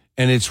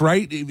 and it's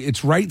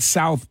right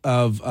south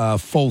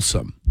of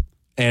Folsom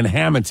and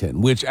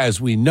Hamilton, which,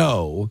 as we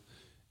know,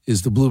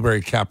 is the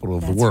blueberry capital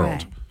of the world.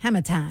 Right.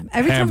 Hamilton.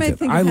 Every time I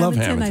think of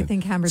Hamilton, I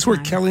think Hamilton. That's where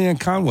Kellyanne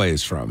Conway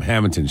is from,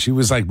 Hamilton. She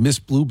was like Miss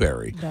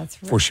Blueberry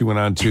before she went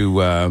on to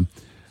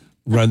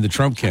run the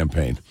Trump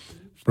campaign.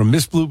 From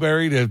Miss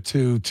Blueberry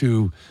to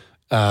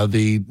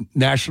the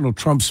national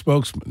Trump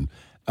spokesman.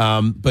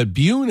 But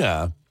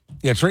Buena,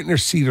 it's right near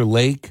Cedar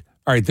Lake.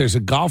 All right, there's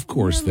a golf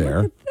course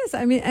there. Look at this.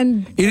 I mean,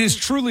 and it is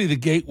truly the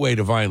gateway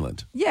to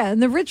Vineland. Yeah,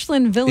 and the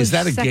Richland Village. Is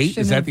that a gate?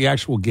 Is that the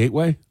actual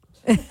gateway?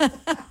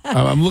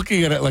 I'm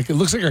looking at it like it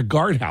looks like a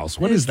guardhouse.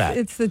 What is that?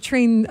 It's the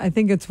train. I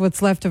think it's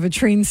what's left of a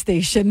train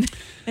station.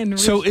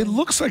 So it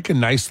looks like a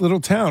nice little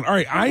town. All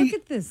right, look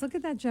at this. Look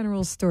at that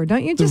general store.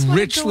 Don't you just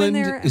want to go in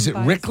there? Is it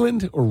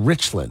Rickland or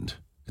Richland?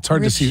 It's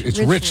hard to see. It's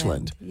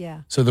Richland.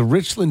 Yeah. So the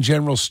Richland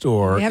General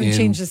Store. They haven't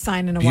changed the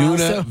sign in a while.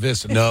 Buena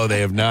Vista. No, they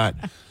have not.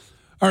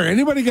 All right.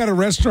 Anybody got a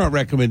restaurant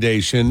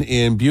recommendation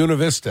in Buena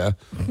Vista?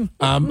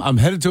 I'm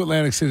headed to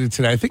Atlantic City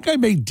today. I think I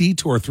may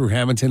detour through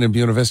Hamilton and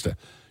Buena Vista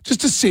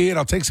just to see it.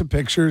 I'll take some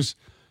pictures.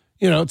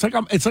 You know, it's like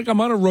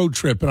I'm on a road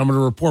trip, and I'm going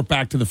to report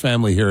back to the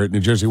family here at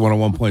New Jersey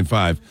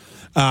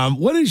 101.5.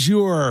 What is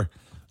your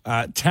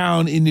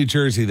town in New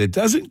Jersey that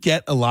doesn't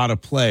get a lot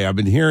of play? I've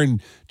been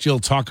hearing Jill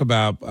talk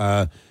about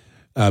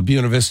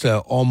Buena Vista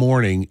all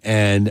morning,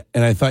 and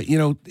I thought, you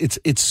know,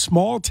 it's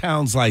small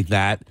towns like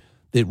that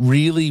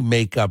really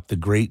make up the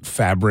great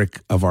fabric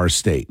of our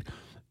state.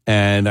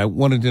 And I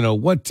wanted to know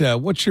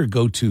what's your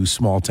go-to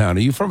small town?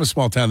 Are you from a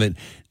small town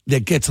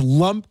that gets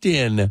lumped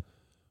in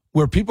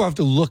where people have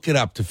to look it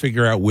up to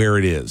figure out where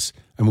it is?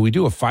 I mean, we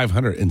do have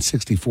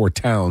 564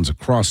 towns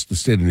across the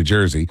state of New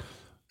Jersey,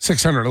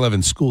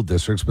 611 school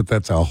districts, but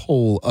that's a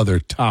whole other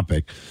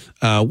topic.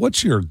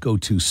 What's your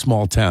go-to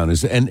small town?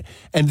 And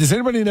does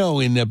anybody know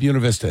in Buena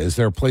Vista, is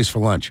there a place for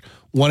lunch?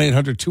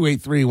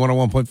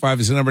 1-800-283-101.5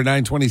 is the number.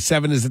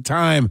 9:27 is the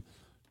time.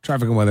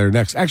 Traffic and weather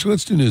next. Actually,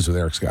 let's do news with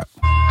Eric Scott.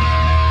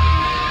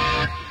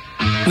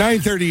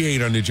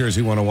 9:38 on New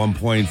Jersey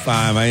 101.5.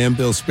 I am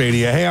Bill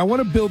Spadea. Hey, I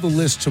want to build a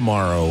list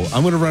tomorrow.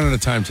 I'm going to run out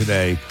of time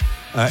today.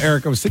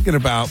 Eric, I was thinking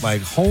about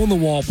like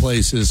hole-in-the-wall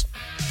places.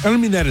 I don't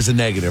mean that as a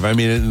negative. I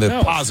mean it in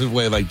the positive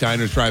way, like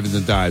diners, drive-ins,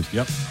 and dives.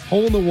 Yep.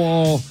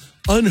 Hole-in-the-wall,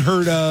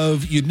 unheard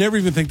of. You'd never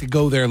even think to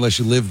go there unless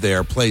you live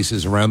there,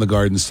 places around the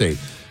Garden State.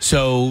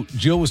 So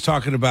Jill was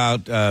talking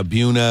about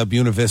Buena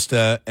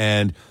Vista,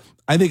 and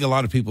I think a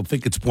lot of people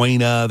think it's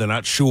Buena. They're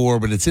not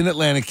sure, but it's in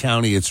Atlantic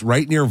County. It's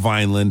right near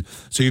Vineland.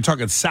 So you're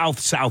talking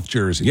South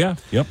Jersey. Yeah,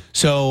 yep.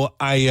 So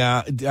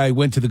I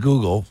went to the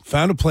Google,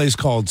 found a place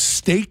called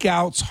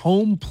Stakeout's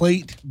Home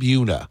Plate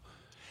Buena.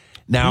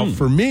 Now,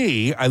 for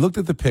me, I looked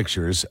at the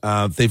pictures.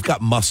 They've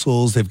got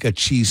mussels. They've got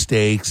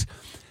cheesesteaks.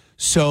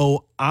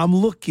 So I'm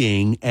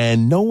looking,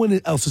 and no one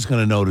else is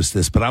going to notice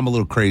this, but I'm a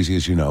little crazy,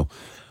 as you know.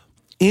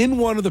 In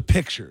one of the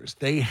pictures,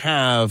 they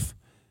have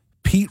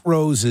Pete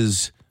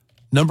Rose's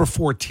number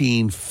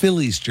 14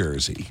 Phillies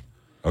jersey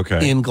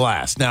in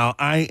glass. Now,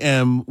 I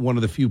am one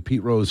of the few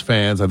Pete Rose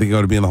fans. I think he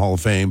ought to be in the Hall of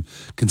Fame,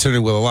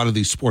 considering what a lot of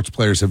these sports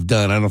players have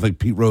done. I don't think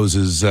Pete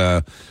Rose's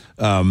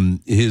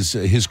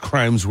his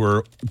crimes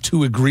were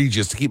too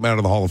egregious to keep him out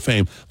of the Hall of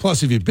Fame.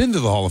 Plus, if you've been to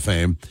the Hall of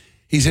Fame,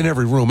 he's in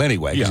every room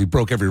anyway because he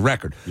broke every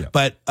record. Yeah.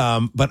 But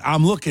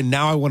I'm looking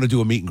now. I want to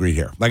do a meet and greet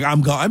here. Like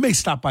I may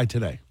stop by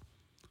today.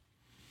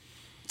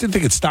 Didn't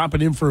think it's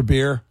stopping in for a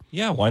beer.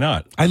 Yeah, why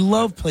not? I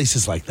love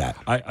places like that.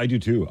 I do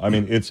too. I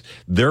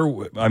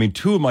mean,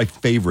 two of my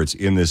favorites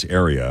in this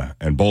area,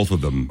 and both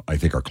of them I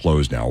think are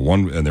closed now.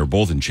 One, and they're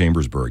both in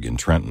Chambersburg in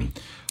Trenton.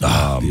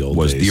 The old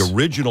was days. The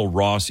original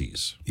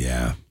Rossi's.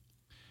 Yeah,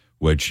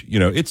 which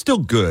it's still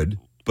good,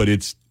 but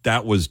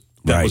that was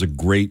a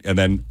great. And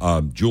then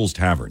Jules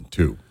Tavern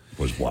too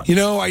was one.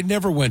 I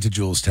never went to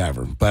Jules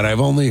Tavern, but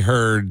I've only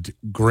heard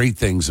great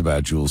things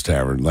about Jules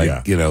Tavern.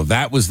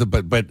 That was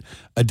but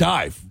a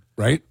dive.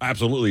 Right?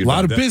 Absolutely. A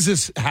lot of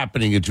business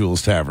happening at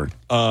Jules Tavern.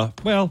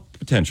 Well,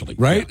 potentially.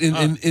 Right?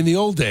 Yeah. In the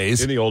old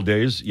days. In the old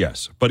days,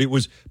 yes. But it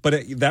was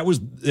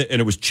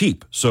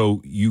cheap.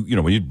 So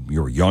when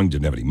you were young,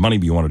 didn't have any money,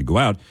 but you wanted to go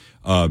out,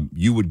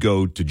 you would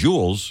go to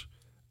Jules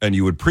and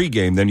you would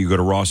pregame, then you go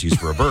to Rossi's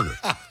for a burger.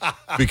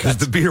 Because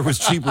the beer was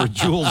cheaper at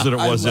Jules than it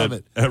was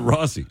at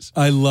Rossi's.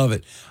 I love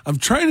it. I'm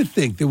trying to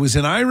think. There was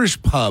an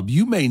Irish pub.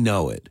 You may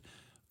know it.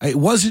 It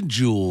wasn't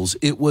Jules.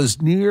 It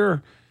was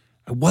near...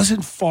 It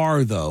wasn't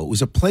far, though. It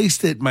was a place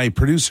that my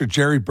producer,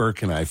 Jerry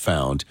Burke, and I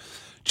found.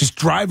 Just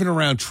driving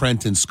around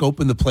Trenton,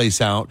 scoping the place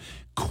out.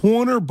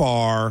 Corner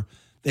bar.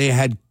 They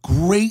had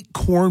great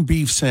corned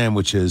beef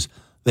sandwiches.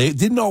 They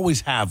didn't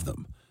always have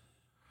them.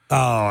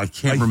 Oh, I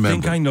can't remember. I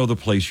think I know the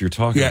place you're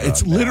talking about. Yeah,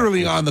 it's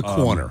literally on the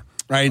corner.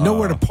 Right?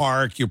 Nowhere to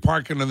park. You're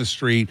parking on the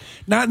street.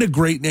 Not in a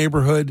great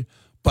neighborhood,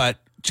 but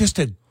just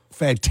a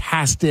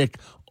fantastic,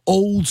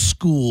 old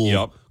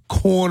school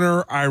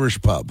corner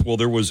Irish pub. Well,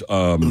 there was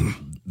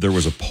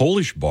a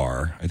Polish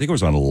bar. I think it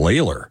was on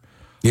Layler.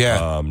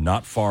 Yeah.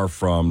 Not far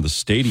from the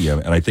stadium.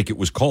 And I think it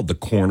was called the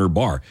Corner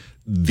Bar.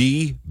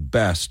 The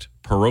best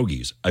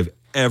pierogies I've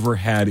ever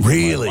had in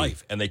my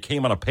life. And they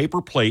came on a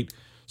paper plate,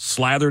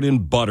 slathered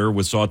in butter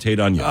with sauteed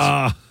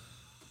onions.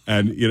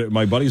 And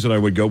my buddies and I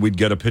would go, we'd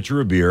get a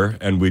pitcher of beer,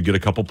 and we'd get a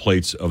couple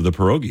plates of the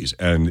pierogies.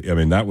 And, I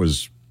mean, that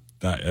was...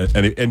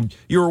 And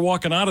you were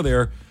walking out of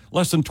there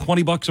less than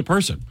 $20 a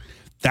person.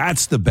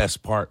 That's the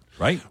best part.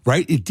 Right?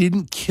 Right? It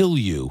didn't kill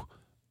you.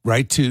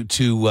 Right, to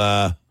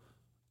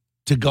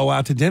go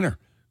out to dinner.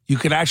 You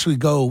could actually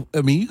go,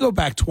 you go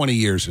back 20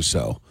 years or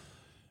so,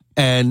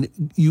 and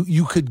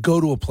you could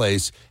go to a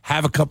place,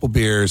 have a couple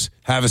beers,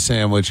 have a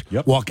sandwich,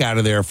 walk out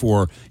of there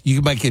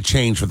you might get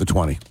change for the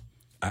 20.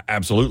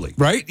 Absolutely.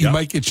 Right? You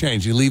might get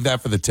change. You leave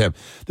that for the tip.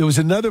 There was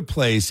another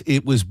place,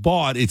 it was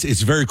bought, it's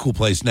a very cool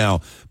place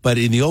now, but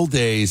in the old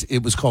days,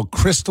 it was called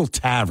Crystal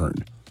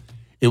Tavern.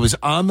 It was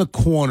on the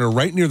corner,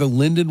 right near the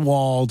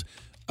Lindenwald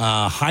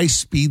high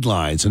speed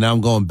lines, and now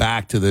I'm going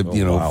back to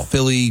the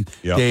Philly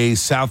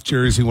days, South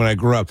Jersey when I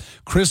grew up.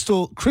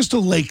 Crystal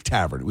Lake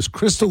Tavern. It was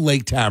Crystal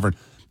Lake Tavern.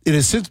 It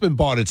has since been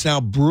bought. It's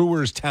now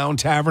Brewer's Town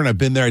Tavern. I've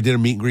been there. I did a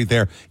meet and greet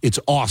there. It's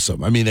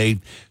awesome. I mean, they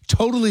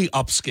totally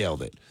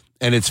upscaled it,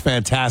 and it's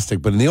fantastic.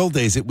 But in the old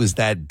days, it was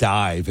that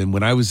dive. And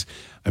when I was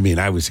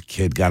a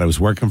kid. God, I was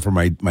working for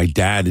my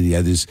dad, and he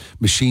had his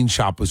machine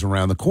shop was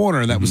around the corner,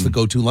 and that was the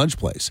go-to lunch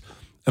place.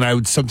 And I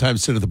would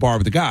sometimes sit at the bar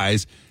with the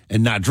guys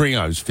and not drink.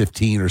 I was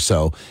 15 or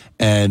so.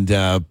 And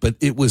but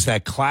it was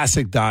that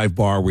classic dive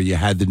bar where you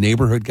had the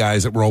neighborhood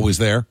guys that were always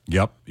there.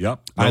 Yep.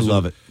 I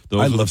love it.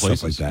 I love places.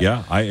 Stuff like that.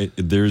 Yeah,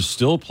 there's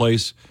still a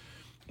place.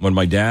 When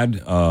my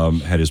dad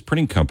had his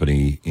printing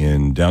company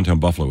in downtown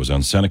Buffalo, it was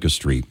on Seneca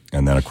Street,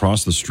 and then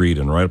across the street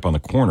and right up on the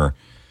corner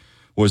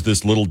was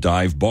this little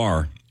dive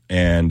bar,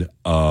 and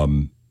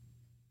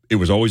it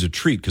was always a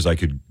treat because I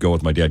could go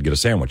with my dad and get a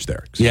sandwich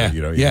there.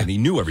 And he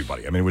knew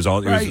everybody. I mean, it was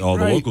all the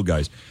local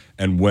guys.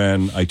 And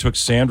when I took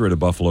Sandra to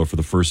Buffalo for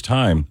the first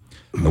time,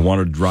 I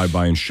wanted to drive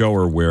by and show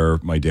her where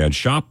my dad's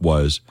shop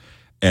was,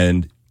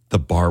 and the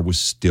bar was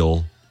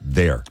still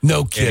there.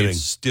 No kidding. And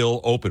it's still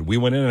open. We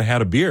went in and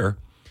had a beer.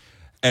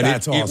 And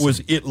That's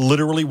awesome. It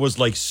literally was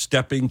like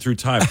stepping through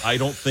time. I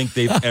don't think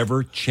they've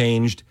ever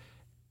changed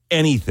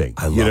anything.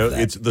 I love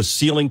that. It's the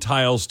ceiling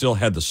tiles still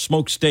had the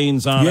smoke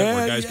stains on it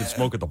where guys could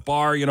smoke at the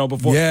bar,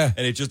 before. Yeah.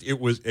 And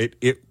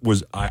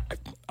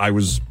I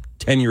was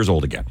 10 years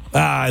old again.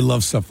 I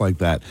love stuff like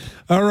that.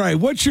 All right,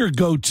 what's your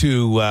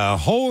go-to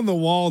hole in the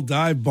wall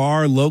dive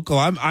bar local?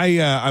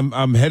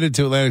 I'm headed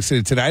to Atlantic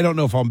City today. I don't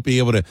know if I'll be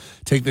able to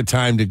take the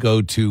time to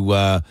go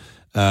to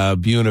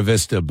Buena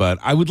Vista, but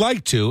I would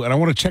like to, and I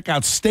want to check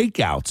out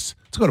Stakeouts.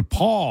 Let's go to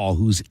Paul,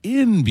 who's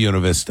in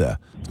Buena Vista.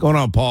 What's going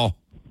on, Paul?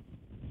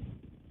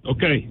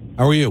 Okay.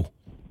 How are you?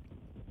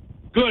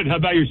 Good. How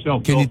about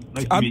yourself, Phil?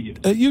 Nice to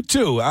meet you. You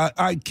too.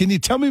 Can you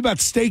tell me about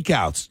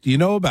Stakeouts? Do you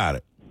know about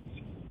it?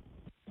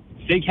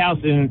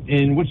 Steakhouse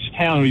in which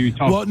town are you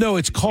talking? Well, no,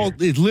 it's called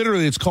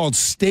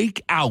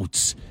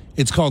Stakeouts.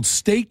 It's called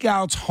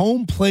Stakeouts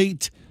Home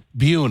Plate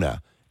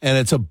Buena, and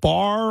it's a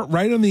bar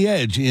right on the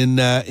edge in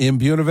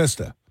Buena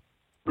Vista.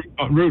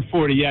 Route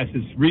 40, yes.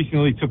 It's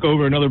recently took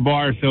over another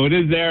bar, so it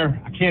is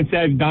there. I can't say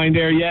I've dined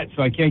there yet,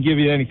 so I can't give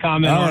you any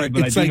comment on it,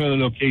 but I do know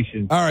the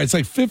location. All right, it's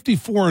like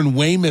 54 in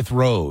Weymouth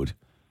Road.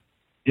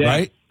 Yeah,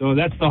 right? So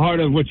that's the heart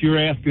of what you were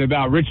asking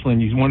about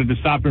Richland. You wanted to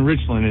stop in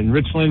Richland, and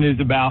Richland is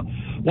about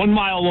 1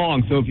 mile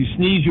long, so if you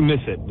sneeze, you miss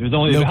it. There's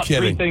only about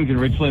 3 things in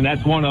Richland.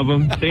 That's one of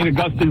them. St.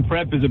 Augustine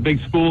Prep is a big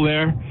school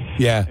there.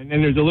 Yeah. And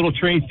then there's a little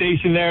train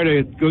station there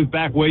that goes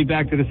way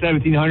back to the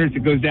 1700s.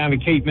 It goes down to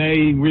Cape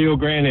May, Rio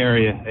Grande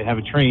area. They have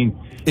a train.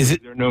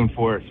 They're known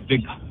for it.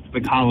 It's a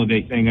big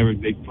holiday thing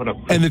they put up.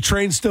 And the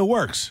train still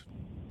works?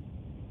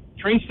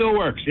 Train still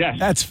works, yes.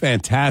 That's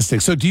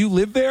fantastic. So do you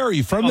live there? Are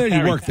you from there?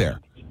 You work there?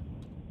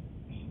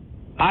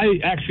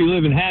 I actually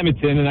live in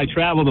Hamilton, and I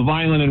travel to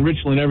Vineland and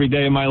Richland every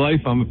day of my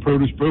life. I'm a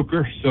produce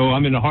broker, so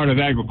I'm in the heart of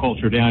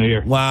agriculture down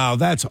here. Wow,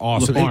 that's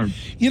awesome.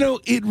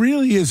 It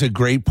really is a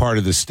great part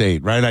of the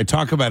state, right? I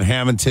talk about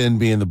Hamilton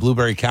being the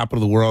blueberry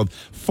capital of the world,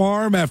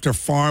 farm after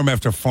farm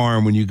after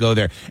farm when you go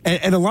there.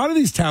 And a lot of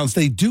these towns,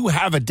 they do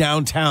have a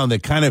downtown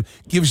that kind of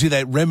gives you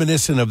that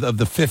reminiscent of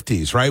the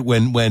 50s, right,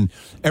 when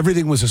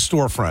everything was a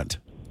storefront.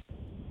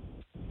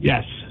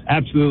 Yes,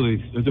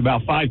 absolutely. There's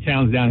about 5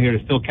 towns down here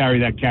that still carry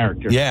that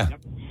character. Yeah. Yep.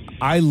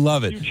 I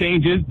love it. A few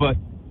changes, but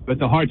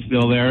the heart's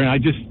still there. And I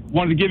just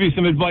wanted to give you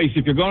some advice.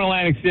 If you're going to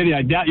Atlantic City,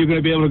 I doubt you're going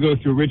to be able to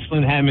go through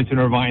Richland, Hamilton,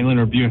 or Vineland,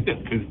 or Buena,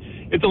 because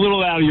it's a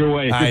little out of your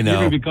way. I know. You're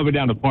going to be coming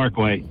down the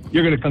Parkway.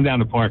 You're going to come down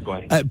the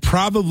Parkway.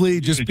 Probably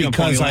just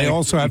because I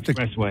also have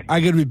to. I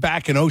got to be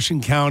back in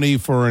Ocean County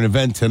for an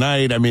event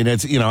tonight. I mean,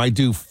 it's I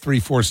do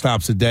 3-4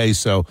 stops a day,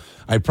 so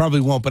I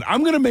probably won't. But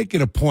I'm going to make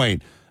it a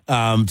point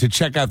to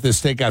check out this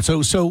Stakeout.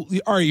 So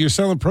all right, you're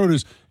selling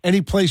produce.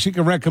 Any place you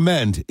can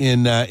recommend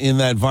in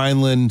that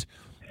Vineland,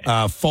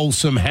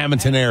 Folsom,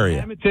 Hamilton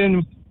area?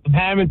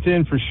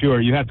 Hamilton for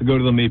sure. You have to go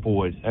to the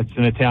Maplewood. That's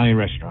an Italian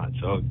restaurant,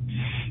 so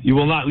you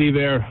will not leave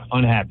there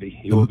unhappy.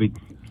 You will be.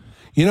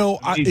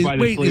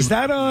 Wait, is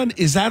that on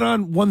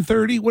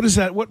 130? What is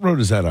that? What road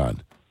is that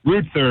on?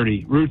 Route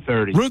 30. Route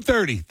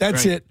 30.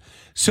 That's right. It.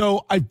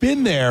 So I've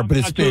been there, but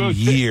it's been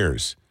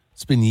years.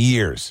 It's been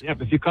years.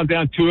 Yep. If you come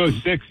down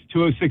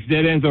 206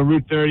 dead ends on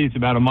Route 30, it's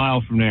about a mile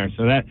from there.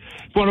 So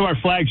it's one of our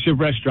flagship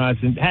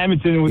restaurants in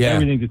Hamilton.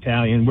 Everything's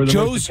Italian. We're the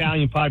most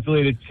Italian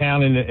populated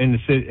town in the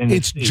city.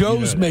 It's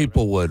Joe's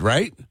Maplewood,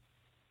 right?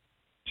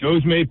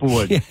 Joe's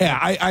Maplewood. Yeah,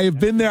 I have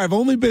been there. I've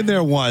only been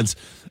there once.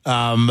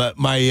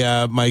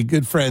 My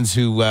good friends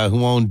who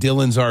own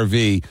Dylan's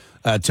RV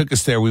took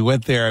us there. We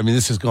went there. I mean,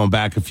 this is going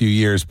back a few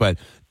years, but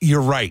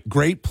you're right.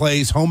 Great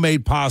place,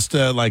 homemade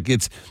pasta. Like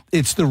it's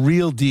the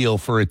real deal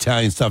for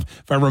Italian stuff.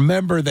 If I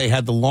remember, they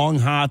had the long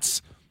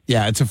hots.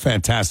 Yeah, it's a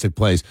fantastic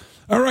place.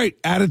 All right,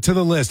 add it to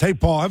the list. Hey,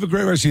 Paul, have a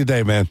great rest of your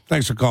day, man.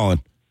 Thanks for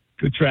calling.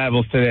 Good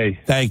travels today.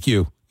 Thank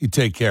you. You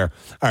take care.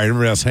 All right,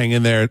 everybody else, hang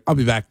in there. I'll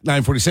be back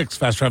 9:46.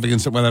 Fast Traffic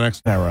Instant Weather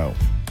next. Narrow.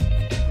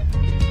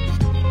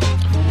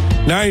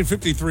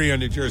 9:53 on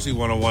New Jersey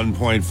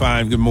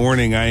 101.5. Good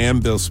morning. I am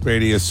Bill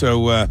Spadea.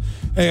 So,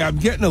 hey, I'm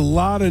getting a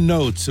lot of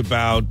notes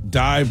about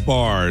dive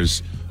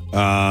bars.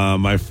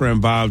 My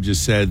friend Bob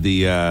just said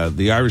the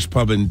Irish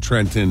pub in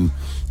Trenton,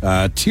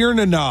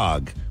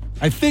 Tirnanog.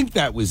 I think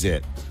that was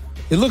it.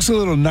 It looks a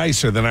little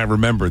nicer than I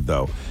remembered,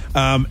 though.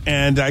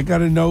 And I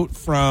got a note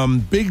from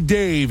Big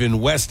Dave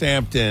in West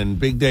Hampton.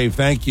 Big Dave,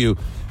 thank you.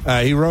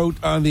 He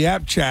wrote on the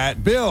app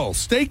chat, Bill,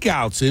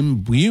 Steakouts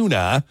in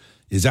Buna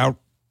is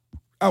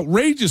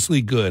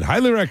outrageously good.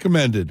 Highly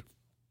recommended.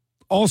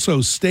 Also,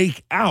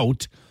 Steak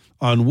Out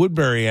on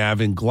Woodbury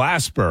Ave in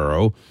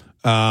Glassboro.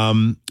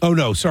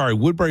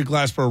 Woodbury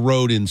Glassboro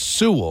Road in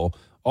Sewell.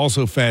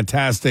 Also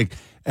fantastic.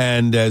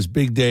 And as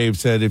Big Dave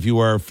said, if you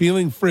are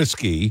feeling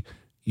frisky,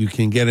 you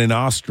can get an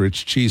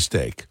ostrich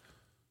cheesesteak.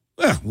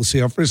 Well, we'll see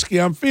how frisky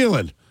I'm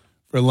feeling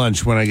for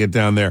lunch when I get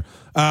down there.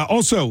 I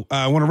want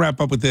to wrap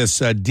up with this.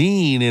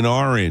 Dean in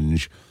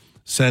Orange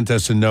sent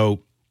us a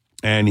note,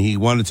 and he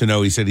wanted to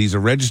know, he said he's a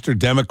registered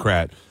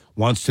Democrat,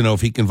 wants to know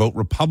if he can vote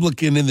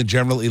Republican in the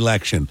general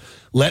election.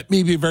 Let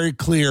me be very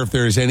clear if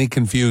there is any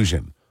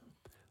confusion.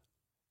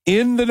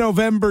 In the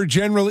November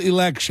general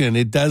election,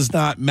 it does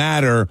not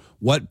matter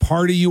what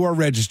party you are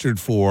registered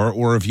for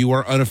or if you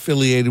are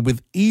unaffiliated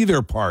with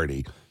either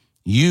party.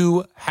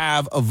 You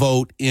have a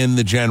vote in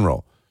the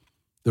general.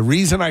 The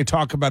reason I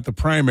talk about the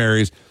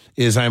primaries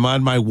is I'm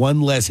on my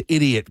One Less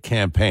Idiot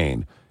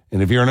campaign.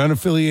 And if you're an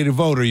unaffiliated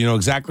voter, you know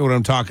exactly what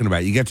I'm talking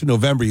about. You get to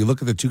November, you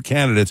look at the two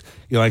candidates,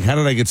 you're like, how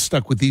did I get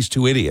stuck with these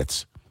two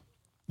idiots?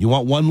 You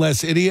want one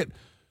less idiot?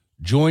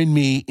 Join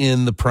me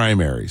in the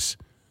primaries.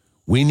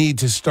 We need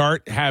to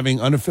start having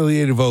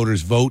unaffiliated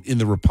voters vote in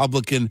the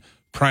Republican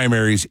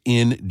primaries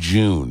in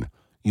June.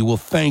 You will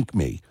thank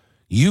me.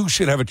 You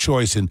should have a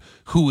choice in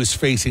who is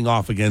facing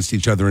off against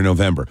each other in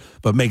November.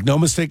 But make no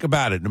mistake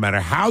about it, no matter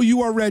how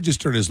you are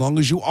registered, as long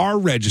as you are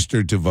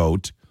registered to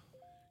vote,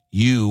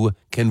 you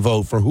can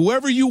vote for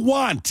whoever you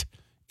want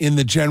in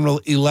the general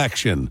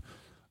election.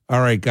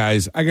 All right,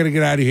 guys, I got to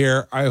get out of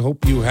here. I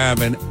hope you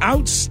have an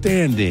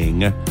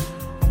outstanding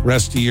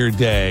rest of your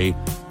day.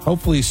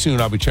 Hopefully soon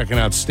I'll be checking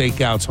out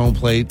Stakeout's Home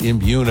Plate in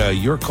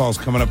Buna. Your call's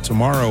coming up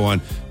tomorrow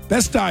on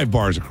best dive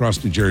bars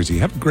across New Jersey.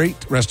 Have a great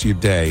rest of your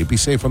day. Be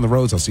safe on the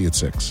roads. I'll see you at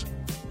 6.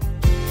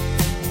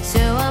 So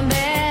I'm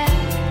back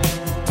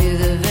to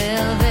the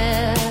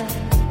velvet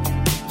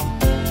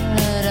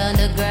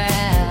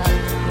underground,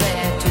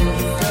 back to the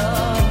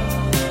floor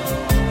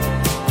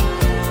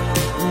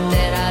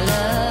that I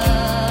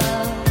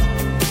love,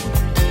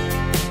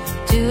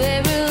 to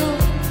a room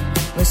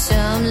with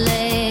some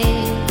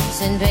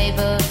lace and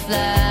paper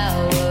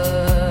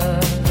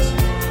flowers,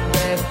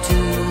 back to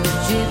the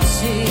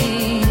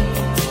gypsy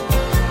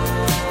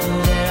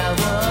that I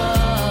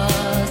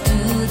was, to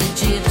the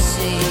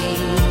gypsy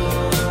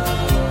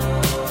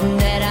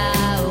that I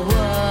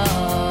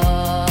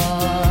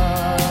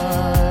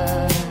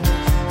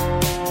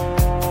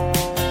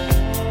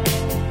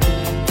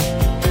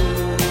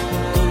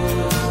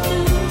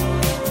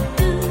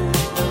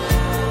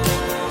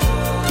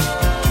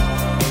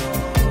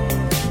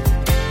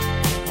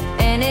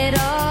and it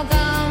all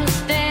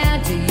comes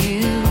down to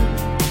you.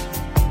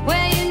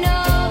 Well, you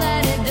know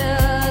that it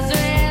does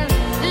rain,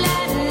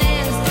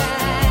 lightning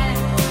strike,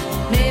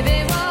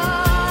 maybe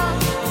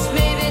once,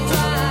 maybe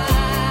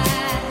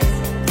twice.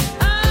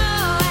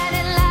 Oh, and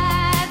it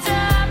lights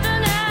up the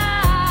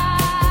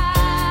night,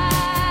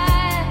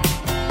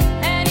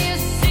 and you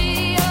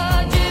see your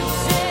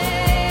gypsy.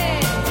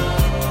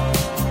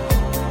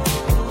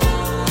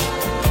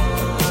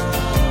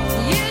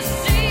 You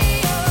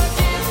see your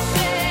gypsy.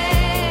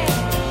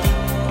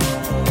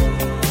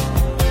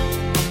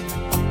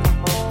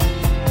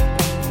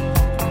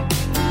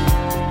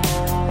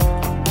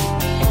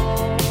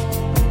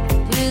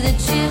 To the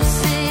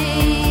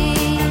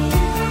gypsy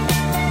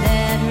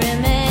that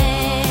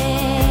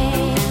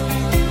remains,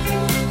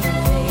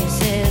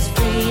 faces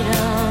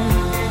freedom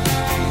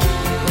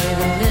with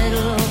a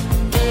little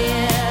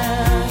fear.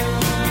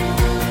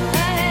 I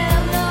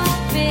have no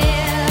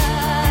fear,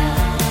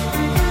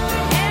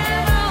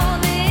 have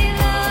only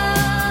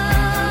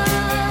love.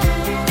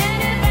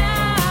 And if I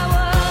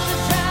was a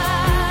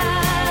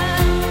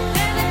child,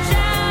 and the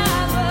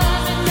child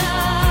was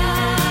enough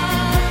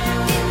for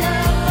me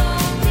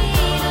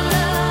to love,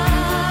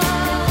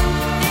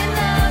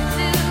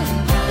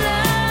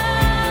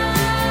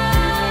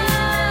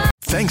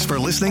 Thanks for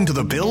listening to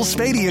the Bill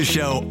Spadea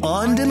Show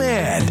on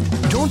demand.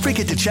 Don't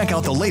forget to check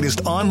out the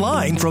latest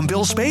online from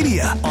Bill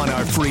Spadea on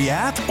our free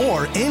app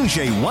or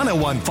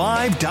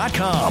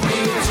NJ1015.com. New Jersey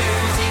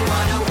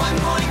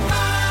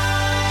 101.5.